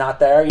is that not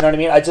there? You know what I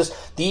mean?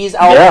 These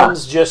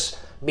albums just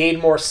made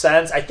more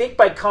sense. I think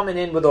by coming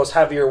in with those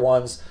heavier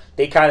ones,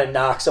 they kind of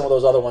knock some of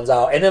those other ones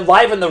out. And then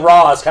Live in the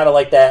Raw is kind of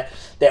like that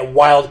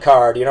wild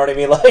card, you know what I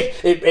mean? Like,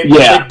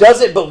 it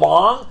doesn't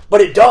belong,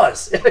 but it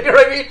does. You know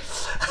what I mean?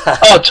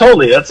 Oh,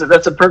 totally. That's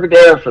a perfect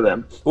era for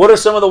them. What are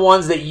some of the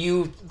ones that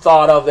you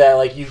thought of that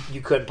like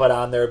you couldn't put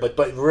on there, but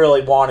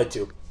really wanted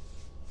to?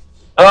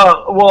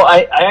 Well,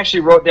 I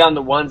actually wrote down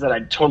the ones that I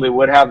totally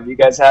would have. You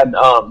guys had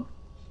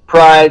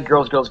Pride,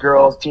 Girls, Girls,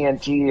 Girls,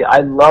 TNT.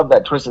 I love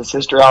that Twisted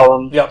Sister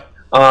album. Yep.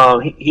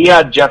 He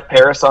had Jeff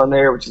Paris on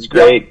there, which is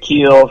great. Yep.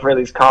 Keel,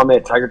 Fraley's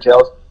Comet, Tiger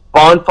Tales,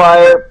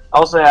 Bonfire.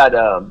 Also had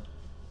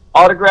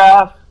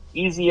Autograph,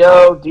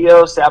 Easy-O,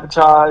 Dio,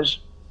 Sabotage,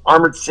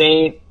 Armored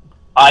Saint,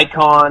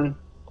 Icon,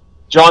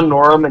 John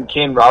Norum and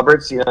Kane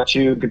Roberts.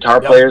 Two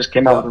guitar players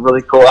came out with a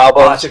really cool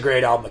album. Oh, that's a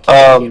great album, the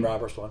Kane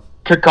Roberts one.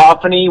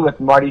 Cacophony with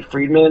Marty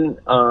Friedman.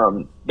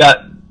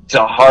 That's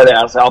a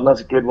hard-ass album.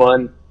 That's a good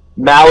one.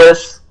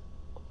 Malice.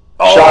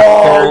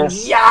 Oh,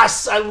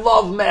 yes! I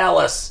love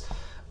Malice.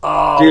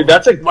 Dude,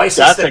 that's a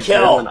License to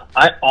Kill. Good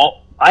one.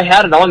 I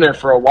had it on there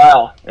for a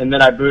while, and then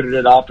I booted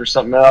it off for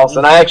something else.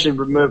 And I actually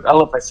removed, I don't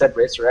know if I said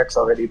Racer X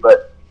already,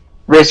 but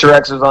Racer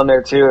X was on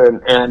there too,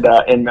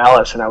 and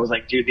Malice. And I was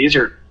like, dude, these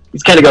are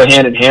these kind of go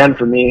hand in hand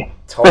for me.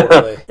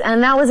 Totally.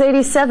 And that was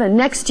 87.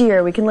 Next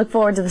year, we can look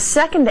forward to the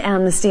second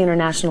Amnesty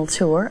International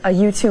tour, a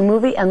U2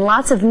 movie, and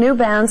lots of new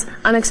bands,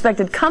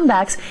 unexpected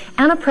comebacks,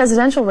 and a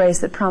presidential race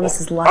that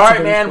promises lots of All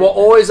right, man. Well,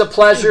 always a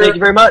pleasure. Thank you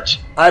very much.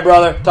 All right,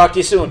 brother. Talk to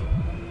you soon.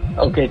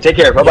 Okay, take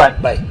care. Bye-bye.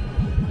 Yeah, bye.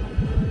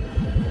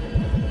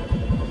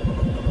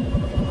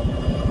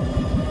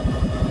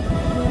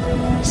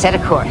 Set a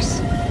course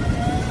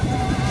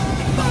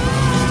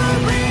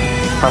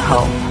for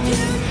home.